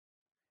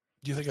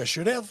 Do you think I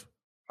should have?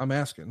 I'm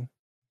asking.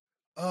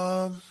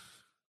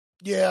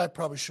 Yeah, I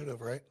probably should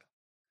have, right?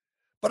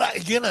 But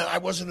I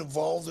wasn't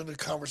involved in the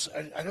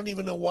conversation. I don't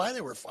even know why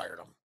they were fired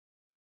him.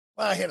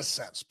 Well, I had a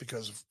sense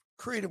because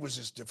creative was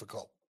just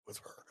difficult with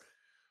her.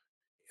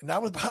 And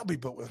not with Bobby,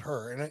 but with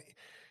her. And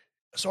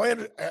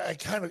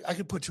I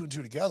could put two and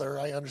two together.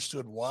 I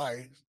understood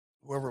why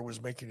whoever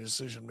was making the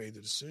decision made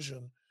the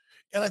decision.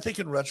 And I think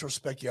in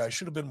retrospect, yeah, I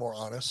should have been more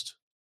honest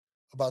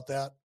about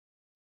that.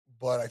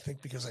 But I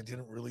think because I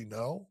didn't really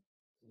know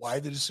why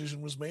the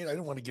decision was made, I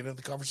didn't want to get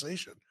into the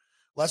conversation.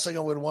 Last thing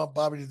I would want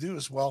Bobby to do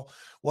is, well,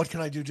 what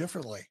can I do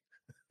differently?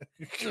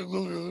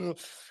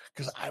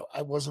 Because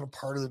I wasn't a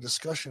part of the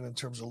discussion in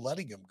terms of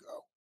letting him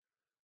go.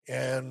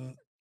 And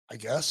I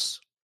guess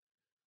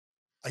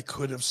I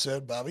could have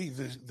said, Bobby,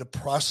 the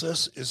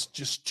process is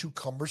just too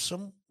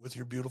cumbersome with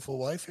your beautiful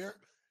wife here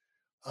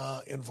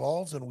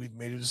involved, and we've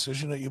made a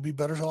decision that you'll be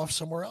better off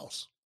somewhere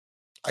else.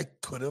 I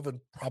could have and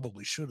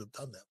probably should have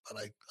done that, but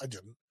I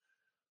didn't.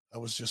 I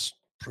was just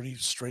pretty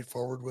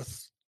straightforward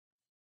with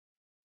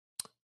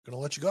going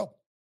to let you go.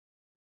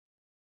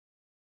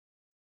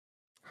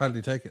 How did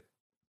he take it?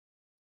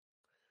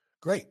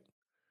 Great.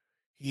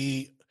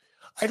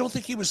 I don't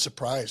think he was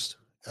surprised,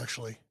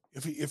 actually.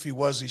 If he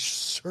was, he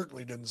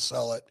certainly didn't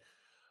sell it.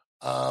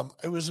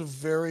 It was a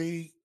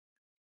very,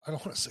 I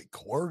don't want to say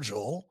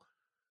cordial,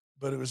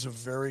 but it was a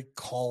very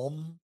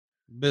calm,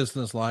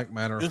 business-like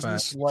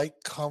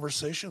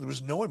conversation. There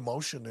was no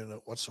emotion in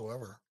it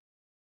whatsoever.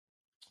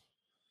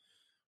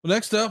 Well,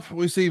 next up,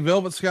 we see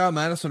Velvet Sky,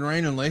 Madison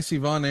Rayne, and Lacey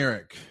Von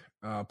Erich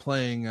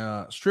playing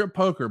strip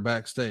poker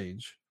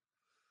backstage.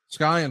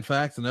 Sky, in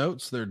fact,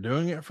 notes they're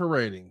doing it for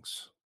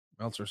ratings.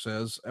 Meltzer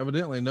says,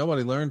 evidently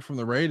nobody learned from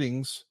the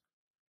ratings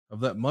of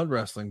that mud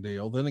wrestling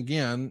deal. Then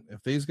again,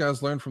 if these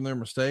guys learned from their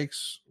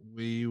mistakes,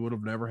 we would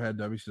have never had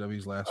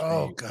WCW's last few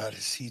Oh years. God,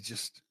 is he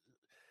just?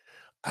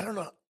 I don't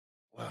know.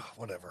 Well,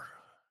 whatever.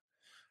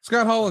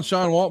 Scott Hall and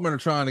Sean Waltman are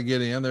trying to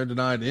get in. They're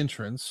denied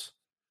entrance.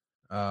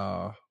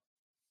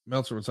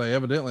 Meltzer would say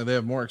evidently they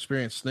have more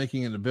experience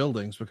sneaking into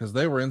buildings because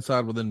they were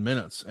inside within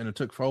minutes, and it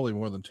took Foley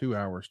more than 2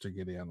 hours to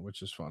get in,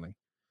 which is funny.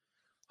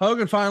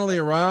 Hogan finally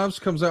arrives,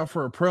 comes out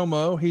for a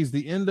promo. He's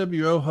the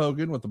NWO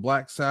Hogan with the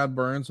black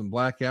sideburns and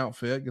black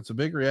outfit. Gets a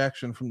big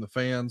reaction from the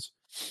fans,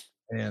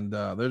 and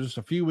they're just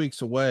a few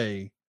weeks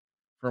away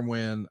from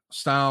when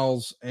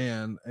Styles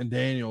and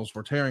Daniels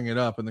were tearing it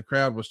up, and the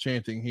crowd was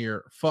chanting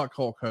here, "Fuck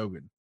Hulk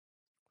Hogan."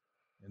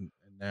 And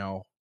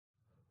now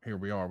here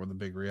we are with a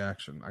big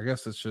reaction. I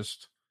guess it's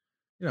just,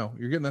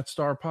 you're getting that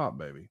star pop,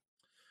 baby.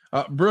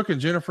 Brooke and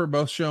Jennifer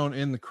both shown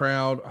in the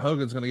crowd.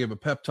 Hogan's going to give a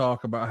pep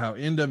talk about how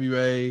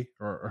NWA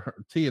or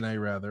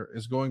TNA rather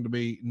is going to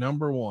be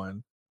number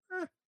one.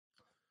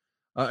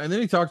 And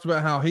then he talked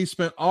about how he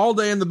spent all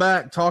day in the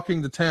back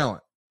talking to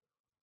talent.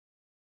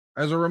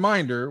 As a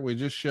reminder, we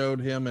just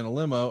showed him in a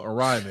limo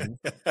arriving.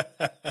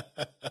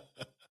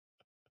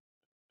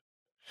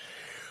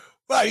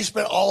 Well, he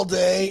spent all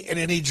day, and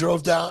then he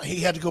drove down. He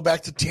had to go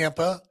back to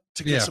Tampa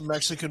to get some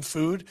Mexican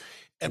food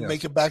and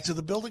make it back to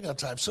the building on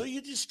time. So you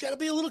just got to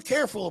be a little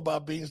careful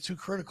about being too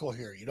critical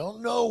here. You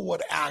don't know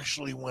what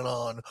actually went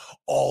on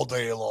all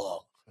day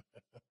long.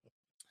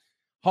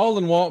 Hall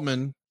and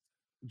Waltman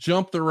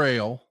jump the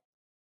rail.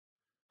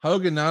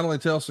 Hogan not only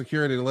tells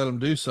security to let him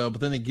do so, but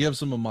then he gives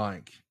them a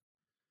mic.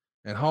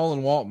 And Hall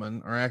and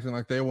Waltman are acting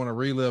like they want to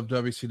relive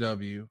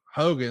WCW.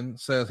 Hogan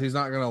says he's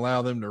not going to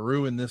allow them to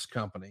ruin this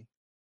company.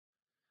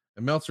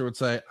 And Meltzer would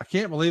say, I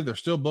can't believe they're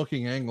still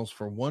booking angles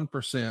for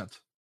 1%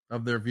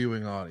 of their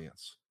viewing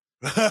audience.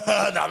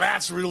 Now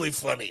that's really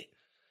funny.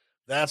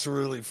 That's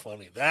really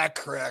funny. That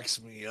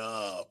cracks me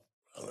up.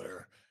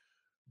 Another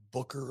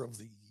Booker of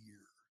the Year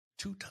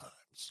 2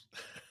 times.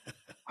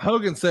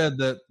 Hogan said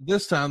that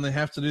this time they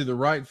have to do the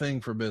right thing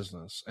for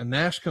business. And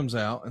Nash comes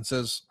out and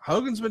says,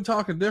 Hogan's been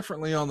talking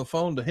differently on the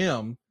phone to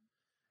him.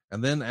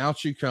 And then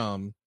out you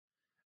come.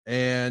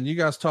 And you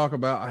guys talk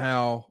about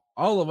how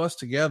all of us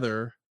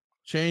together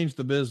changed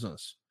the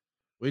business.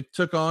 We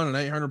took on an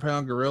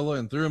 800-pound gorilla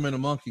and threw him in a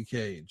monkey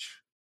cage.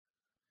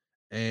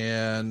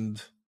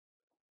 And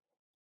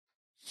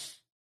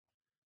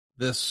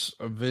this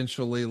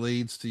eventually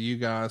leads to you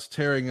guys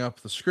tearing up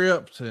the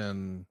script,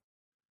 and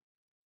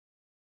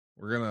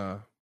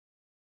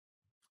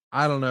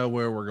I don't know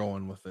where we're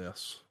going with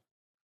this.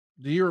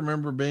 Do you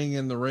remember being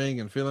in the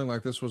ring and feeling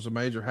like this was a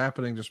major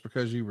happening just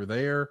because you were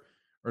there?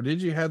 Or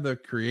did you have the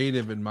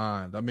creative in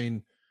mind? I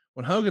mean,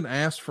 when Hogan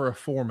asked for a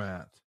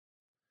format,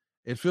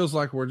 it feels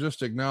like we're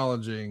just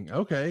acknowledging,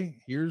 okay,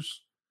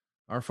 here's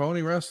our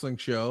phony wrestling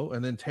show,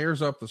 and then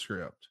tears up the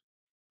script.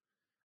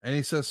 And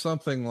he says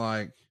something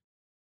like,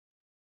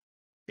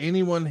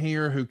 anyone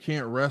here who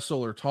can't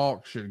wrestle or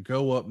talk should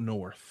go up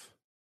north.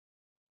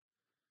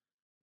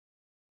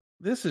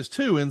 This is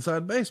too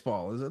inside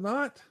baseball, is it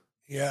not?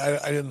 Yeah,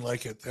 I didn't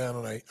like it then,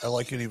 and I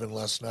like it even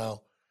less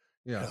now.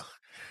 Yeah.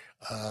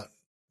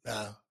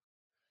 Nah.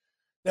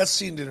 That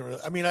scene didn't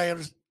really, I mean,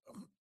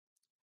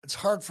 it's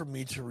hard for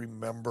me to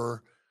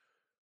remember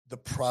the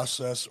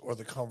process or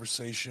the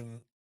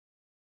conversation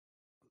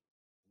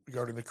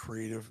regarding the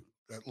creative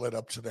that led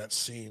up to that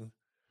scene,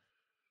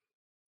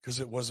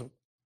 because it was a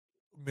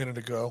minute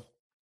ago.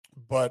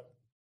 But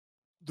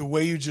the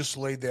way you just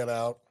laid that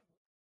out,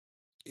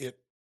 it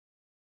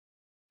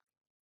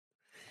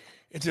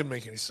didn't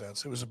make any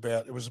sense. It was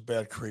a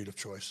bad creative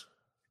choice.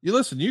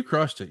 You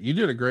crushed it. You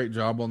did a great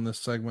job on this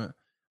segment,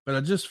 but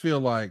I just feel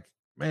like,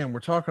 man,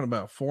 we're talking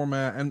about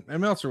format, and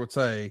Meltzer would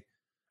say,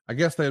 I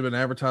guess they had been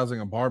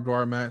advertising a barbed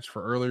wire match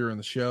for earlier in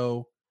the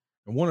show.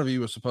 And one of you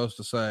was supposed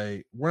to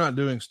say, we're not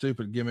doing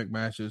stupid gimmick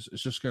matches.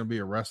 It's just going to be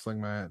a wrestling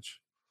match.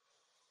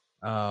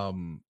 I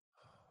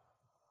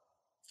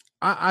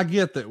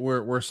get that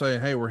we're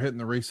saying, hey, we're hitting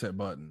the reset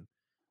button,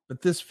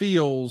 but this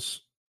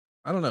feels,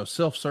 I don't know,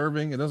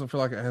 self-serving. It doesn't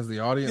feel like it has the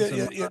audience.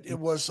 It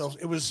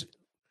was.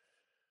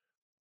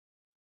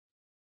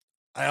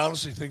 I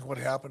honestly think what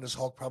happened is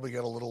Hulk probably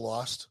got a little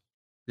lost.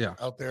 Yeah.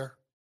 Out there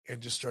and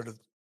just started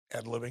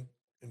ad-libbing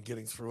and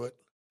getting through it.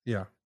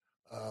 Yeah.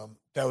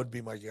 That would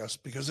be my guess,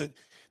 because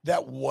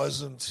that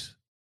wasn't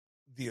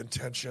the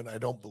intention. I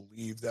don't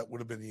believe that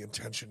would have been the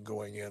intention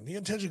going in. The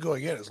intention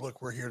going in is,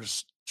 look, we're here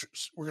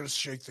we're going to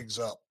shake things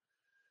up.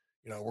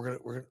 We're going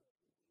to,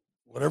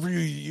 whatever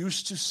you're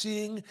used to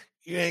seeing,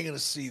 you ain't going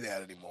to see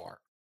that anymore.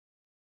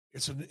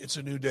 It's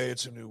a new day.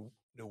 It's a new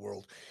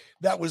world.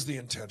 That was the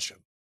intention.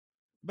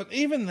 But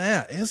even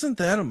that, isn't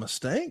that a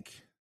mistake?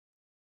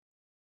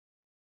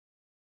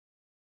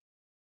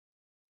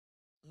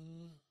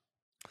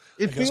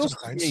 It feels, in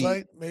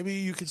hindsight, maybe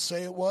you could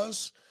say it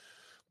was,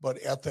 but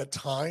at that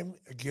time,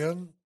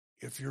 again,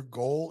 if your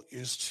goal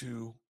is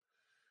to,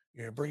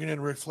 you're bringing in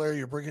Ric Flair,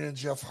 you're bringing in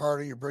Jeff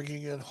Hardy, you're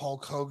bringing in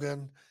Hulk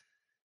Hogan,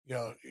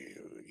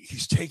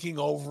 he's taking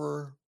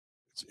over.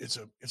 It's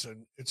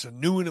a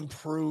new and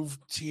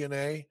improved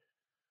TNA.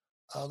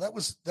 That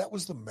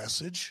was the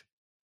message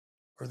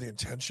or the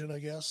intention, I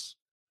guess.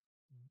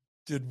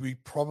 Did we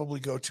probably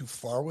go too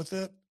far with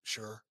it?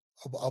 Sure.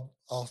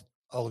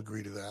 I'll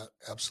agree to that.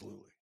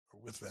 Absolutely. Or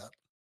with that.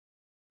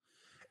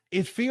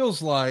 It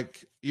feels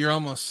like you're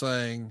almost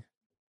saying,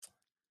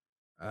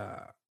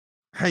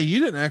 hey, you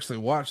didn't actually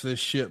watch this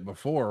shit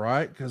before,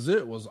 right? Because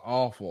it was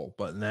awful,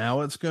 but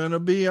now it's going to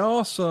be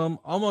awesome.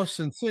 Almost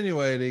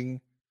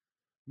insinuating,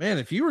 man,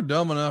 if you were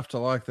dumb enough to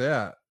like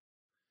that,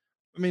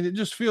 I mean, it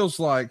just feels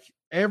like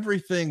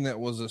everything that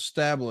was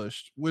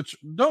established, which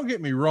don't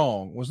get me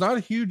wrong, was not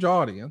a huge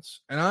audience.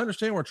 And I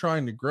understand we're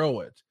trying to grow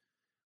it,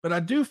 but I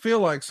do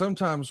feel like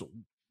sometimes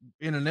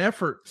in an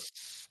effort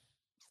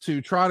to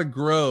try to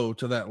grow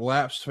to that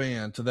lapsed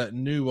fan, to that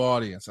new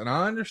audience. And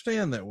I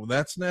understand that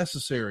that's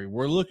necessary.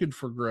 We're looking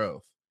for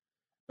growth.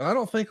 But I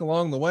don't think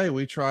along the way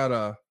we try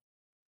to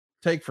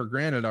take for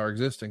granted our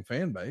existing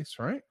fan base,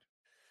 right?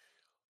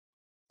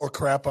 Or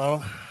crap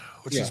on them,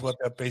 which Yeah. is what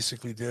that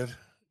basically did.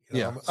 You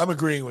know, Yeah. I'm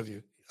agreeing with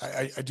you.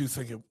 I do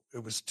think it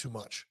was too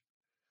much.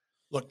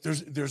 Look,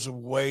 there's a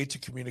way to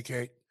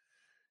communicate.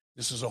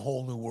 This is a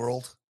whole new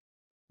world.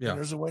 Yeah. And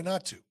there's a way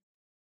not to.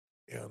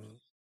 And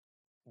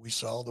we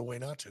saw the way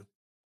not to.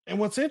 And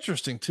what's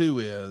interesting too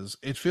is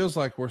it feels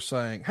like we're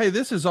saying, hey,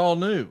 this is all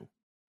new, ...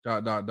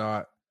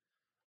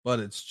 But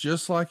it's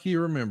just like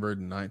you remembered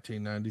in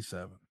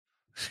 1997.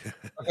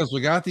 Because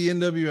we got the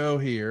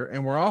NWO here,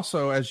 and we're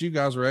also, as you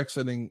guys are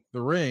exiting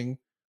the ring,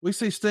 we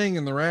see Sting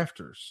in the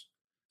rafters.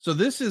 So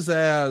this is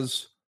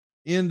as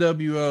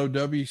NWO,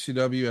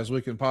 WCW as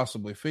we can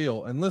possibly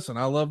feel. And listen,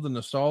 I love the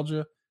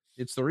nostalgia.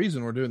 It's the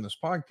reason we're doing this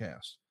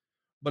podcast.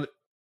 But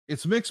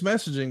it's mixed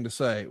messaging to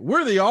say,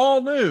 we're the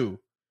all new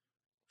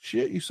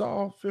shit you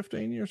saw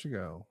 15 years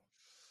ago.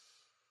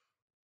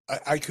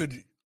 I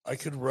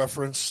could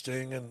reference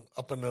Sting and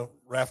Up in the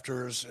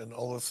Rafters and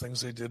all the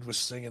things they did with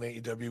Sting in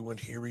AEW when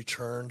he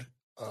returned.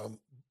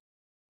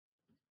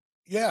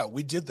 Yeah,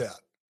 we did that,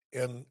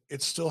 and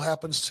it still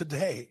happens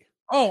today.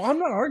 Oh, I'm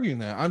not arguing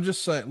that. I'm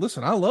just saying,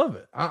 listen, I love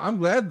it. I'm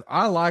glad.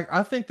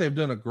 I think they've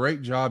done a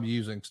great job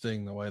using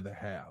Sting the way they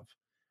have.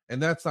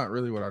 And that's not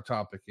really what our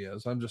topic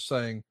is. I'm just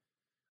saying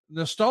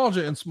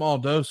nostalgia in small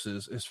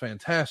doses is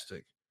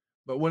fantastic.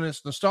 But when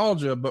it's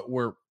nostalgia, but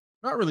we're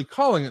not really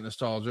calling it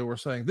nostalgia, we're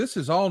saying this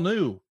is all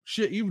new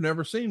shit you've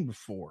never seen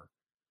before.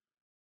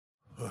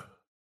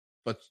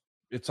 But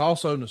it's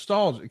also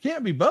nostalgia. It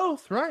can't be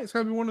both, right? It's got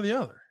to be one or the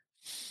other.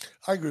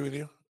 I agree with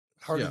you.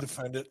 Hard to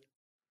defend it.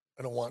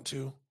 I don't want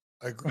to.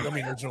 I agree. I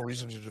mean, there's no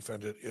reason to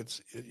defend it.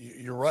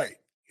 You're right.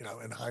 You know,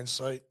 in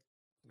hindsight,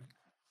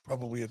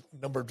 probably a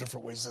number of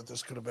different ways that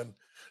this could have been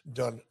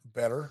done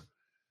better.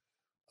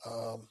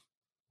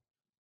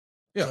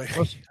 Yeah.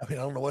 So, I mean,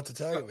 I don't know what to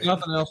tell you, man.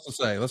 Nothing else to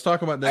say. Let's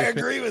talk about Dave. I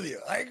agree with you.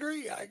 I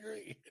agree.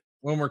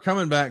 When we're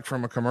coming back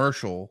from a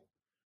commercial,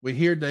 we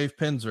hear Dave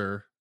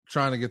Pinzer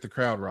trying to get the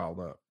crowd riled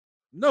up.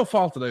 No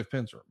fault of Dave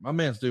Pinzer. My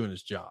man's doing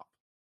his job.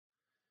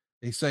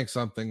 He sings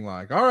something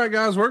like, all right,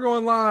 guys, we're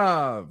going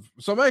live.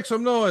 So make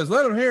some noise.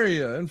 Let them hear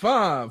you. In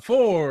 5,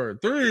 4,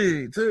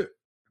 3, 2.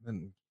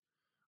 And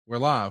we're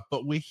live.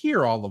 But we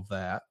hear all of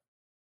that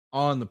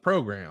on the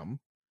program.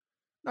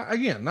 Now,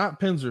 again,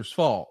 not Pinzer's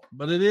fault,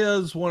 but it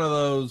is one of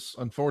those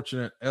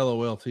unfortunate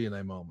LOL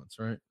TNA moments,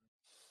 right?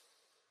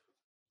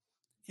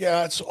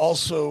 Yeah, it's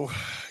also,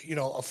 you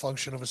know, a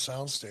function of a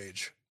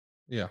soundstage.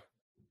 Yeah.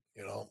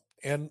 You know,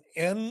 and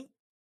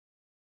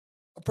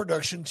a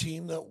production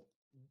team that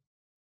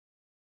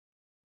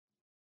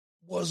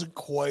wasn't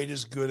quite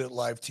as good at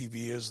live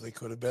TV as they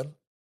could have been.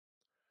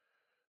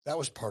 That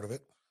was part of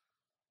it.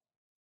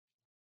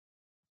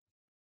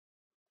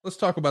 Let's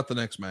talk about the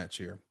next match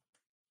here.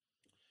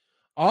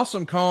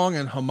 Awesome Kong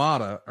and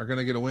Hamada are going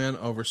to get a win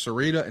over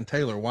Sarita and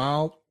Taylor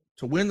Wilde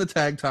to win the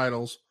tag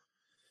titles.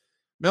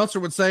 Meltzer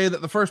would say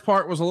that the first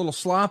part was a little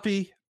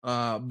sloppy,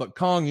 but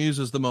Kong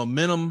uses the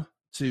momentum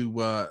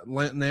to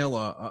nail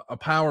a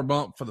power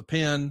bump for the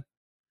pin.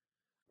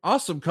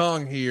 Awesome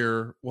Kong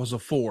here was a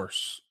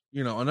force.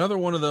 You know, another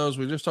one of those,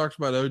 we just talked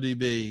about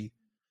ODB.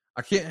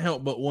 I can't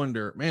help but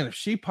wonder, man, if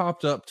she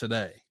popped up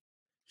today,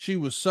 she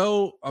was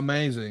so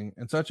amazing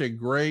and such a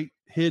great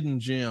hidden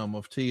gem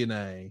of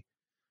TNA.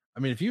 I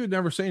mean, if you had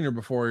never seen her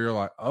before, you're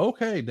like,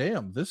 okay,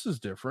 damn, this is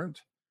different.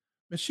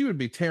 I mean, she would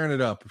be tearing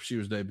it up if she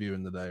was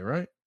debuting today,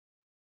 right?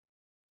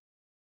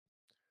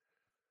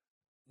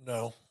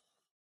 No.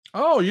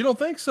 Oh, you don't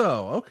think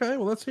so? Okay,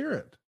 well, let's hear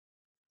it.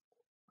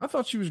 I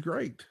thought she was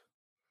great.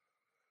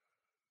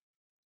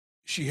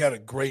 She had a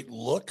great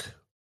look.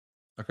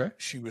 Okay.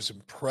 She was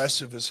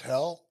impressive as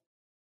hell.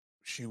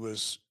 She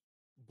was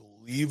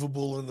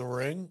believable in the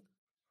ring.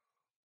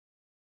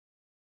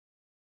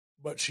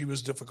 But she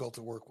was difficult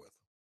to work with.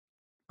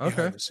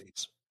 Behind the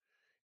scenes.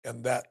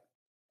 And that,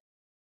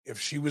 if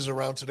she was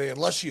around today,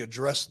 unless she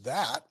addressed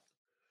that,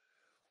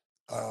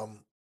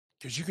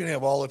 because you can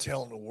have all the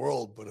talent in the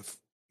world, but if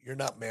you're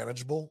not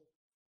manageable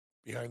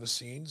behind the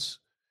scenes,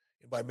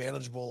 and by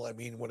manageable, I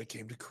mean when it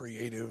came to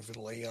creative and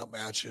laying out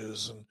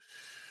matches and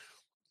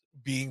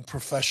being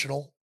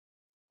professional,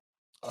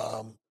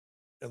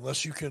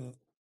 unless you can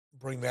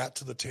bring that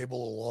to the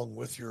table along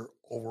with your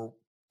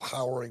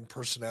overpowering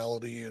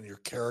personality and your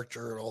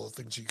character and all the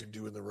things you can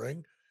do in the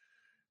ring,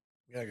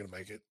 you're not going to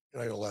make it.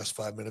 You're not going to last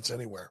 5 minutes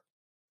anywhere.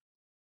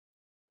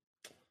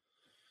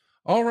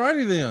 All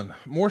righty then.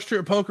 More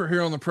strip poker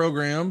here on the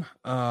program.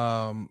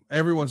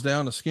 Everyone's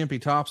down to skimpy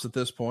tops at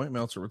this point,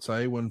 Meltzer would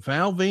say, when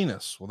Val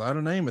Venus, without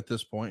a name at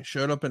this point,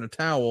 showed up in a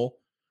towel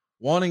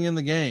wanting in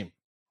the game.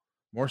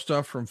 More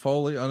stuff from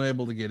Foley,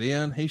 unable to get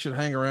in. He should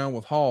hang around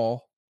with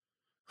Hall.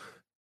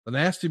 The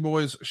Nasty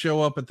Boys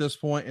show up at this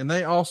point, and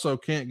they also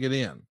can't get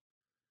in.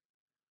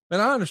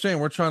 And I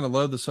understand we're trying to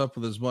load this up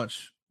with as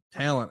much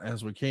talent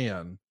as we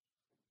can.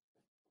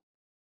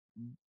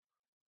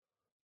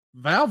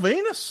 Val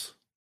Venus?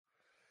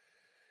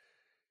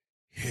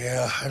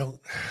 Yeah,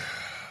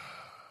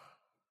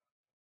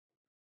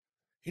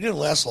 he didn't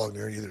last long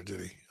there either, did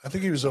he? I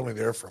think he was only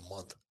there for a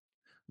month.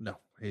 No,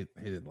 he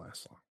didn't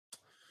last long.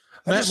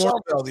 I just saw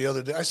Val the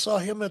other day. I saw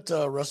him at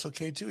Wrestle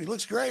K2. He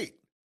looks great.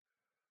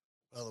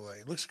 By the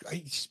way,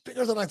 he's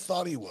bigger than I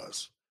thought he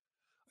was.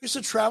 I used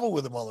to travel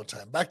with him all the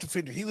time. Back to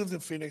Phoenix. He lived in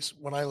Phoenix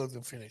when I lived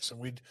in Phoenix,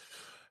 and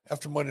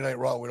after Monday Night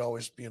Raw, we'd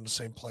always be in the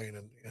same plane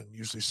and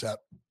usually sat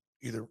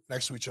either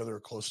next to each other or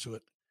close to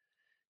it.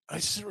 I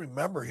just didn't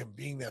remember him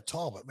being that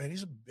tall, but man,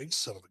 he's a big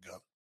son of a gun.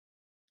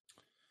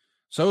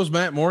 So is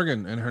Matt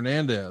Morgan and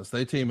Hernandez.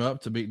 They team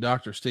up to beat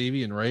Dr.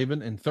 Stevie and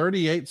Raven in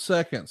 38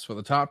 seconds for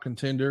the top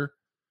contender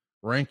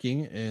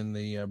ranking in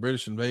the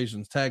British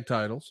Invasion's tag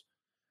titles.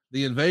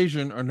 The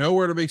Invasion are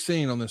nowhere to be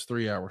seen on this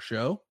 3-hour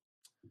show.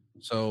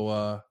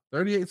 So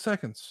 38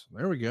 seconds.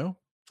 There we go.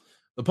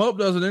 The Pope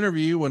does an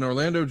interview when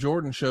Orlando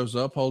Jordan shows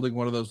up holding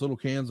one of those little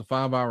cans of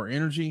 5-hour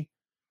energy.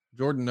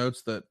 Jordan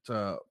notes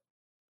that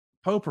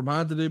Pope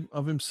reminded him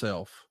of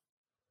himself.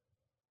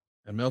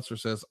 And Meltzer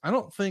says, I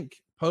don't think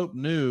Pope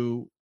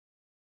knew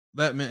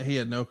that meant he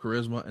had no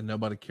charisma and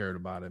nobody cared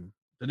about him.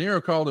 De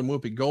Niro called him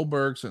Whoopi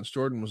Goldberg since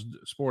Jordan was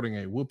sporting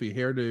a Whoopi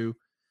hairdo.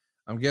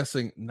 I'm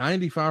guessing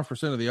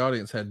 95% of the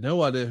audience had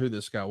no idea who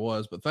this guy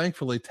was, but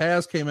thankfully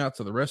Taz came out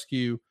to the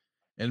rescue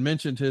and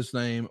mentioned his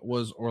name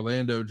was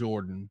Orlando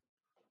Jordan.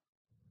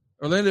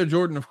 Orlando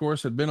Jordan, of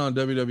course, had been on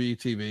WWE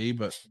TV,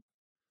 but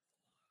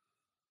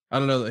I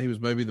don't know that he was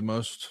maybe the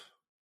most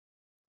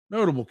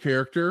notable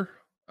character.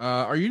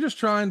 Are you just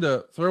trying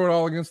to throw it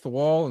all against the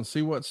wall and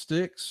see what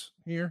sticks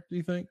here, do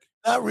you think?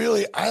 Not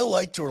really. I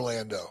liked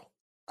Orlando.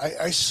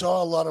 I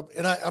saw a lot of,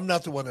 and I'm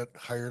not the one that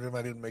hired him.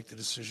 I didn't make the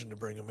decision to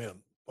bring him in.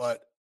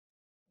 But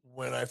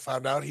when I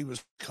found out he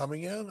was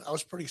coming in, I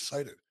was pretty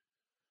excited.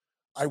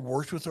 I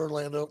worked with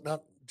Orlando,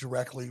 not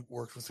directly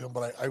worked with him,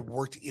 but I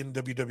worked in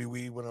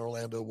WWE when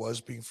Orlando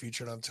was being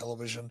featured on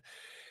television.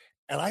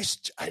 And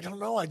I don't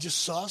know, I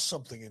just saw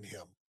something in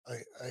him.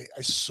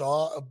 I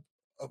saw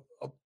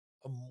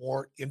a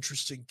more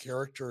interesting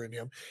character in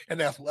him.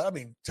 And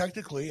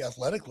technically,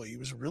 athletically, he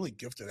was a really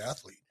gifted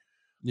athlete.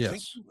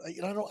 Yes. I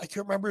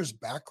can't remember his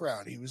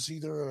background. He was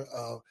either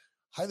a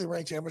highly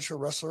ranked amateur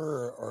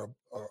wrestler or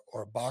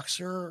a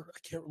boxer. I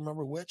can't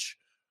remember which.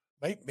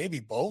 Maybe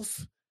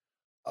both.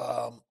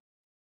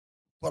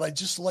 But I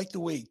just liked the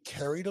way he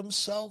carried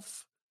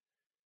himself.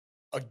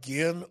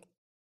 Again,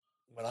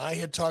 when I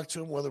had talked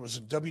to him, whether it was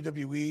in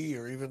WWE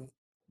or even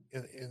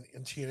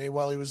in TNA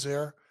while he was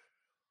there,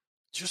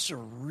 just a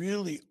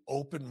really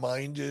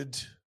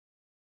open-minded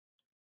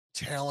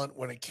talent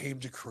when it came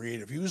to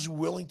creative. He was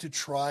willing to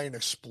try and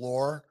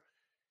explore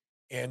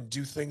and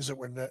do things that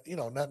were not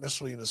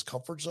necessarily in his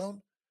comfort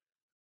zone.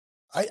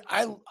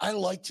 I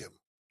liked him,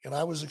 and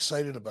I was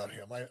excited about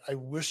him. I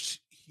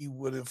wished he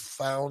would have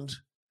found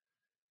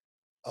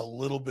a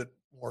little bit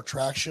more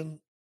traction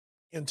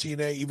in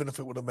TNA, even if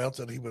it would have meant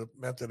that he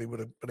would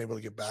have been able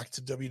to get back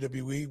to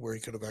WWE where he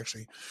could have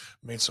actually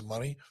made some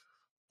money.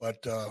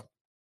 But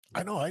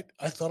I know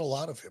I thought a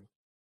lot of him.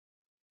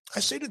 I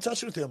stayed in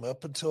touch with him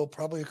up until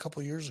probably a couple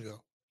of years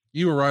ago.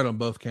 You were right on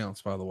both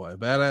counts, by the way.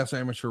 Badass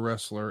amateur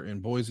wrestler in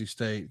Boise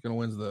State, going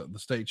to win the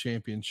state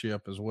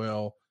championship as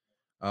well.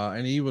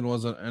 And he even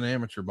was an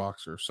amateur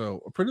boxer.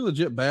 So a pretty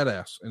legit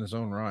badass in his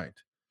own right.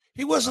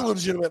 He was a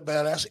legitimate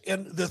badass.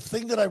 And the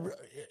thing that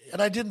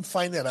I didn't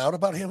find that out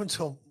about him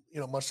until,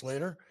 much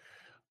later.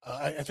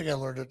 I think I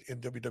learned it in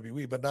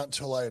WWE, but not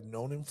until I had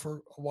known him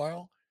for a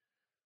while.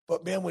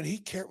 But man, when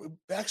he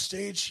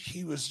backstage,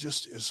 he was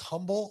just as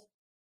humble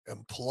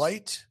and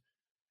polite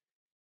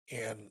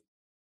and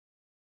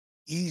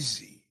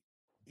easy.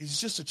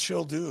 He's just a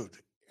chill dude.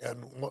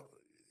 And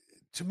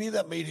to me,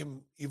 that made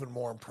him even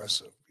more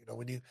impressive.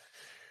 When you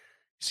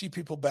see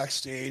people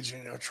backstage,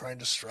 trying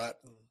to strut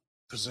and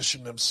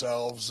position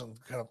themselves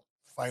and kind of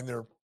find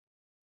their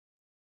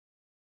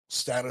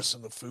status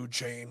in the food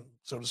chain,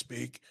 so to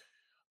speak.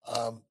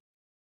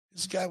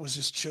 This guy was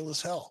just chill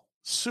as hell.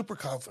 Super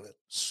confident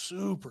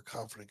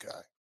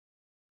guy.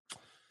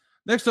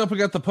 Next up, we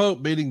got the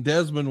Pope beating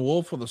Desmond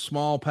Wolfe with a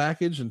small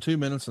package in 2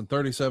 minutes and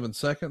 37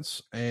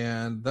 seconds.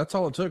 And that's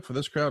all it took for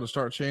this crowd to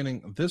start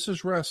chanting, "This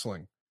is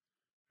wrestling."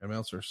 And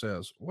Meltzer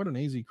says, what an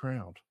easy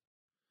crowd.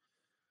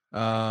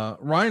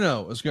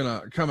 Rhino is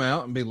going to come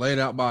out and be laid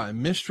out by a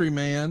mystery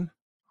man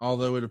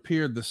although it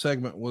appeared the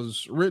segment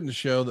was written to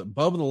show that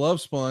Bubba the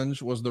Love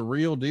Sponge was the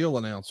real deal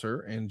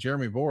announcer and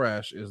Jeremy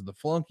Borash is the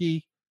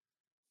flunky.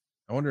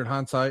 I wonder in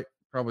hindsight,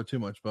 probably too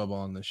much Bubba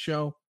on this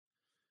show.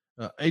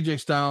 AJ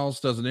Styles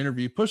does an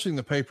interview pushing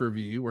the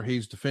pay-per-view where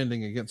he's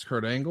defending against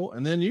Kurt Angle,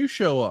 and then you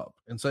show up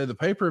and say the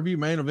pay-per-view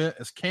main event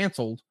is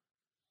canceled,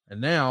 and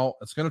now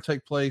it's going to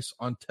take place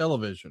on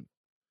television.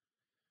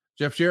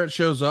 Jeff Jarrett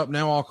shows up,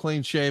 now all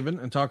clean-shaven,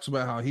 and talks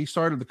about how he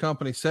started the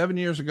company 7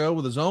 years ago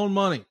with his own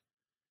money,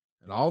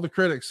 and all the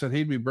critics said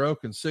he'd be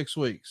broke in 6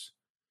 weeks.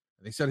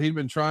 And he said he'd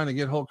been trying to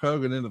get Hulk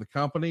Hogan into the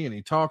company, and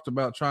he talked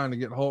about trying to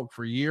get Hulk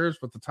for years,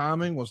 but the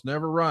timing was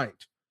never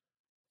right.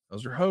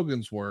 Those are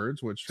Hogan's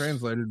words, which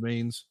translated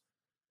means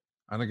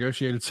I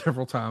negotiated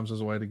several times as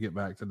a way to get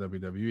back to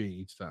WWE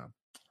each time.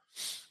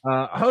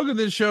 Hogan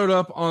then showed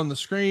up on the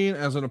screen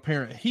as an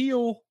apparent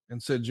heel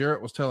and said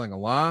Jarrett was telling a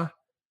lie.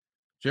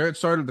 Jarrett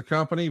started the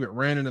company, but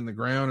ran it in the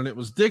ground, and it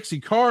was Dixie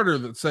Carter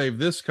that saved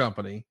this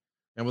company.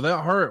 And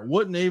without her, it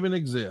wouldn't even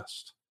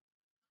exist.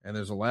 And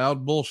there's a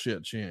loud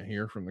bullshit chant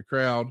here from the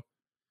crowd.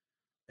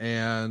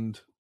 And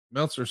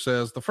Meltzer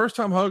says the first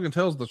time Hogan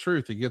tells the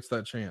truth, he gets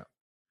that chant.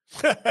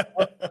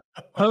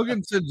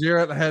 Hogan said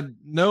Jarrett had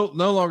no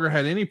longer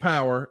had any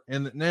power,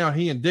 and that now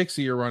he and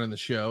Dixie are running the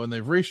show, and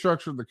they've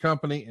restructured the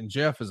company, and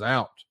Jeff is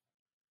out.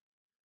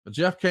 But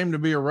Jeff came to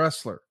be a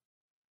wrestler.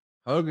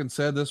 Hogan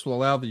said this will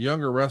allow the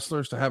younger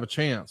wrestlers to have a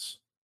chance.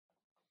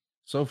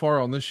 So far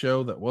on this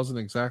show, that wasn't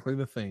exactly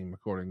the theme,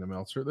 according to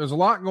Meltzer. There's a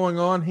lot going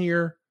on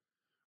here.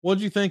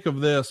 What'd you think of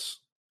this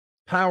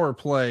power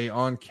play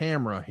on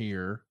camera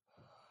here?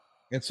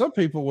 And some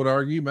people would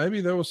argue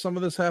maybe there was some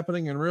of this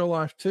happening in real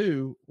life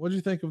too. What do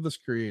you think of this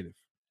creative?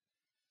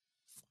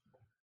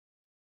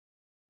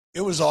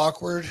 It was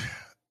awkward.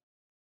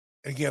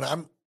 Again,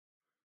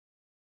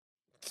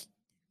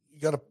 you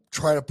got to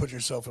try to put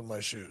yourself in my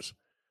shoes.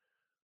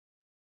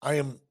 I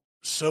am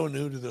so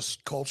new to this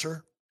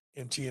culture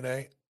in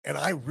TNA, and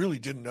I really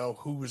didn't know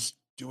who was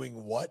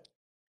doing what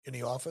in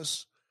the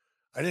office.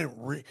 I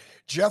didn't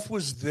Jeff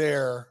was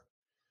there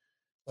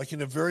like in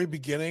the very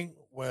beginning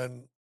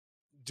when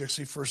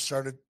Dixie first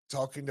started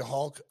talking to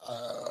Hulk.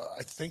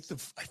 I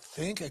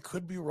think I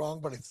could be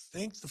wrong, but I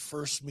think the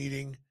first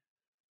meeting,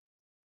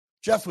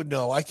 Jeff would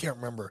know. I can't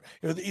remember.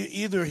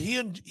 Either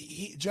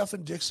Jeff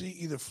and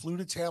Dixie either flew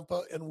to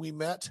Tampa and we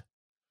met,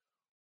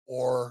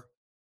 or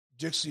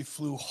Dixie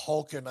flew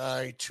Hulk and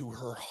I to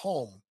her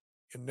home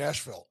in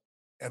Nashville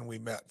and we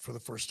met for the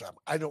first time.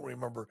 I don't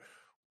remember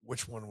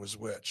which one was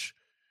which,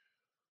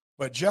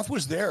 but Jeff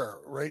was there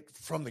right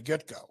from the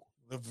get-go.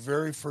 The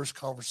very first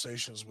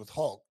conversations with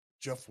Hulk,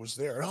 Jeff was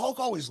there. And Hulk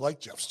always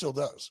liked Jeff, still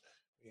does.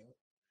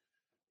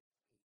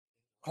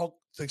 Hulk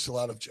thinks a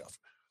lot of Jeff.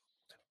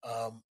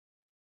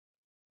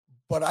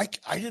 But I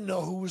didn't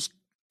know who was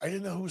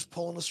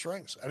pulling the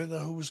strings. I didn't know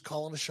who was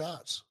calling the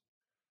shots.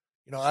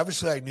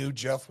 Obviously I knew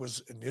Jeff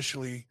was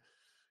initially,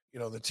 the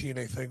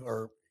TNA thing,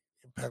 or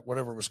Impact,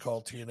 whatever it was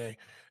called, TNA.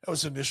 That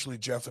was initially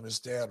Jeff and his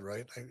dad,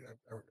 right?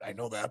 I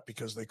know that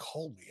because they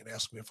called me and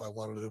asked me if I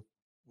would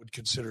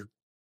consider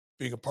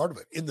being a part of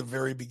it in the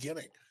very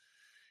beginning.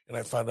 And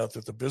I found out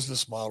that the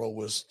business model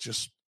was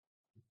just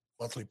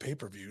monthly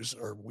pay-per-views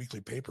or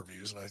weekly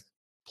pay-per-views. And I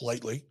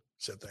politely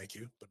said, thank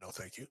you, but no,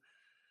 thank you.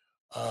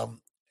 And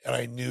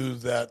I knew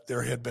that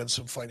there had been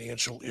some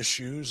financial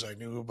issues. I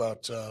knew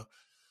about,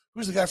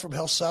 who's the guy from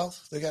Hell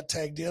South? They got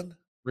tagged in.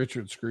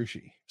 Richard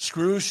Scrushy.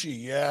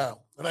 Yeah.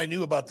 And I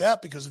knew about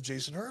that because of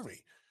Jason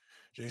Hervey.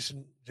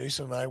 Jason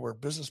and I were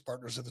business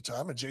partners at the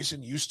time, and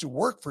Jason used to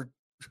work for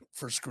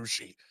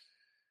Scrushy.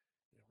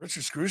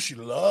 Richard Scrushy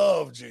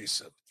loved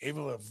Jason, gave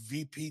him a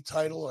VP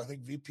title, I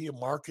think VP of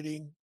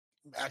marketing,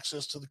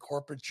 access to the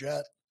corporate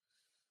jet.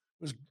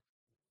 It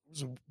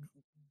was a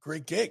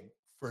great gig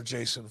for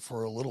Jason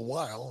for a little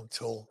while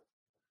until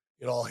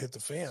it all hit the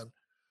fan.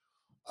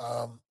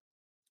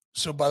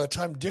 So by the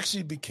time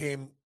Dixie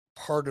became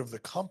part of the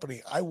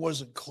company, I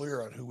wasn't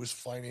clear on who was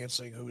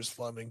financing, who was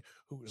funding,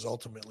 who was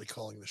ultimately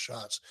calling the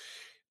shots,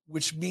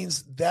 which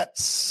means that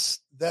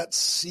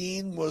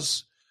scene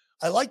was,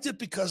 I liked it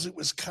because it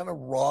was kind of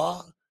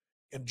raw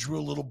and drew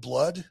a little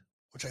blood,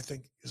 which I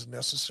think is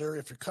necessary.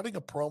 If you're cutting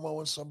a promo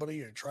on somebody,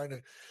 you're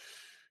trying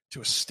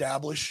to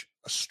establish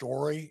a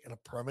story and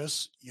a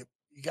premise, you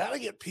got to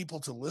get people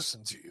to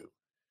listen to you.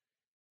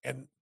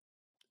 And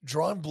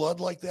drawing blood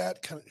like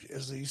that, kind of,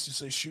 as they used to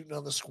say, shooting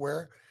on the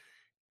square,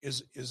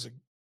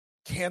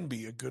 can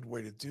be a good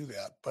way to do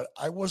that. But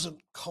I wasn't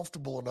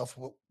comfortable enough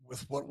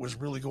with what was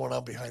really going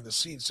on behind the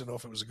scenes to know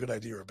if it was a good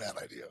idea or a bad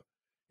idea,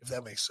 if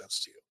that makes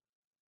sense to you.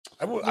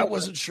 I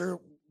wasn't sure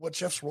what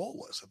Jeff's role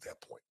was at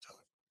that point in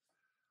time.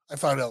 I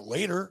found out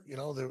later,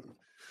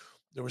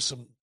 there was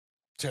some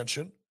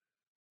tension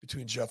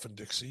between Jeff and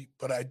Dixie,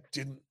 but I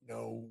didn't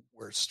know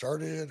where it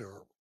started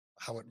or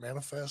how it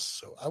manifests.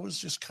 So I was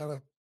just kind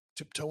of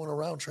tiptoeing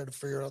around trying to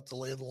figure out the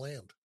lay of the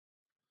land.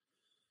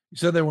 You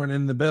said they weren't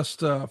in the best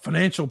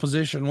financial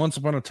position once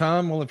upon a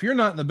time. Well, if you're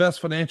not in the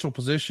best financial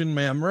position,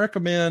 ma'am,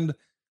 recommend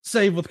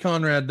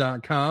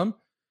SaveWithConrad.com.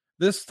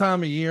 This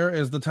time of year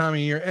is the time of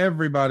year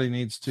everybody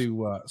needs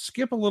to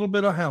skip a little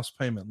bit of house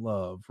payment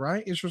love,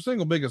 right? It's your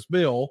single biggest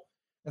bill.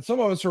 And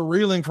some of us are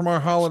reeling from our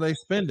holiday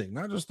spending,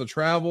 not just the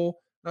travel,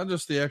 not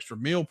just the extra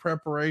meal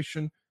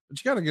preparation, but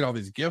you got to get all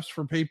these gifts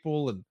for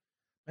people. And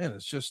man,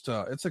 it's just,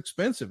 it's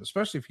expensive,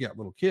 especially if you got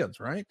little kids,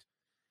 right?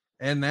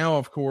 And now,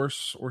 of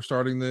course, we're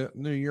starting the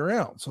new year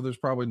out. So there's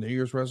probably New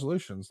Year's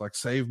resolutions like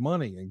save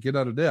money and get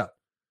out of debt.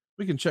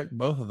 We can check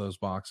both of those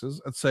boxes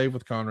at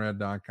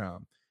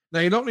savewithconrad.com. Now,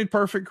 you don't need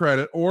perfect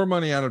credit or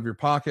money out of your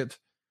pocket.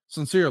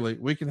 Sincerely,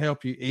 we can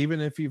help you even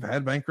if you've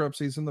had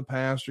bankruptcies in the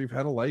past or you've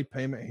had a late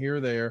payment here or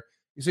there.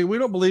 You see, we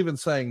don't believe in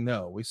saying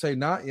no. We say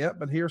not yet,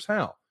 but here's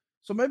how.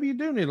 So maybe you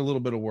do need a little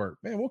bit of work.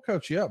 Man, we'll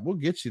coach you up. We'll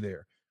get you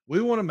there.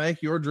 We want to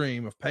make your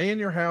dream of paying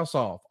your house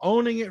off,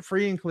 owning it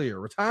free and clear,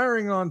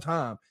 retiring on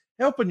time,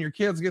 helping your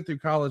kids get through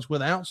college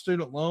without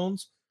student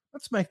loans.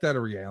 Let's make that a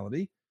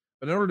reality.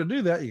 But in order to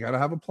do that, you got to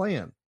have a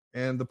plan.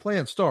 And the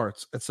plan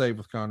starts at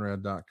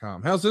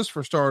savewithconrad.com. How's this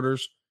for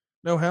starters?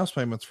 No house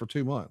payments for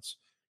 2 months.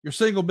 Your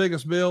single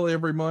biggest bill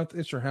every month,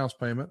 it's your house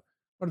payment.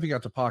 What if you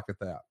got to pocket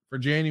that? For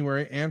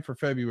January and for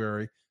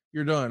February,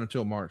 you're done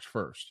until March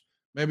 1st.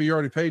 Maybe you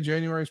already paid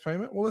January's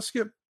payment. Well, let's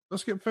skip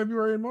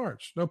February and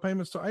March. No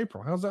payments to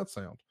April. How's that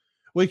sound?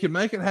 We can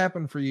make it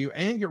happen for you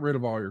and get rid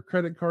of all your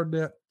credit card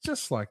debt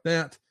just like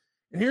that.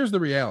 And here's the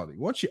reality.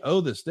 Once you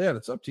owe this debt,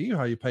 it's up to you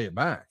how you pay it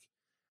back.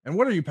 And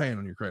what are you paying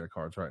on your credit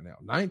cards right now?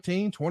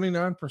 19,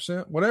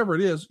 29%, whatever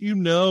it is, you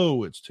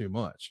know it's too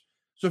much.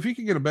 So if you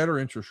could get a better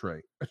interest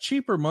rate, a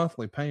cheaper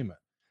monthly payment,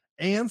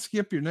 and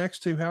skip your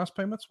next 2 house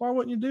payments, why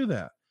wouldn't you do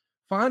that?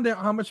 Find out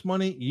how much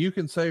money you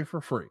can save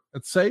for free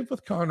at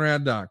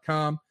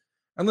savewithconrad.com.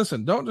 And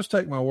listen, don't just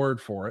take my word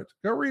for it.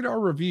 Go read our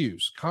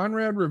reviews.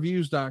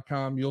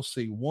 ConradReviews.com. You'll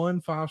see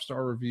 1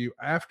 5-star review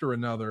after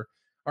another.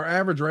 Our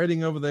average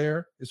rating over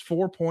there is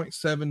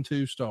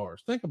 4.72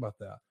 stars. Think about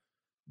that.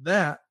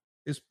 That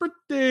is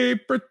pretty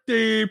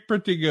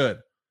good.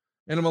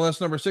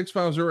 NMLS number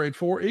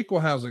 65084, equal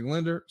housing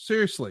lender.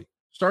 Seriously,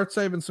 start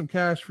saving some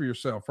cash for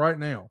yourself right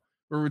now.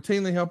 We're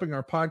routinely helping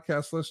our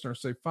podcast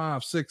listeners save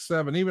 5, 6,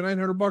 7, even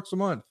 $800 a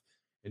month.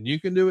 And you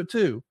can do it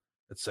too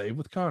at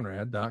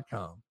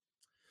savewithconrad.com.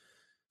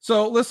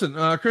 So listen,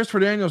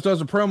 Christopher Daniels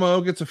does a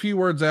promo, gets a few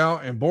words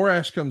out, and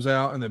Borash comes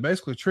out, and they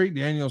basically treat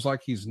Daniels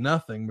like he's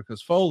nothing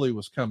because Foley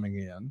was coming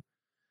in.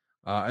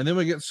 And then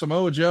we get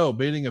Samoa Joe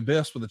beating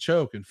Abyss with a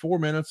choke in 4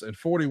 minutes and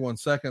 41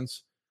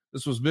 seconds.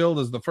 This was billed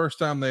as the first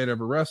time they had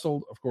ever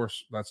wrestled. Of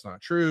course, that's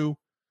not true.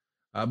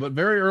 But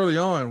very early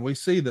on, we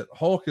see that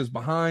Hulk is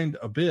behind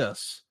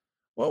Abyss.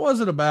 What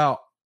was it about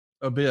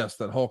Abyss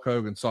that Hulk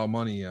Hogan saw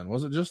money in?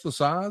 Was it just the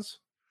size?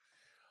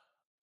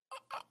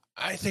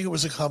 I think it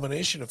was a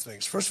combination of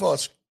things. First of all,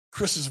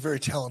 Chris is a very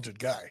talented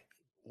guy.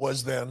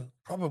 Was then,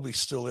 probably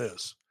still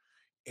is.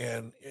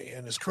 And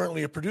is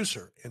currently a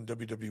producer in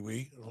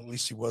WWE. At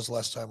least he was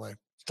last time I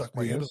stuck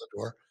my head in the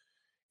door,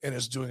 and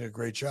is doing a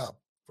great job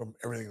from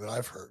everything that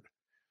I've heard.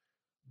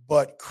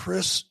 But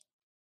Chris,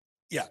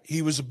 yeah,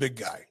 he was a big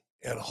guy,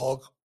 and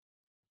Hulk,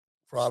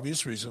 for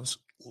obvious reasons,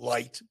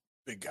 liked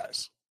big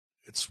guys.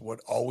 It's what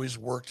always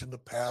worked in the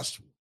past,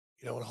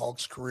 in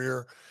Hulk's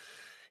career.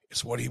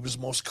 It's what he was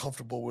most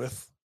comfortable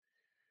with.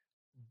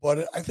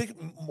 But I think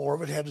more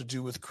of it had to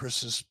do with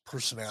Chris's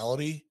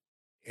personality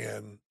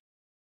and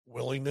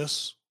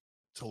willingness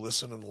to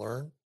listen and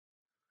learn.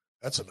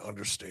 That's an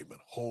understatement.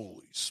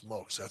 Holy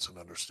smokes, that's an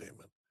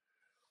understatement.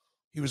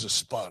 He was a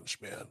sponge,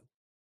 man.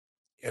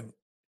 And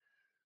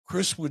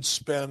Chris would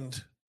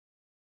spend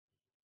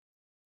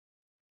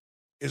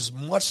as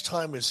much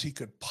time as he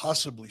could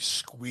possibly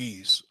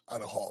squeeze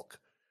out of Hulk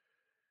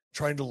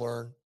trying to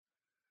learn.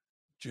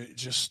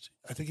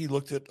 I think he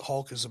looked at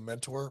Hulk as a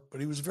mentor, but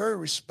he was very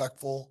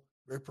respectful,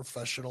 very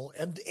professional,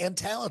 and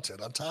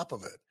talented on top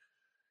of it.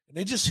 And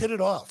they just hit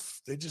it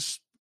off. They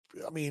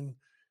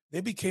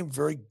became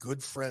very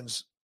good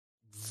friends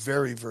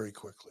very, very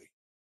quickly.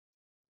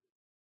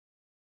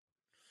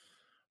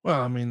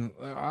 Well,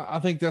 I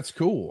think that's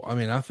cool.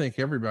 I think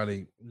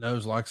everybody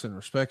knows, likes, and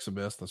respects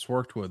Abyss that's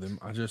worked with him.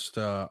 I just,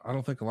 I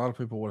don't think a lot of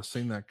people would have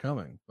seen that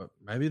coming, but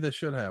maybe they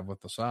should have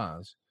with the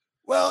size.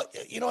 Well,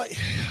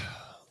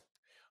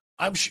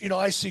 I'm sure,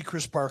 I see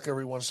Chris Park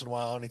every once in a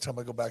while, anytime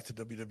I go back to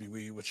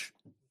WWE, which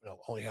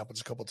only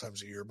happens a couple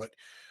times a year. But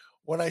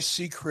when I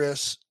see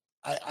Chris,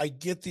 I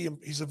get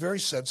he's a very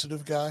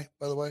sensitive guy,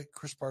 by the way.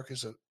 Chris Park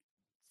is a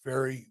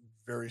very,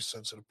 very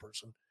sensitive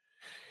person.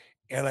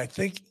 And I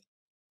think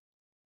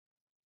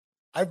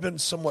I've been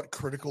somewhat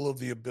critical of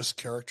the Abyss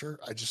character.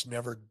 I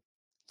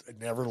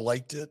never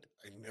liked it.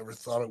 I never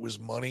thought it was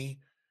money.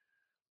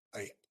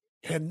 It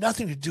had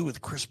nothing to do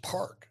with Chris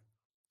Park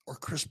or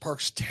Chris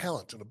Park's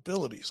talent and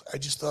abilities. I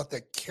just thought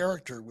that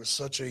character was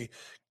such a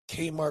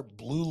Kmart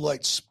blue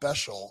light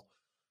special,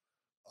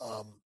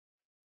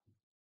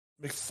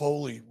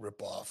 McFoley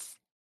ripoff,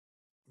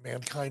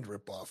 Mankind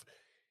ripoff,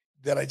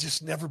 that I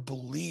just never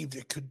believed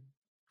it could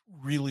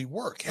really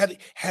work.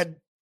 Had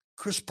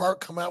Chris Park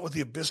come out with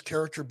the Abyss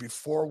character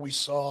before we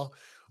saw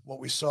what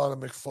we saw to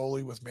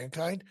McFoley with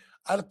Mankind,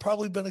 I'd have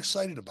probably been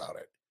excited about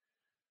it.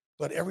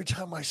 But every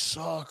time I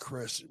saw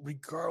Chris,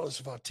 regardless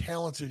of how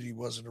talented he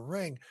was in the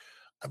ring,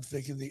 I'm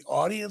thinking the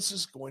audience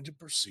is going to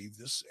perceive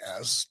this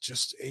as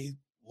just a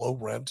low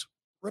rent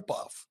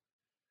ripoff.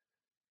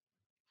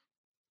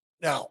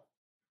 Now,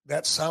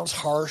 that sounds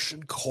harsh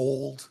and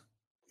cold.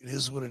 It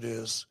is what it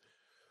is.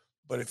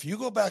 But if you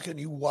go back and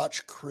you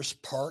watch Chris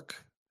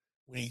Park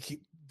when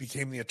he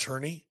became the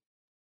attorney,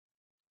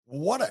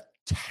 what a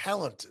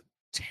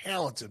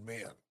talented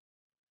man.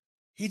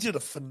 He did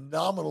a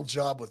phenomenal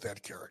job with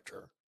that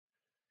character.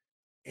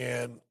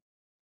 And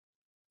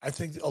I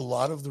think a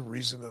lot of the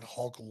reason that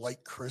Hulk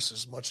liked Chris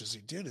as much as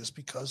he did is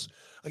because,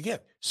 again,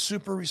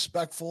 super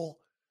respectful,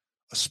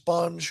 a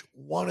sponge,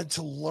 wanted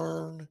to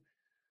learn,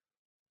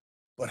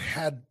 but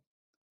had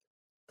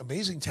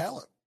amazing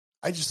talent.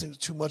 I just think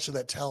too much of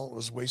that talent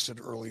was wasted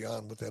early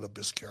on with that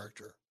Abyss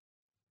character.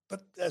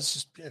 But that's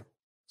just,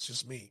 it's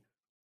just me.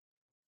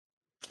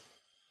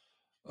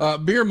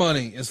 Beer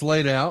money is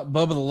laid out.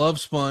 Bubba the Love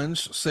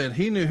Sponge said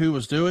he knew who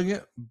was doing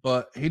it,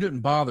 but he didn't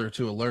bother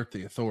to alert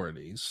the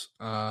authorities.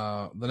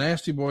 The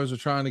Nasty Boys are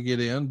trying to get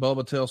in.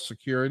 Bubba tells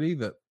security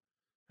that,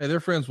 hey, they're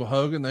friends with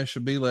Hogan. They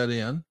should be let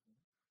in.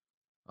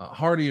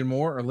 Hardy and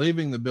Moore are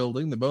leaving the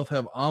building. They both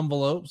have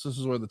envelopes. This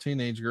is where the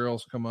teenage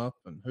girls come up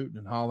and hooting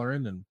and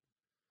hollering. And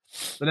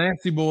the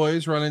Nasty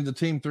Boys run into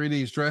Team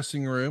 3D's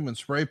dressing room and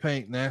spray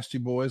paint Nasty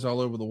Boys all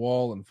over the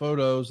wall and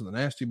photos. And the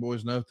Nasty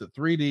Boys note that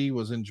 3D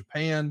was in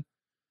Japan.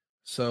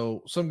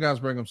 So some guys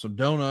bring them some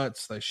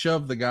donuts. They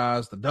shove the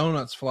guys. The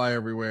donuts fly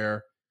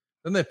everywhere.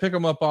 Then they pick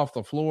them up off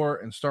the floor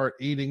and start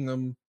eating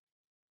them.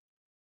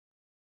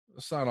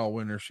 It's not all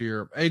winners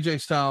here.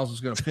 AJ Styles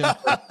is going to pin.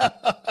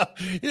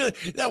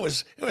 It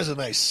was a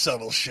nice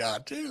subtle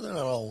shot. They're not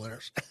all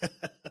winners.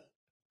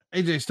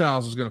 AJ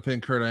Styles is going to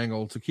pin Kurt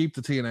Angle to keep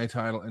the TNA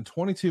title in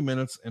 22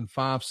 minutes and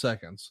 5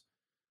 seconds.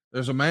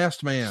 There's a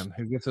masked man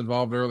who gets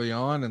involved early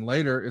on, and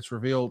later it's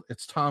revealed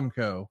it's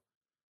Tomko.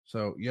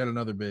 So yet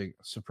another big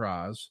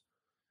surprise.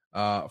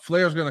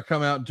 Flair's going to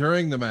come out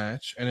during the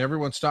match, and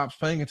everyone stops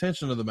paying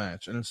attention to the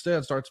match and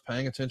instead starts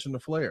paying attention to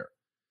Flair.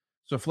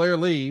 So Flair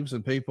leaves,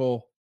 and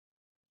people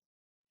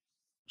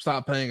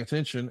stop paying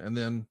attention and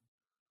then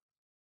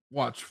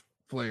watch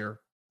Flair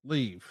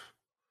leave.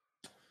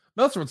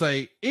 Meltzer would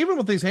say, even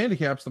with these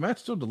handicaps, the match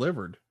still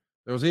delivered.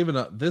 There was even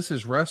a "This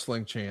is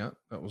wrestling" chant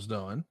that was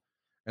done.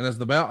 And as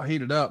the bout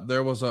heated up,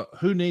 there was a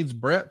 "Who needs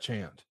Brett"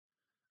 chant.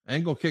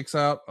 Angle kicks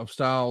out of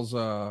Styles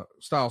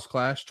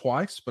Clash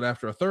twice, but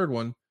after a third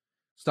one,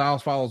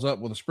 Styles follows up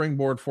with a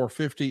springboard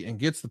 450 and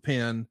gets the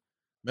pin.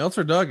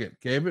 Meltzer dug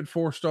it, gave it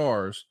 4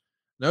 stars.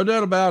 No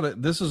doubt about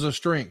it, this is a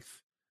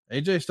strength.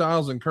 AJ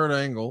Styles and Kurt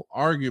Angle,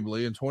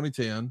 arguably in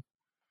 2010,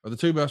 are the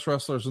 2 best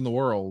wrestlers in the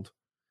world.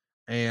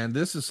 And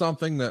this is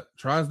something that,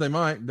 try as they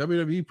might,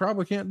 WWE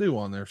probably can't do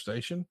on their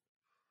station.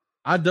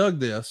 I dug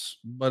this,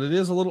 but it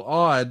is a little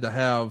odd to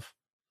have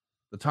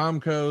the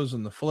Tomkos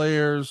and the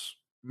Flairs.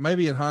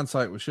 Maybe in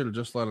hindsight, we should have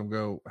just let them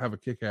go have a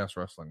kick-ass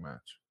wrestling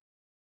match.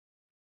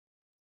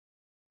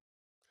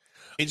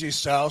 AJ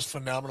Styles,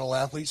 phenomenal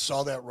athlete,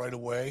 saw that right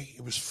away.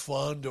 It was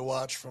fun to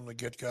watch from the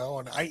get-go.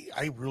 And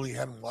I really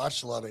hadn't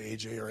watched a lot of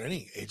AJ or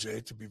any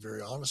AJ, to be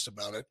very honest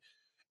about it,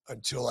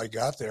 until I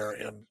got there,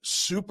 and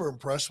super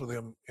impressed with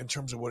him in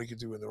terms of what he could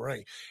do in the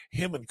ring.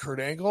 Him and Kurt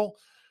Angle,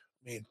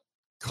 I mean,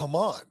 come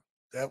on.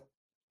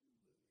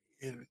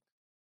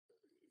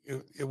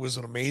 It was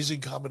an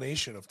amazing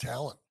combination of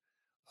talent.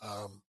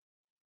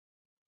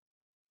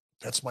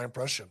 That's my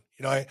impression.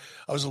 I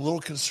was a little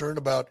concerned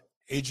about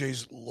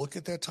AJ's look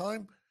at that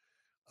time.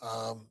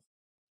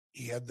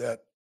 He had that,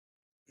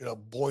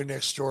 boy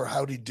next door,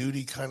 howdy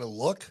doody kind of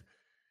look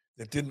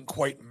that didn't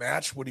quite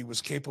match what he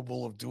was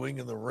capable of doing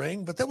in the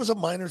ring, but that was a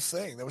minor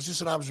thing. That was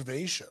just an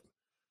observation.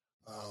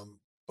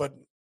 But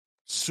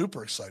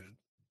super excited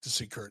to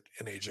see Kurt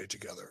and AJ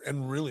together,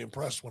 and really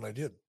impressed when I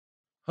did.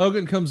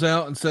 Hogan comes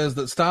out and says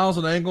that Styles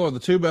and Angle are the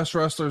 2 best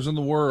wrestlers in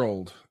the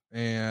world.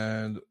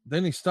 And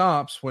then he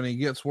stops when he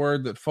gets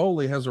word that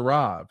Foley has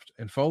arrived.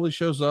 And Foley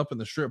shows up in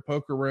the strip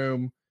poker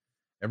room.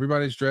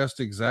 Everybody's dressed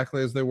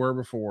exactly as they were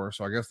before.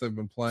 So I guess they've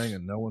been playing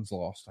and no one's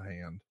lost a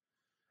hand.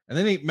 And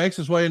then he makes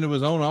his way into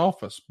his own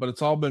office, but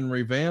it's all been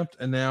revamped.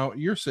 And now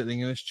you're sitting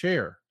in his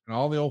chair and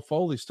all the old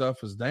Foley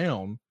stuff is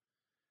down.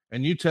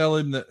 And you tell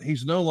him that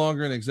he's no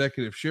longer an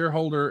executive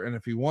shareholder. And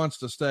if he wants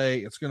to stay,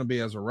 it's going to be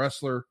as a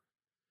wrestler.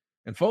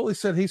 And Foley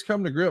said he's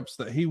come to grips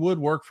that he would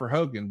work for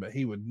Hogan, but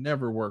he would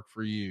never work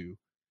for you.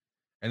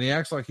 And he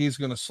acts like he's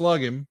going to slug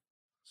him.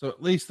 So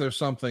at least there's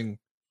something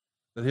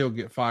that he'll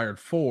get fired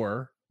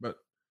for. But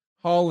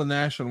Hall and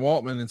Nash and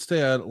Waltman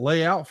instead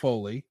lay out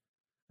Foley,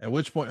 at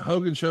which point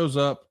Hogan shows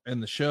up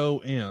and the show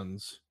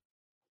ends.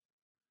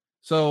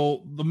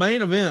 So the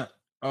main event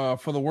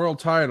for the world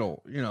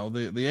title,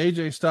 the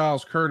AJ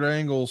Styles, Kurt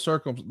Angle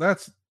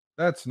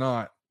that's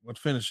not what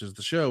finishes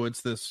the show.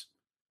 It's this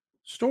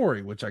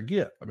story, which I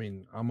get. I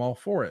mean, I'm all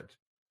for it.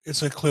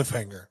 It's a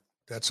cliffhanger.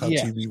 That's how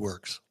TV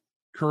works.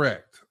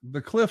 Correct.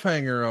 The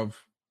cliffhanger of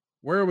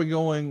where are we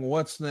going?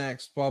 What's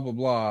next? Blah, blah,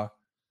 blah.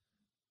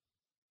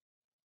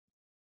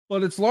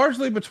 But it's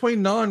largely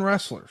between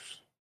non-wrestlers.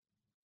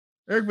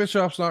 Eric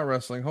Bischoff's not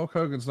wrestling. Hulk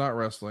Hogan's not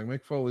wrestling.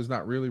 Mick Foley's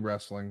not really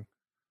wrestling.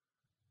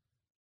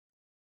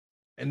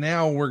 And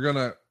now we're going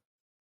to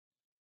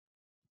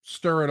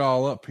stir it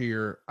all up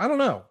here. I don't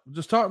know.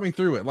 Just talk me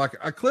through it. Like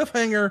a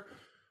cliffhanger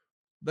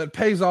that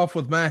pays off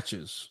with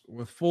matches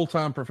with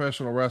full-time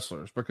professional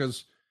wrestlers,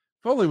 because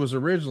Foley was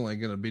originally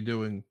going to be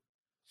doing,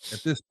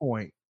 at this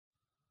point,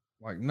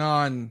 like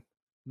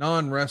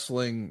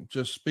non-wrestling,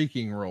 just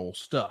speaking role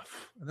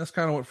stuff. And that's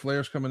kind of what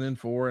Flair's coming in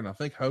for. And I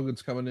think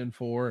Hogan's coming in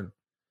for. And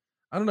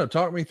I don't know.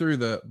 Talk me through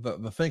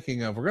the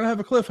thinking of, we're going to have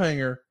a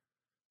cliffhanger,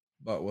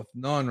 but with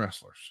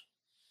non-wrestlers.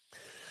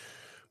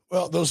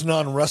 Well, those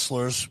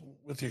non-wrestlers,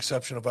 with the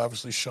exception of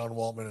obviously Sean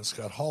Waltman and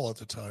Scott Hall at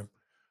the time,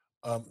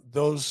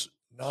 those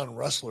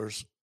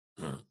non-wrestlers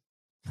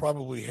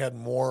probably had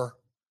more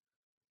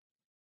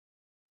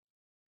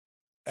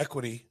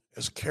equity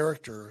as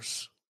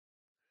characters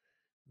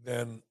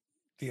than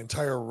the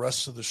entire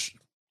rest of the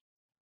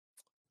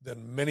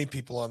than many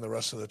people on the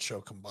rest of the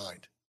show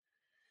combined.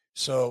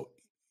 So,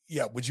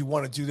 yeah, would you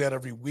want to do that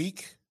every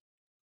week?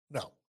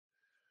 No.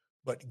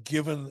 But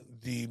given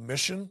the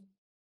mission,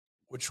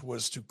 which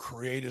was to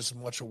create as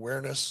much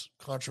awareness,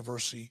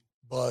 controversy,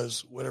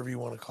 buzz, whatever you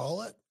want to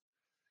call it,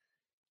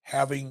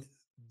 having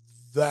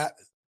that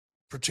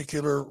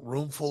particular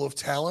room full of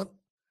talent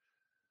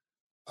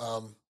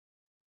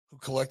who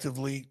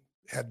collectively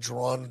had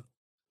drawn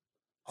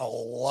a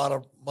lot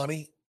of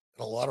money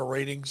and a lot of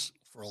ratings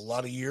for a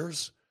lot of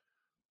years,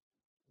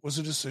 was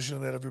a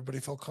decision that everybody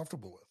felt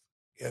comfortable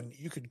with. And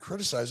you can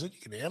criticize it, you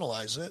can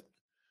analyze it,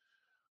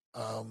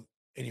 and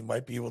you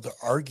might be able to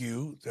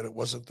argue that it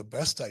wasn't the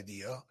best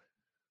idea.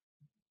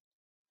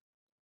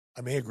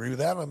 I may agree with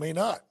that, I may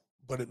not,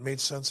 but it made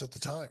sense at the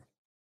time.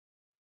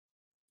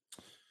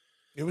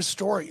 It was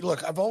story.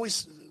 Look, I've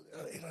always,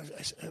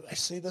 I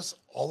say this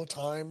all the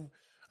time.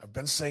 I've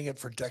been saying it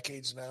for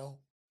decades now.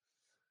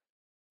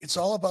 It's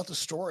all about the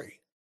story.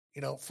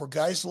 For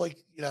guys like,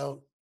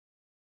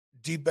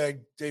 D-Bag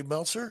Dave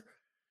Meltzer,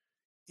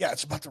 yeah,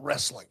 it's about the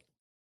wrestling.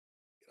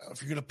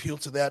 If you're going to appeal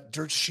to that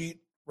dirt sheet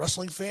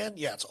wrestling fan,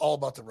 yeah, it's all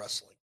about the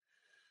wrestling.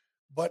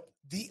 But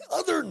the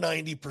other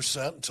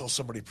 90%, until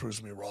somebody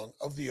proves me wrong,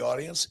 of the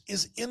audience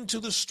is into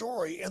the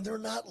story, and they're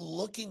not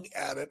looking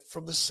at it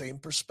from the same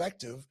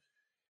perspective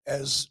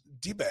as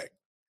D-Bag.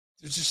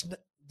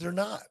 They're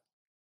not.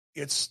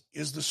 Is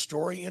the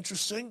story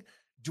interesting?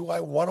 Do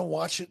I want to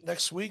watch it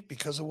next week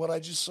because of what I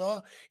just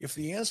saw? If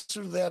the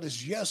answer to that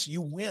is yes,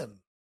 you win.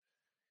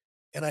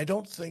 And I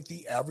don't think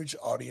the average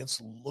audience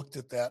looked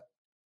at that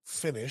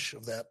finish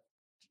of that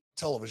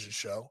television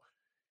show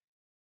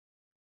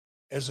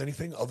as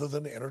anything other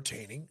than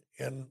entertaining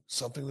and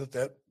something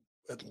that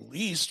at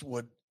least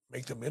would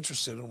make them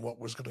interested in what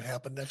was going to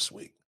happen next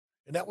week.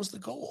 And that was the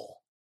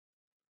goal.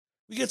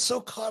 We get so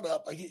caught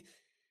up.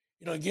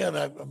 Again,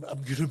 I'm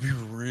going to be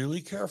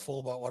really careful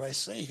about what I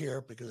say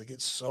here because it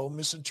gets so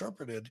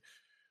misinterpreted.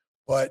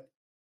 But,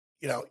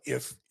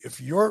 if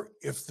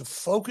the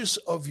focus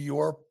of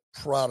your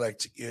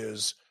product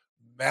is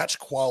match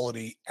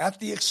quality at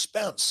the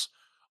expense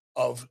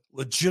of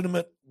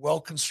legitimate,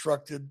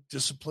 well-constructed,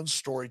 disciplined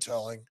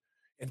storytelling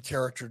and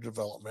character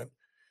development,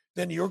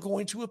 then you're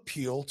going to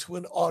appeal to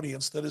an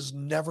audience that is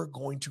never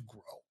going to grow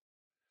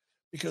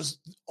because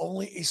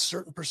only a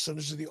certain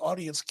percentage of the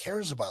audience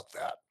cares about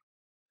that.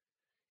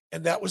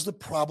 And that was the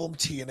problem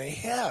TNA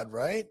had,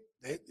 right?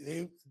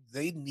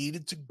 They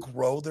needed to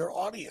grow their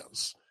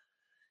audience.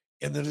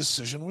 And the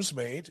decision was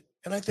made,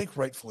 and I think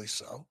rightfully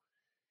so,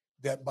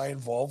 that by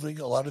involving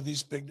a lot of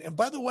these big, and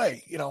by the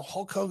way,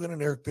 Hulk Hogan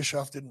and Eric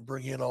Bischoff didn't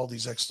bring in all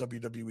these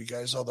ex-WWE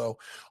guys, although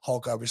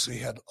Hulk obviously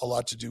had a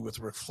lot to do with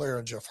Ric Flair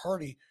and Jeff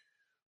Hardy.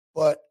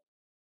 But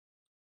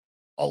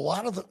a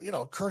lot of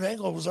Kurt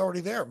Angle was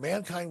already there.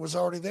 Mankind was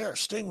already there.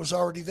 Sting was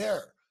already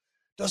there.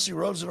 Dusty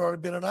Rhodes had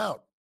already been in and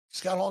out.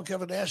 Scott Hall and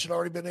Kevin Nash had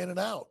already been in and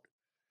out.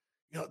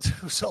 There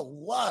was a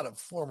lot of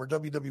former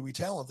WWE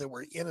talent that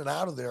were in and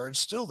out of there and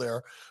still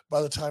there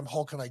by the time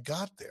Hulk and I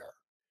got there.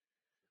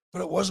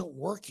 But it wasn't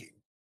working.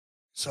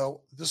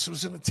 So this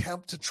was an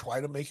attempt to try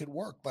to make it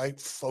work by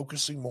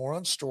focusing more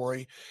on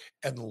story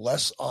and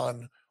less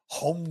on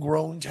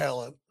homegrown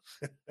talent.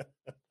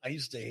 I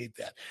used to hate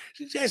that.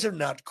 These guys are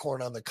not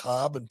corn on the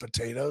cob and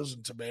potatoes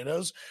and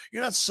tomatoes.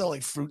 You're not selling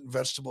fruit and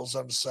vegetables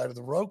on the side of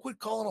the road. Quit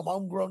calling them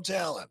homegrown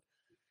talent.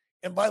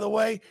 And by the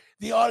way,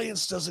 the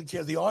audience doesn't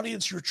care. The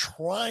audience you're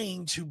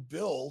trying to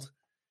build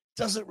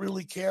doesn't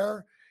really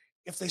care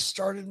if they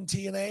started in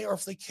TNA or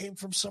if they came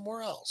from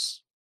somewhere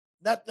else.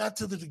 Not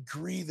to the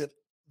degree that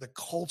the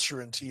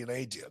culture in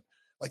TNA did.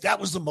 Like that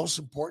was the most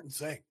important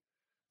thing.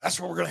 That's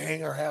where we're going to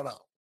hang our hat on.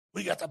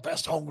 We got the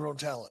best homegrown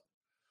talent.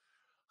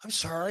 I'm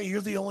sorry, you're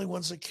the only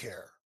ones that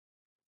care,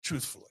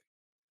 truthfully.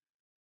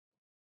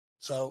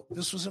 So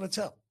this was an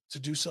attempt to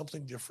do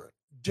something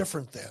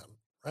different than,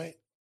 right?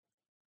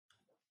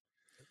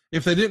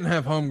 If they didn't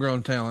have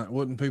homegrown talent,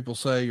 wouldn't people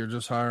say you're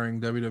just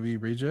hiring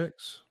WWE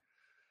rejects?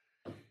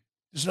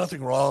 there's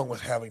nothing wrong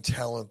with having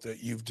talent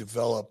that you've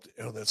developed,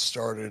 that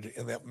started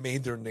and that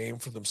made their name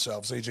for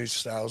themselves. AJ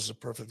Styles is a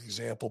perfect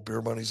example.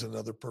 Beer Money's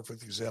another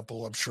perfect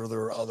example. I'm sure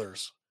there are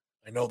others.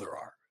 I know there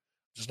are.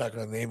 I'm just not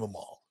going to name them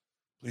all.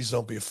 Please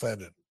don't be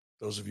offended,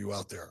 those of you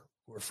out there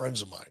who are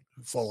friends of mine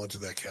who fall into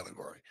that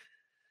category.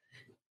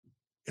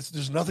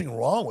 There's nothing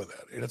wrong with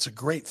it, and it's a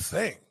great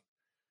thing.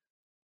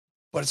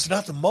 But it's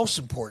not the most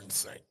important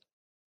thing.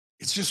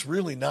 It's just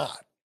really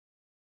not.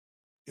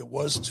 It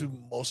was to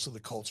most of the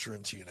culture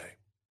in TNA.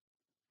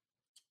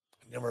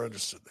 I never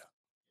understood that.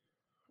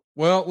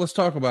 Well, let's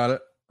talk about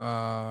it.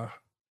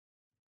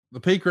 The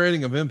peak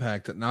rating of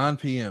Impact at 9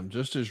 p.m.,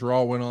 just as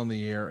Raw went on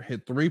the air,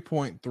 hit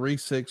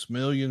 3.36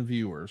 million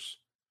viewers,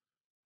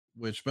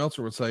 which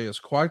Meltzer would say is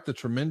quite the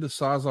tremendous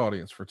size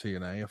audience for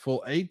TNA. A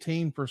full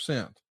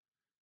 18%,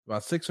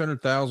 about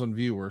 600,000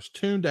 viewers,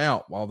 tuned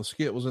out while the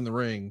skit was in the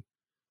ring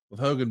with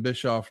Hogan,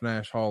 Bischoff,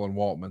 Nash, Hall, and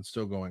Waltman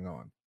still going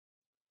on.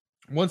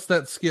 Once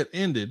that skit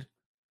ended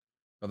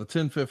by the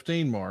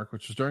 10:15 mark,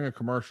 which was during a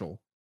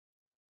commercial,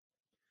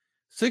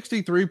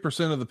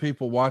 63% of the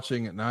people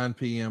watching at 9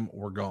 p.m.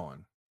 were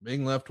gone,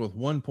 being left with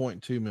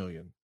 1.2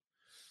 million.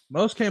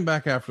 Most came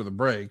back after the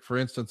break. For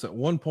instance, at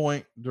one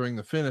point during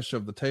the finish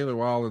of the Taylor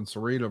Wilde and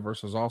Sarita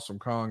versus Awesome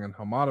Kong and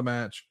Hamada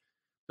match,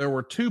 there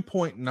were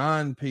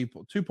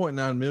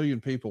 2.9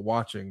 million people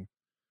watching,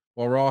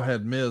 while Raw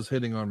had Miz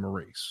hitting on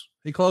Maurice.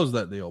 He closed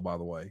that deal, by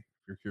the way,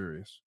 if you're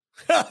curious.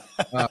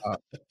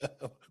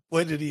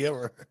 When did he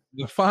ever?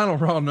 The final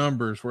Raw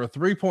numbers were a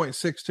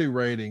 3.62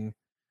 rating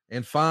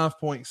and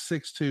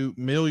 5.62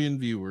 million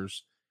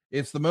viewers.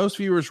 It's the most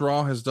viewers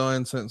Raw has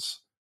done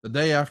since the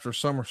day after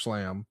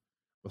SummerSlam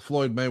with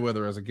Floyd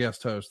Mayweather as a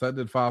guest host. That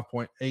did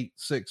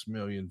 5.86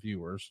 million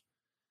viewers.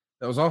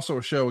 That was also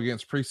a show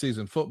against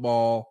preseason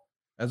football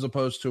as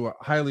opposed to a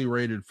highly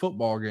rated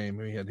football game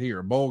we had here,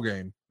 a bowl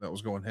game that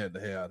was going head to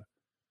head.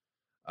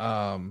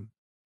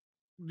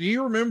 Do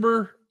you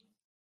remember,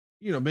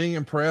 being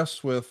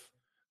impressed with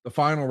the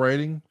final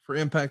rating for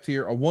Impact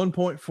here? A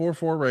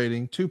 1.44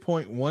 rating,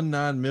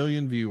 2.19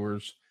 million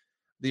viewers.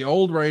 The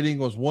old rating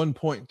was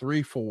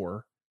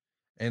 1.34,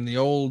 and the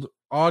old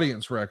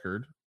audience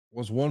record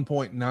was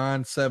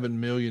 1.97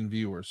 million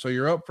viewers. So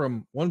you're up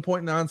from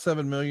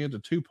 1.97 million to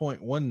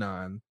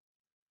 2.19,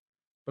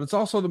 but it's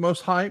also the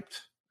most hyped,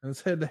 and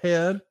it's head to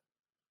head.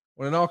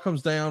 When it all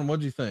comes down, what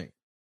do you think?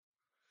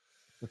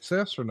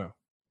 Success or no?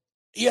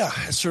 Yeah,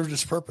 it served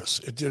its purpose.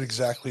 It did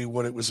exactly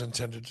what it was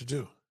intended to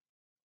do.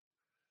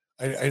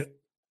 I mean,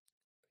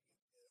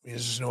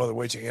 there's just no other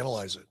way to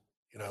analyze it.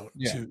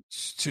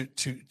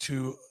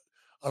 To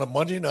on a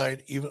Monday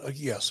night, even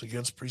yes,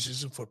 against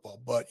preseason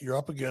football, but you're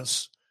up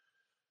against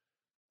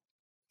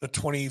the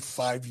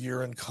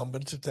 25-year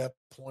incumbent at that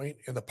point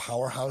in the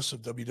powerhouse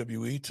of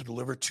WWE to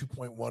deliver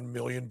 2.1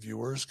 million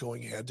viewers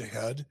going head to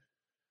head.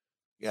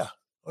 Yeah,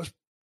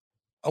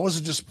 I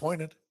wasn't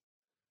disappointed.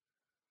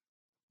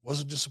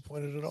 Wasn't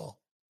disappointed at all.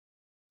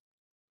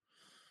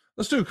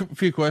 Let's do a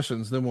few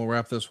questions, then we'll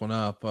wrap this one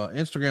up.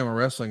 Instagram a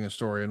wrestling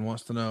historian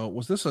wants to know,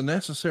 was this a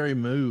necessary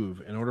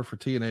move in order for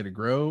TNA to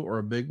grow or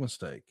a big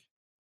mistake?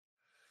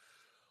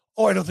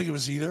 Oh, I don't think it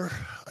was either.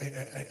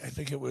 I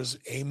think it was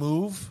a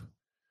move.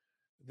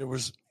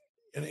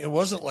 And it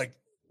wasn't like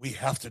we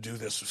have to do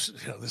this.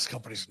 This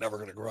company's never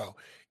going to grow.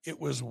 It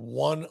was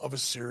one of a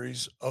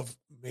series of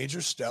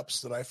major steps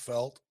that I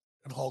felt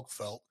and Hulk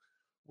felt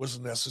was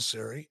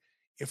necessary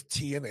if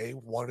TNA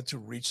wanted to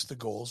reach the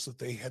goals that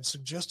they had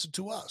suggested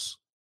to us.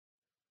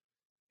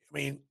 I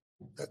mean,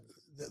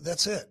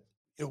 that's it.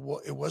 It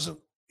wasn't,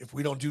 if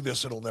we don't do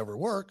this, it'll never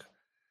work.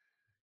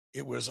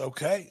 It was,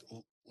 okay,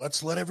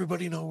 let's let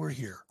everybody know we're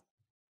here.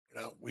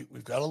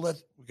 We've got to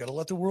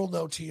let the world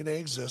know TNA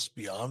exists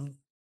beyond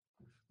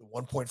the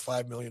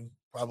 1.5 million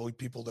probably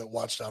people that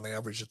watched on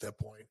average at that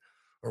point,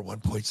 or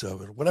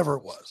 1.7, whatever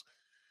it was.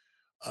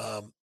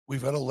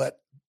 We've got to let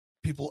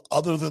people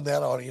other than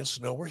that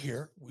audience know we're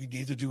here. We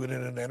need to do it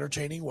in an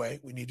entertaining way.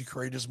 We need to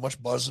create as much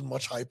buzz and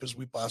much hype as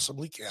we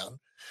possibly can,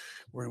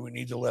 where we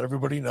need to let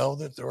everybody know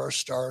that there are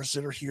stars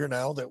that are here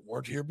now that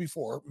weren't here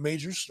before,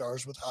 major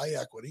stars with high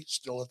equity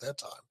still at that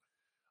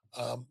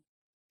time.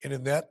 And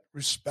in that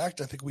respect,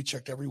 I think we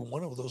checked every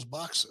one of those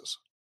boxes.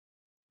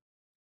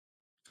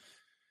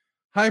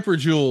 Hyper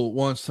Jewel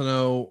wants to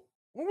know,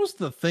 what was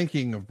the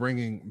thinking of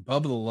bringing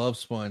Bubba the Love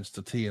Sponge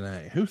to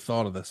TNA? Who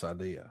thought of this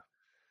idea?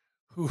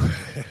 Who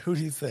do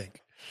you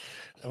think?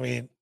 I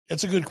mean,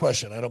 it's a good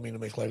question. I don't mean to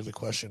make light of the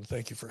question.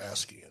 Thank you for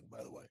asking it,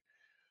 by the way.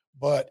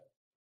 But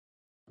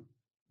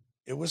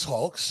it was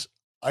Hulk's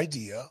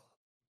idea.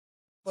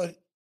 But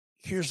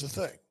here's the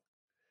thing.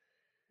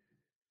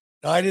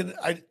 Now, I didn't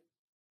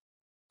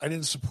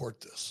support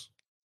this.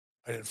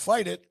 I didn't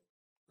fight it.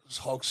 It was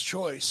Hulk's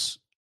choice.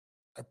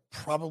 I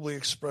probably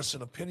expressed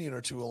an opinion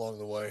or two along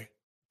the way,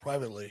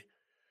 privately.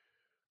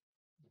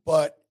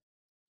 But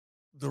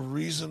the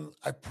reason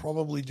I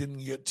probably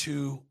didn't get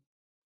too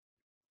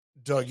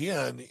dug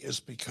in is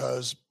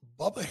because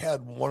Bubba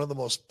had one of the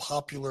most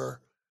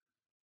popular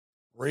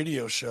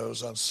radio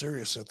shows on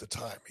Sirius at the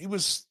time. He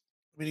was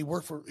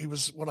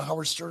one of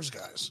Howard Stern's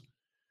guys.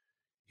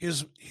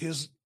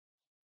 his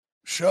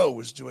show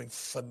was doing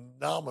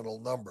phenomenal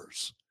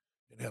numbers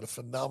and had a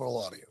phenomenal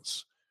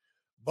audience.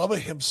 Bubba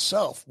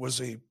himself was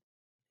a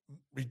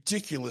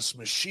ridiculous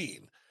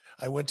machine.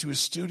 I went to his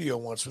studio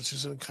once, which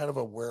is in kind of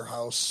a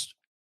warehouse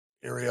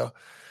area,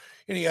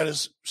 and he had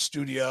his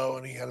studio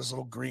and he had his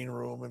little green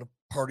room and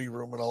a party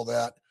room and all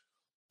that.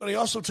 But he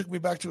also took me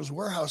back to his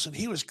warehouse, and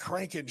he was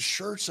cranking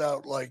shirts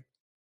out like,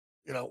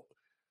 I don't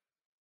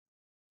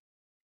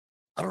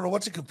know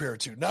what to compare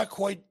it to. Not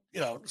quite,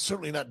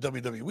 certainly not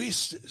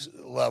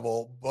WWE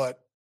level, but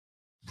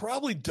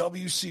probably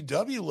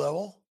WCW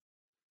level.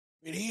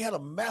 I mean, he had a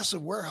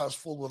massive warehouse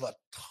full with a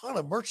ton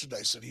of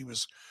merchandise that he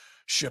was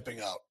shipping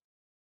out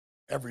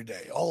every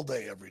day, all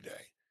day, every day.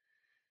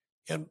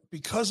 And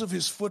because of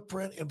his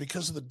footprint and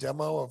because of the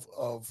demo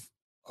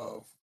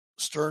of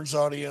Stern's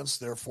audience,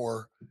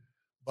 therefore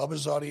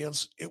Bubba's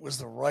audience, it was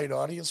the right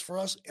audience for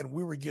us. And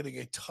we were getting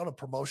a ton of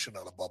promotion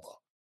out of Bubba.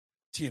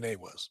 TNA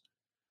was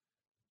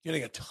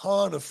getting a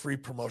ton of free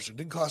promotion.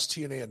 Didn't cost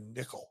TNA a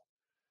nickel.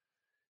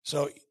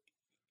 So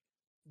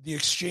the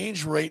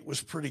exchange rate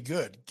was pretty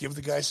good. Give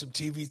the guy some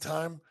TV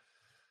time,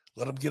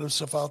 let him get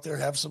himself out there,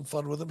 have some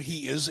fun with him.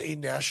 He is a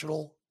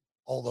national,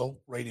 although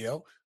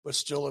radio, but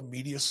still a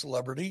media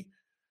celebrity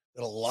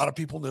that a lot of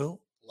people knew,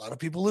 a lot of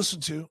people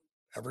listened to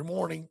every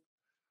morning.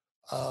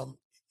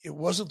 It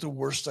wasn't the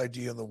worst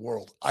idea in the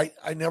world. I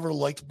never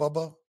liked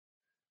Bubba.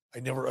 I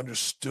never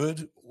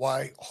understood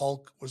why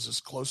Hulk was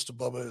as close to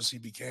Bubba as he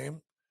became.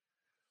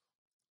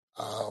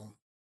 But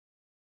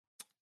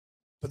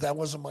that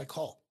wasn't my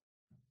call.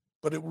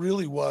 But it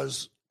really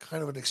was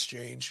kind of an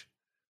exchange.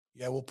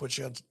 Yeah, we'll put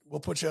you on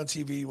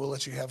TV. We'll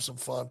let you have some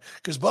fun.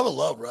 Because Bubba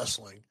loved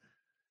wrestling.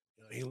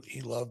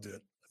 He loved it.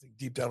 I think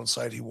deep down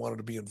inside he wanted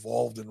to be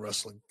involved in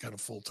wrestling kind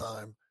of full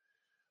time.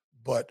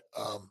 But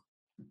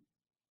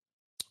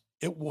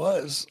it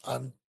was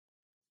on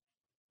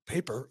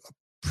paper a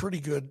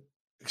pretty good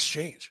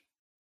exchange.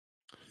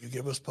 You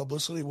give us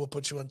publicity, we'll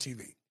put you on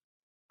TV.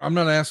 I'm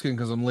not asking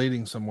because I'm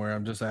leading somewhere.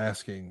 I'm just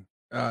asking.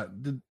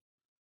 Did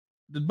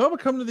Bubba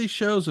come to these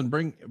shows and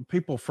bring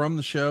people from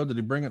the show? Did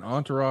he bring an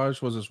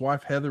entourage? Was his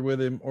wife Heather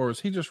with him, or is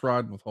he just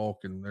riding with Hulk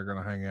and they're going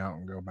to hang out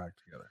and go back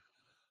together?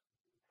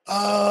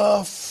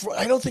 I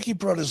don't think he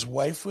brought his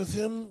wife with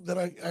him that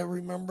I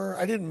remember.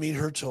 I didn't meet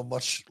her till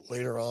much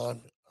later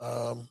on.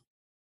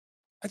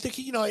 I think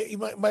he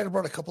might have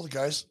brought a couple of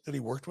guys that he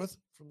worked with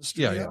from the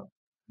studio. Yeah.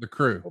 The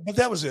crew. But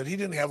that was it. He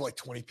didn't have like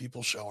 20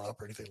 people showing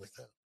up or anything like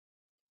that.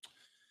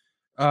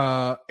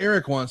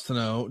 Eric wants to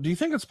know, do you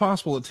think it's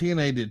possible that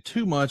TNA did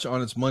too much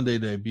on its Monday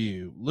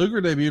debut?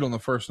 Luger debuted on the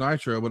first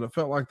Nitro, but it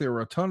felt like there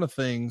were a ton of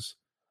things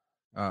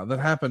that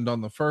happened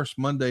on the first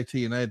Monday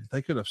TNA that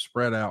they could have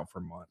spread out for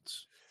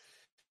months.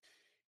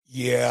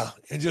 Yeah.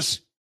 And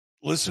just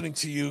listening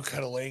to you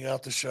kind of laying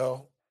out the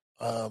show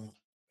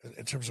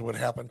in terms of what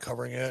happened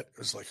covering it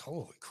was like,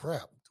 holy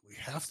crap, do we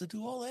have to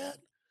do all that?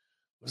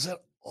 Was that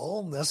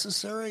all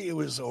necessary? It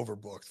was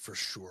overbooked for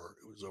sure.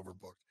 It was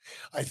overbooked.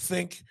 I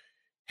think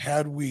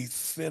had we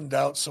thinned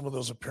out some of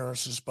those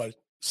appearances by,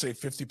 say,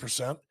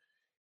 50%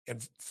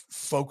 and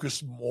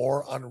focused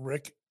more on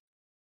Ric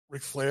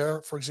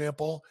Flair, for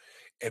example,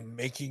 and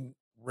making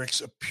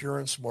Ric's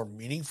appearance more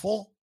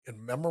meaningful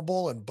and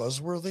memorable and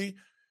buzzworthy,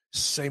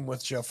 same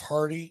with Jeff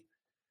Hardy,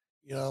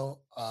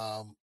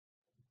 I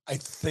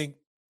think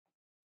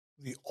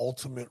the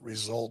ultimate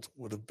result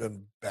would have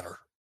been better.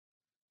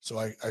 So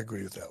I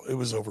agree with that. It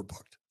was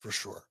overbooked for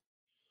sure.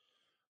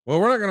 Well,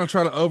 we're not going to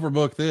try to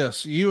overbook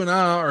this. You and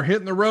I are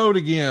hitting the road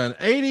again.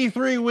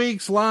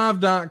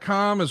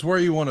 83weekslive.com is where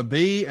you want to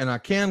be. And I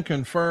can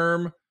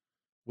confirm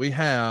we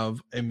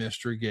have a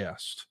mystery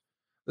guest.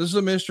 This is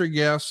a mystery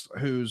guest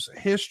whose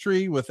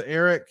history with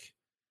Eric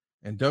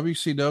and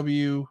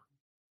WCW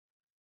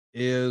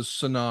is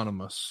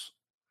synonymous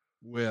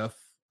with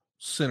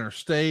Center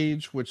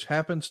Stage, which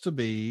happens to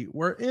be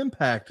where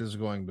Impact is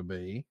going to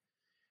be.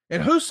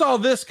 And who saw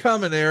this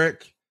coming,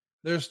 Eric?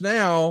 There's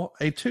now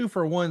a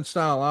 2-for-1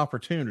 style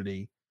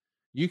opportunity.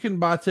 You can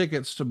buy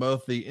tickets to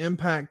both the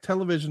Impact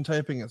television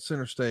taping at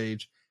Center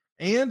Stage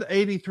and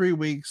 83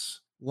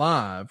 Weeks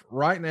Live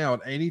right now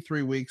at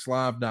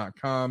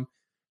 83weekslive.com.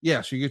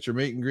 Yes, you get your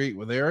meet and greet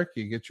with Eric.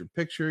 You get your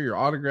picture, your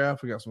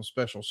autograph. We got some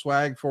special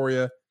swag for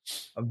you.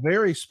 A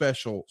very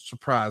special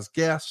surprise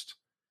guest.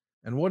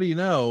 And what do you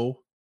know?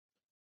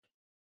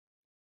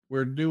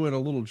 We're doing a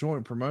little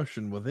joint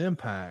promotion with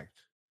Impact.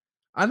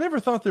 I never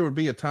thought there would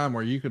be a time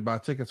where you could buy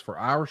tickets for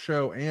our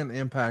show and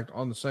Impact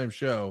on the same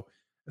show,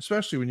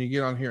 especially when you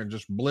get on here and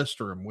just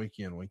blister them week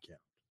in, week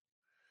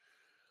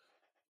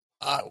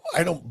out.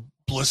 I don't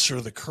blister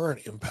the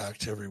current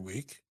Impact every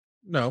week.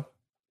 No.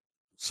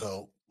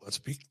 So let's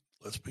be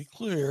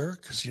clear,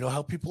 because you know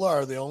how people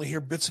are. They only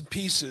hear bits and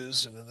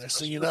pieces, and the next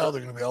thing you know,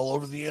 they're going to be all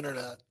over the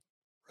internet,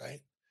 right?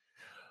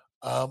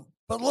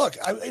 But look,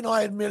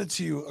 I admitted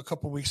to you a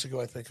couple of weeks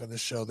ago, I think, on this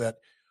show that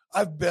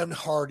I've been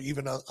hard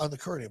even on the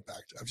current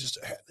Impact. I've just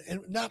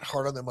and not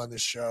hard on them on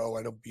this show.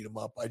 I don't beat them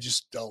up. I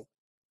just don't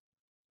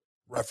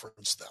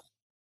reference them.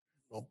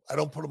 Well, I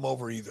don't put them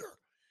over either.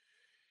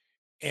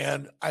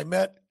 And I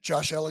met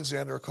Josh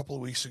Alexander a couple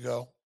of weeks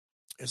ago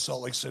in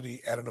Salt Lake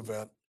City at an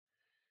event.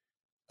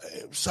 I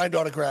signed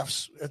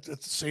autographs at the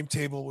same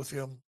table with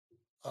him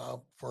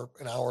for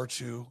an hour or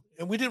two.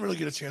 And we didn't really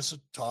get a chance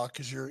to talk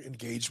because you're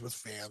engaged with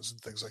fans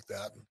and things like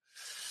that. And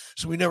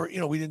so we never,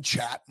 we didn't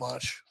chat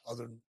much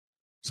other than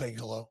saying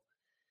hello.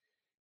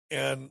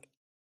 And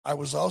I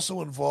was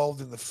also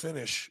involved in the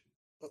finish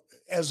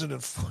as it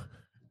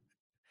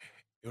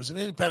was an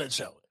independent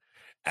show,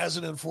 as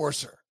an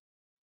enforcer.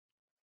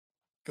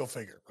 Go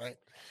figure, right?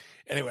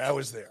 Anyway, I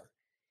was there.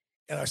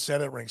 And I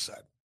sat at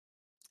ringside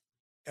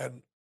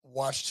and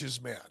watched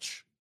his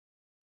match,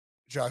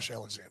 Josh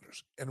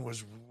Alexander's, and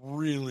was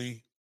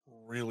really,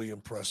 really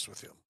impressed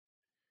with him.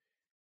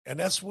 And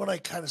that's when I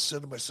kind of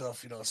said to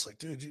myself, it's like,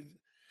 dude,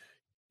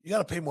 you got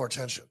to pay more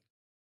attention.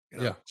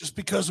 Just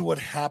because of what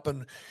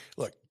happened.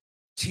 Look,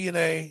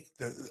 TNA,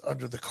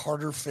 under the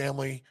Carter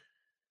family,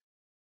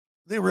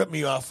 they ripped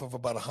me off of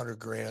about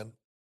 $100,000,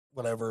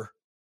 whatever.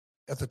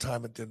 At the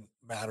time, it didn't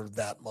matter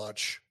that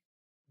much.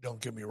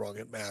 Don't get me wrong,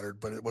 it mattered,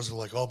 but it wasn't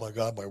like, oh my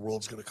God, my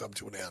world's going to come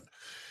to an end.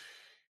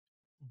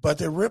 But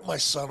they ripped my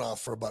son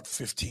off for about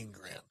 $15,000.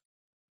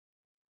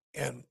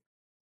 And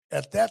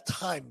at that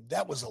time,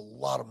 that was a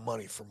lot of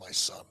money for my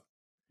son.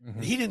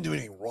 Mm-hmm. He didn't do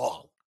anything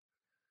wrong.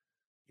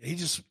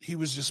 He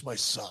was just my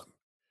son.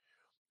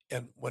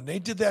 And when they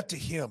did that to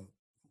him,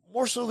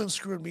 more so than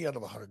screwing me out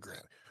of $100,000,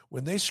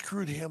 when they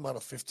screwed him out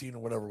of 15 or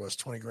whatever it was,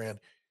 $20,000,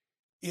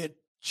 it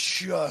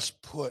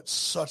just put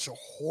such a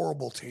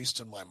horrible taste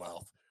in my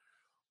mouth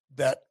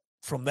that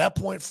from that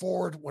point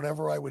forward,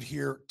 whenever I would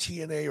hear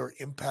TNA or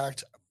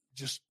Impact,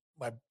 just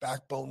my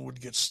backbone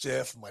would get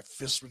stiff, my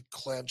fists would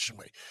clench, and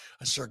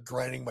I started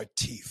grinding my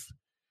teeth.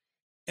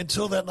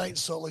 Until that night in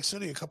Salt Lake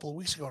City a couple of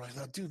weeks ago, and I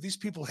thought, dude, these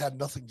people had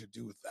nothing to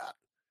do with that.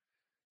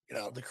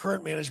 The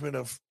current management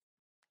of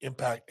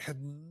Impact had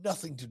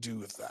nothing to do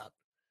with that.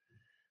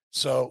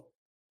 So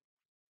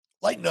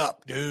lighten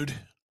up, dude,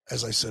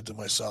 as I said to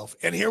myself.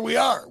 And here we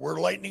are. We're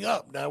lightening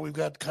up. Now we've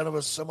got kind of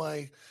a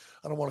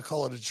I don't want to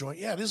call it a joint.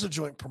 Yeah, it is a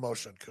joint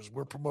promotion because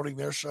we're promoting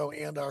their show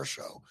and our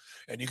show.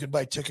 And you can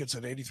buy tickets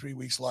at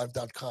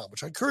 83weekslive.com,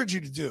 which I encourage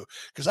you to do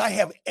because I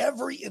have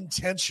every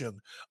intention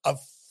of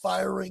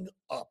firing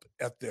up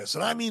at this.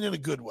 And I mean in a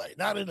good way,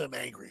 not in an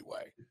angry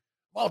way. I'm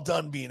all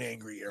done being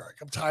angry, Eric.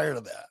 I'm tired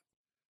of that.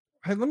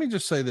 Hey, let me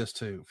just say this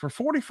too. For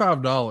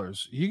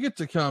 $45, you get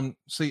to come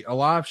see a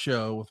live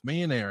show with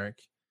me and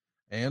Eric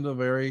and a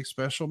very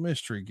special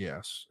mystery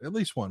guest, at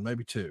least one,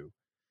 maybe two.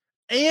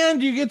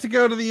 And you get to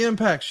go to the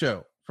Impact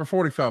show for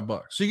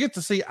 $45. So you get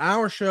to see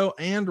our show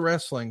and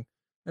wrestling,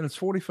 and it's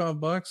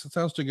 $45. It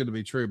sounds too good to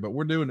be true, but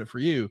we're doing it for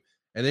you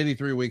at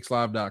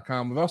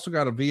 83weekslive.com. We've also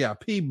got a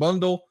VIP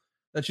bundle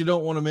that you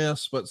don't want to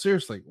miss, but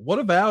seriously, what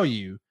a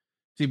value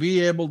to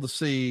be able to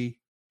see.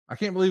 I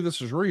can't believe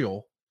this is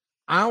real.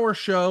 Our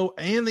show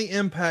and the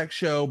Impact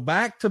show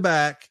back to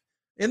back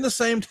in the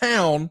same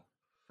town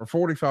for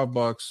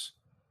 $45.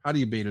 How do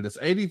you beat it? It's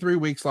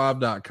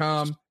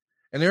 83weekslive.com.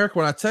 And Eric,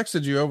 when I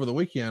texted you over the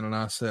weekend and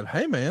I said,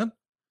 hey man,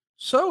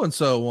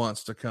 so-and-so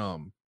wants to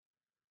come,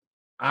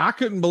 I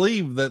couldn't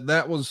believe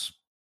that was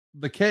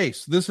the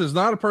case. This is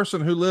not a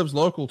person who lives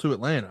local to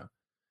Atlanta.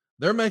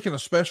 They're making a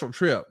special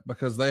trip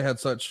because they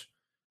had such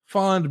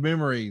fond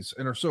memories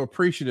and are so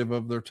appreciative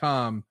of their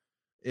time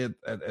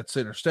at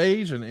Center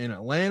Stage and in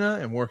Atlanta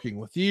and working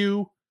with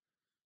you.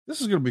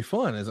 This is going to be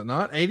fun, is it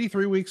not?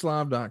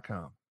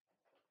 83weekslive.com.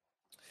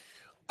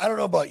 I don't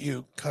know about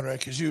you, Conrad,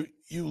 because you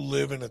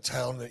live in a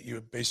town that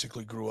you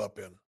basically grew up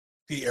in,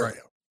 the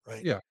area,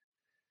 right? Yeah.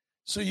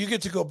 So you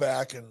get to go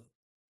back and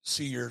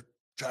see your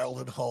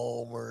childhood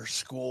home or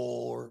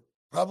school, or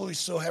probably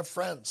still have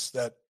friends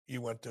that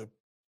you went to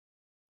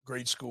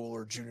grade school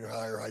or junior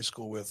high or high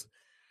school with.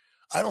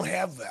 I don't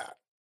have that,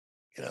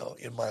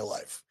 in my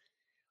life.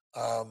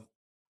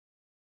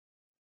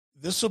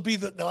 This will be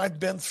now I've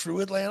been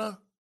through Atlanta.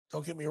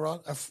 Don't get me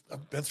wrong.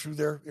 I've been through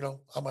there,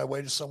 on my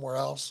way to somewhere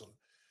else.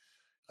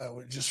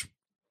 And just a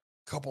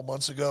couple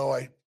months ago,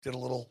 I did a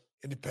little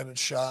independent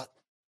shot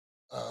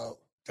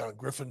down in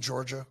Griffin,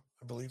 Georgia,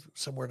 I believe,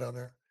 somewhere down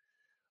there.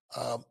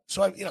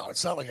 So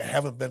it's not like I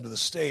haven't been to the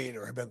state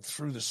or I've been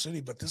through the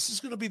city, but this is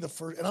going to be the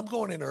first, and I'm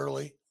going in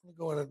early. I'm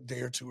going a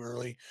day or two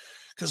early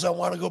because I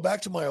want to go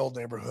back to my old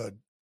neighborhood.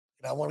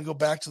 And I want to go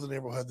back to the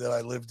neighborhood that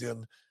I lived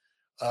in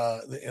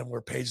and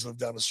where Paige lived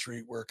down the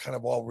street, where it kind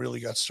of all really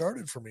got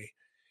started for me.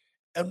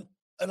 And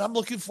I'm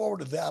looking forward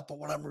to that. But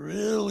what I'm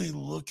really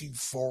looking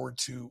forward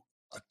to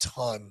a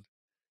ton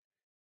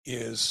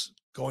is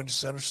going to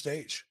Center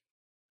Stage.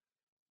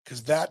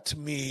 Because that's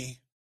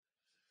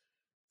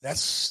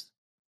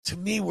to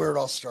me where it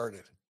all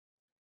started.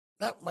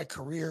 Not my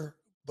career,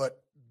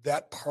 but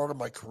that part of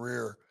my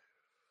career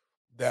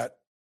that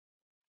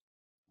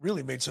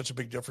really made such a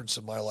big difference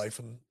in my life.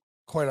 And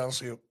quite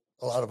honestly,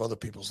 a lot of other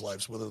people's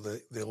lives, whether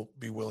they'll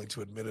be willing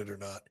to admit it or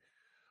not.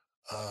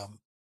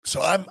 So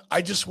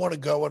I just want to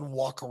go and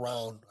walk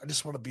around. I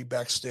just want to be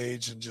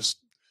backstage and just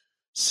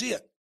see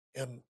it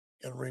and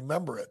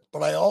remember it.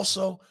 But I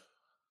also,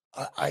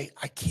 I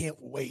can't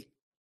wait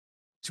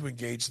to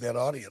engage that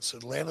audience.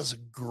 Atlanta's a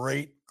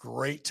great,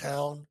 great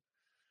town.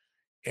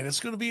 And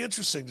it's going to be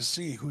interesting to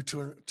see who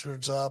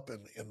turns up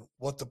and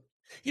what the,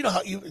 you know,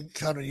 how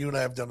Connor, you and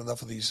I have done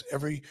enough of these.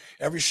 Every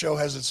show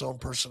has its own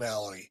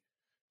personality,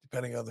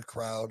 depending on the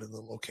crowd and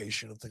the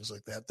location and things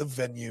like that, the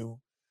venue.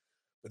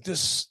 But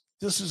this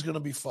is going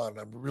to be fun.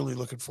 I'm really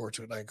looking forward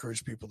to it. And I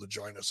encourage people to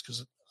join us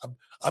because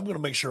I'm going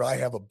to make sure I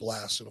have a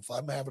blast. And if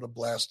I'm having a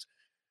blast,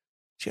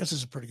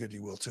 chances are pretty good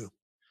you will too.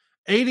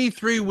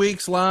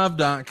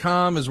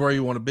 83weekslive.com is where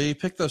you want to be.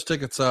 Pick those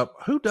tickets up.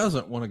 Who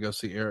doesn't want to go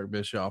see Eric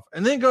Bischoff?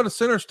 And then go to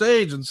Center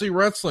Stage and see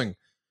wrestling.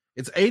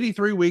 It's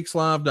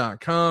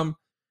 83weekslive.com.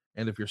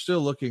 And if you're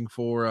still looking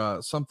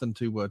for something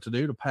to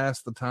do to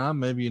pass the time,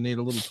 maybe you need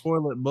a little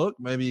toilet book.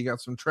 Maybe you got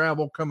some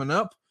travel coming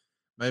up.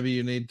 Maybe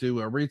you need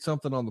to read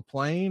something on the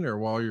plane or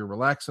while you're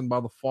relaxing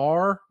by the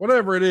far,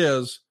 whatever it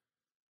is.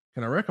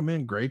 Can I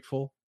recommend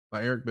Grateful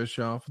by Eric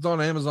Bischoff? It's on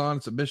Amazon.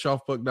 It's at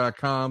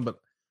bischoffbook.com, but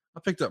I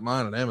picked up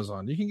mine on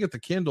Amazon. You can get the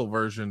Kindle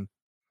version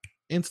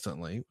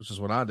instantly, which is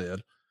what I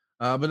did.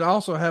 But I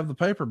also have the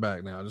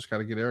paperback now. I just got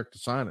to get Eric to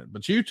sign it.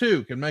 But you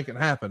too can make it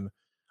happen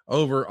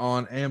over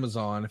on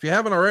Amazon. If you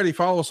haven't already,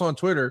 follow us on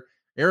Twitter.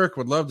 Eric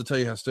would love to tell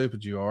you how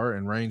stupid you are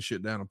and rain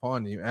shit down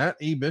upon you at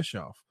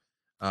eBischoff.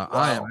 Wow.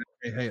 I am.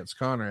 Hey, it's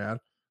Conrad.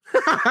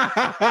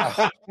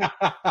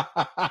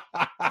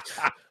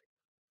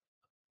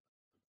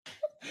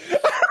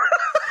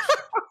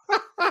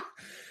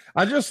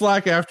 I just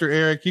like after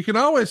Eric, you can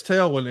always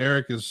tell when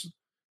Eric is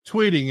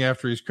tweeting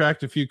after he's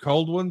cracked a few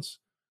cold ones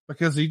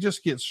because he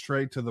just gets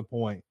straight to the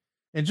point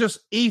and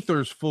just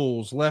ethers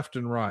fools left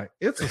and right.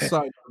 It's a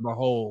sight to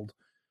behold.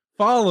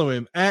 Follow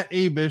him at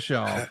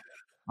eBischoff.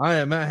 I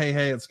am at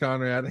Hey, it's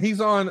Conrad.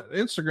 He's on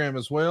Instagram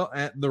as well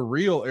at The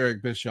Real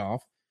Eric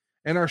Bischoff.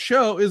 And our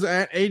show is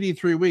at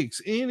 83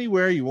 Weeks.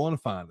 Anywhere you want to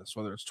find us,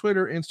 whether it's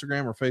Twitter,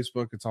 Instagram, or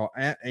Facebook, it's all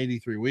at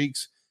 83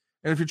 Weeks.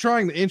 And if you're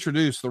trying to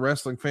introduce the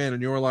wrestling fan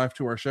in your life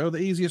to our show, the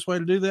easiest way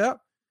to do that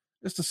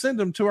is to send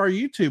them to our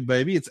YouTube,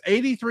 baby. It's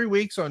 83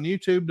 Weeks on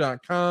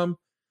YouTube.com.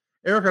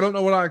 Eric, I don't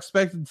know what I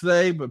expected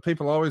today, but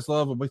people always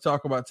love when we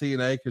talk about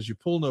TNA because you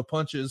pull no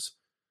punches.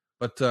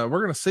 But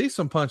we're going to see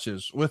some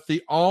punches with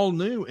the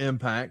all-new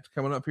Impact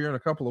coming up here in a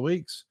couple of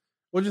weeks.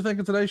 What did you think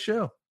of today's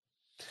show?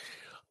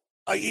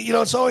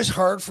 It's always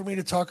hard for me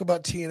to talk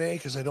about TNA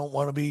because I don't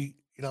want to be,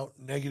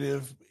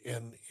 negative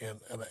and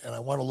I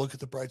want to look at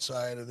the bright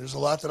side. And there's a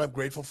lot that I'm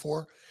grateful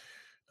for.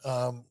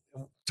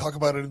 Talk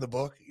about it in the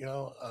book.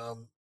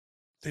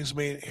 Things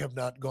may have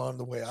not gone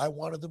the way I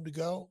wanted them to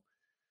go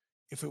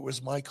if it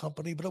was my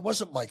company, but it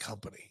wasn't my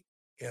company.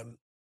 And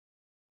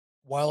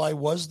while I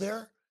was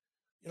there,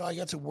 I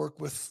got to work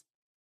with.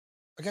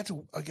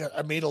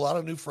 I made a lot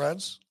of new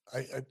friends.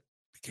 I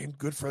became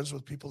good friends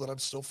with people that I'm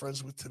still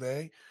friends with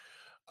today.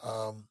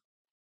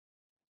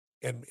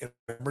 And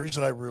memories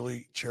that I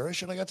really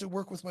cherish. And I got to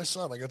work with my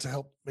son. I got to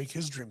help make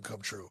his dream come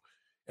true.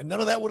 And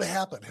none of that would have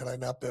happened had I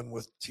not been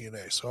with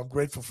TNA. So I'm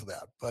grateful for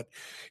that. But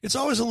it's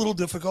always a little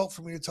difficult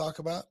for me to talk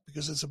about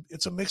because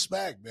it's a mixed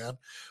bag, man.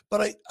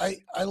 But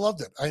I loved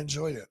it. I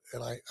enjoyed it.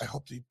 And I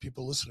hope the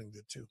people listening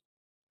did too.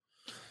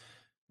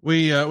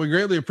 We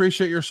greatly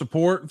appreciate your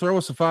support. Throw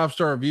us a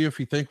 5-star review if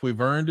you think we've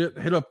earned it.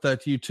 Hit up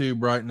that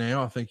YouTube right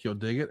now. I think you'll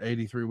dig it.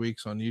 83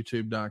 Weeks on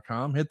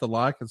YouTube.com. Hit the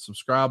like and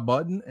subscribe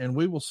button, and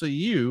we will see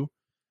you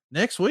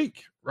next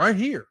week right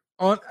here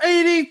on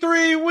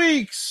 83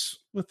 Weeks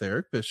with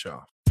Eric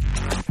Bischoff.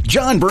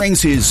 John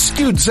brings his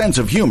skewed sense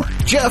of humor.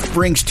 Jeff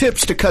brings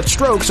tips to cut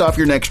strokes off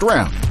your next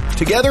round.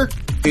 Together,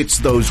 it's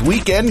those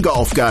weekend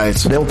golf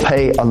guys. They'll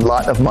pay a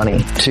lot of money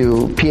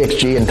to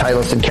PXG and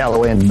Titleist and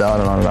Callaway and on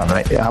and on and on,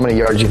 right? How many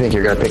yards do you think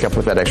you're going to pick up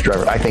with that extra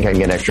driver? I think I can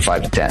get an extra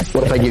 5 to 10.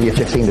 What if I give you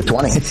 15 to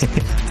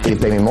 20? You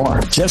pay me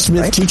more. Jeff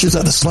Smith teaches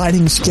on a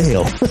sliding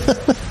scale.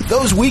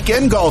 Those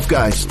Weekend Golf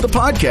Guys, the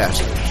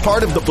podcast,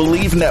 part of the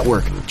Believe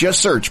Network.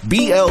 Just search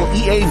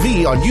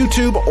BLEAV on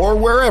YouTube or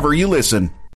wherever you listen.